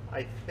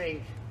 I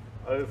think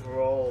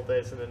overall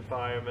there's an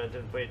environment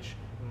in which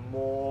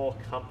more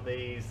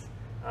companies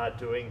are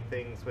doing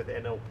things with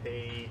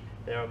NLP.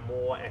 There are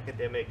more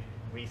academic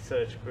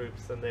research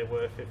groups than there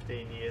were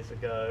 15 years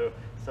ago,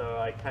 so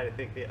I kind of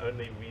think the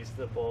only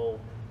reasonable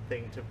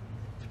thing to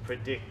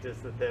predict is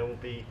that there will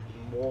be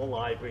more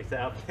libraries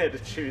out there to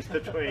choose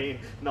between,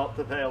 not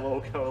that they'll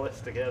all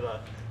coalesce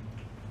together.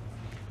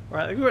 All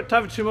right, I think we've got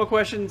time for 2 more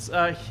questions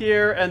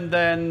here, and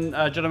then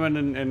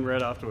gentlemen in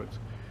red afterwards.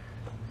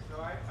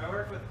 So I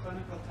work with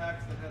clinical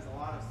text that has a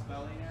lot of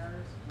spelling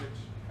errors, which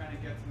kind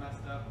of gets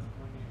messed up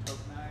when you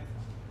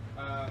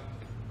tokenize.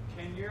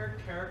 Can your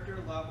character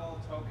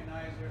level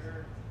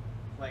tokenizer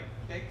like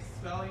fix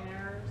spelling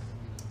errors?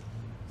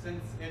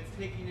 Since it's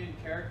taking in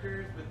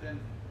characters, but then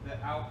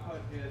the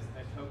output is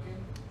a token?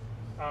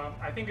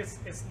 I think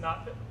it's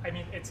not, I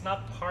mean, it's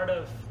not part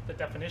of the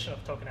definition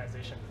of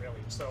tokenization,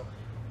 really. So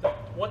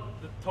what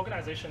the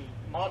tokenization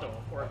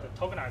model or the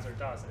tokenizer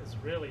does is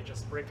really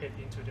just break it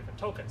into different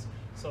tokens.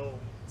 So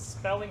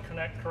spelling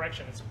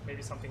correction is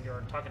maybe something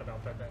you're talking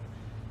about, but then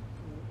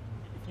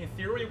in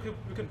theory,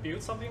 we could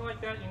build something like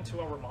that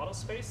into our model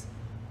space,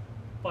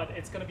 but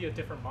it's going to be a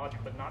different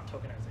module, but not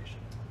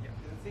tokenization. Yeah.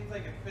 It seems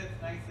like it fits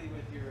nicely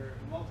with your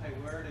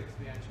multi-word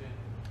expansion.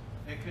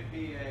 It could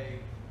be a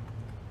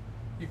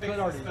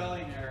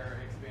spelling error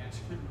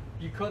expansion.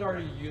 You could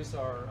already use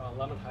our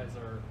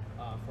lematizer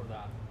for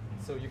that.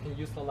 So you can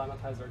use the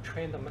lematizer,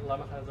 train the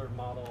lematizer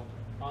model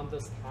on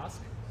this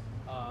task,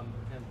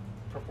 and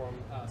perform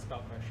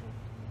spell correction.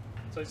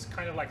 So it's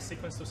kind of like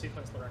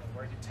sequence-to-sequence learning,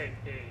 where you take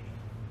a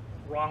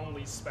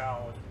wrongly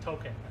spelled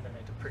token and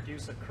then to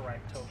produce a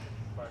correct token.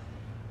 But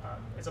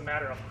it's a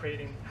matter of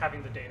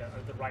having the data,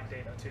 or the right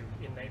data to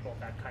enable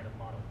that kind of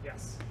model.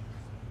 Yes.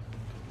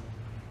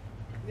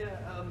 Yeah,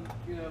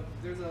 you know,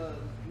 there's a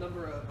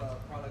number of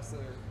products that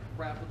are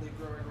rapidly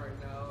growing right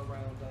now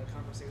around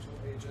conversational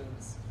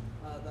agents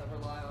that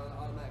rely on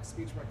automatic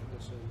speech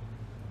recognition.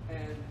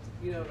 And,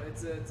 you know,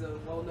 it's a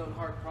well-known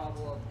hard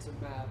problem to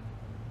map,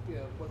 you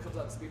know, what comes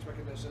out of speech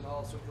recognition,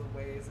 all sorts of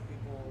ways that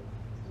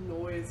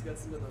noise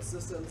gets into those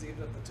systems,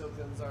 even if the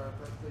tokens are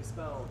perfectly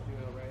spelled, you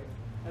know, right?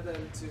 And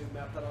then to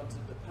map that onto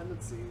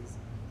dependencies.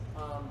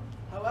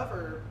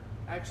 However,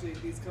 actually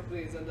these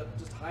companies end up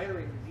just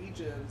hiring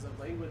legions of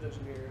language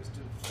engineers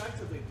to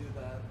effectively do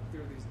that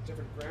through these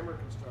different grammar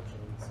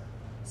constructions.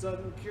 So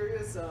I'm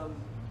curious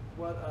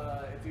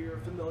if you're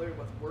familiar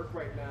with work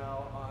right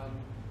now on,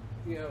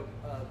 you know,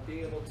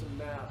 being able to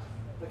map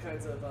the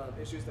kinds of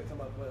issues that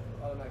come up with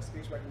automatic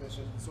speech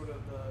recognition, sort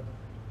of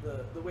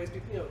the ways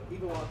people, you know,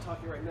 even while I'm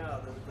talking right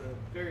now, the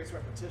various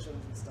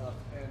repetitions and stuff,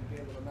 and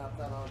being able to map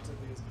that onto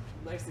these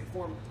nicely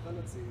formed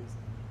dependencies.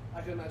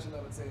 I can imagine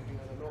that would save you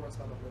an enormous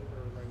amount of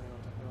labor right now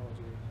in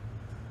technology.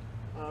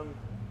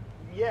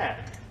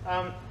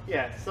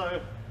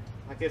 So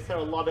I guess there are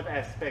a lot of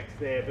aspects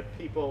there, but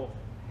people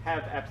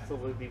have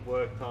absolutely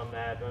worked on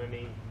that. I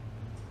mean,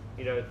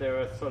 you know, there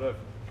are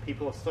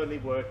people have certainly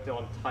worked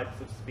on types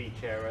of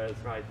speech errors,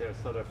 right? There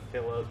are sort of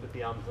fillers with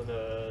the ums and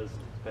ers,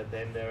 but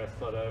then there are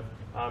sort of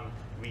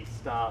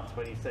restarts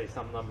when you say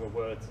some number of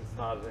words and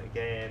start it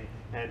again,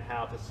 and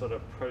how to sort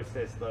of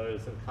process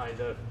those, and kind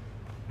of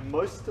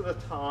most of the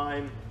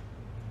time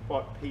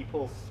what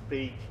people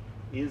speak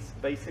is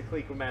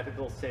basically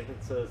grammatical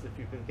sentences if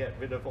you can get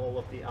rid of all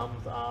of the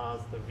ums,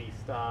 ahs, the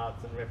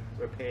restarts and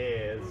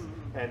repairs.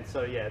 And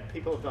so yeah,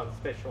 people have done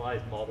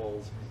specialized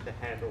models to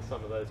handle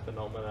some of those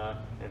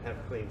phenomena and have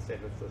clean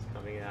sentences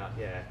coming out,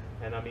 yeah.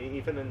 And I mean,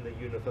 even in the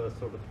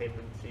universal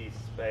dependency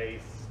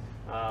space,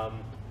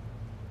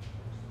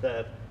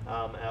 that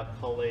our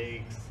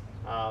colleagues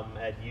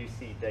at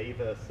UC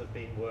Davis have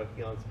been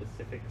working on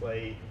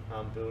specifically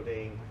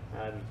building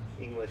an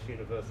English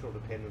universal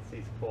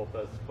dependencies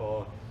corpus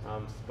for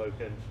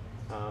spoken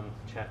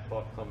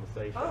chatbot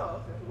conversation.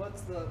 Oh, okay.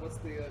 What's the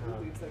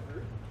who leads that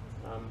group?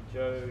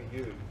 Joe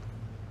Yu.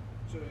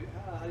 Joe,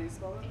 how do you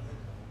spell it?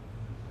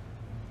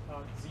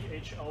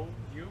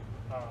 Z-H-O-U.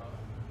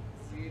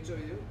 Z-H-O-U?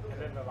 Okay.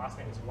 And then the last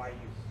name is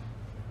Y-U.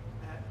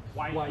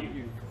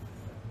 Y-U.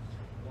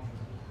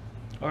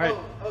 All right.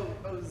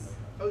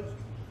 Oh,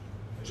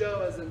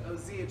 Joe as in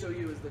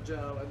Z-H-O-U is the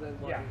Joe, and then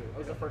Y-U.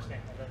 Yeah, is the first name,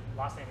 and then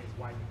last name is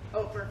Y-U.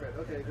 Oh, perfect.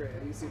 Okay, great.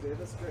 And UC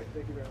Davis, great.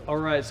 Thank you very much. All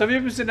right. So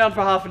we've been sitting down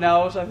for half an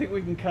hour, so I think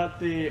we can cut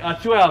the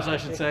 2 hours, I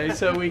should say,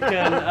 so we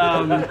can.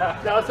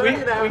 No, it's only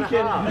an hour and a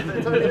half.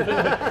 It's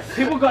only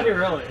people got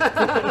here early,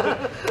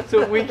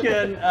 so we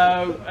can.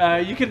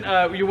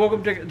 You're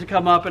welcome to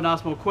come up and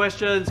ask more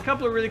questions. A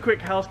couple of really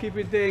quick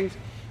housekeeping things.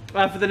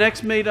 For the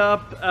next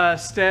meetup,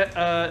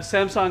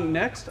 Samsung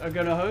Next are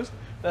going to host.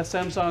 That's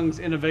Samsung's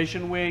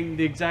innovation wing.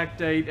 The exact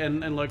date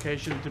and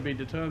location to be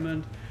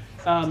determined.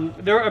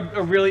 They're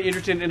a really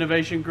interesting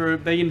innovation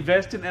group. They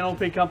invest in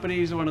NLP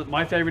companies, one of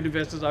my favorite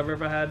investors I've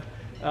ever had.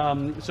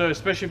 So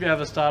especially if you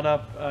have a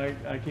startup,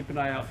 keep an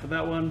eye out for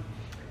that one.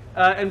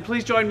 And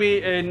please join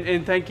me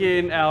in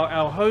thanking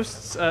our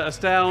hosts,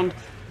 Astound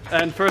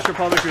and First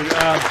Republic,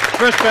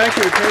 First Bank,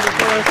 who paid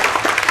for us.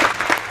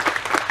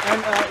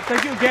 And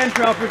thank you again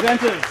to our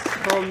presenters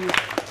from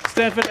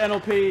Stanford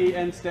NLP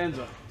and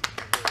Stanza.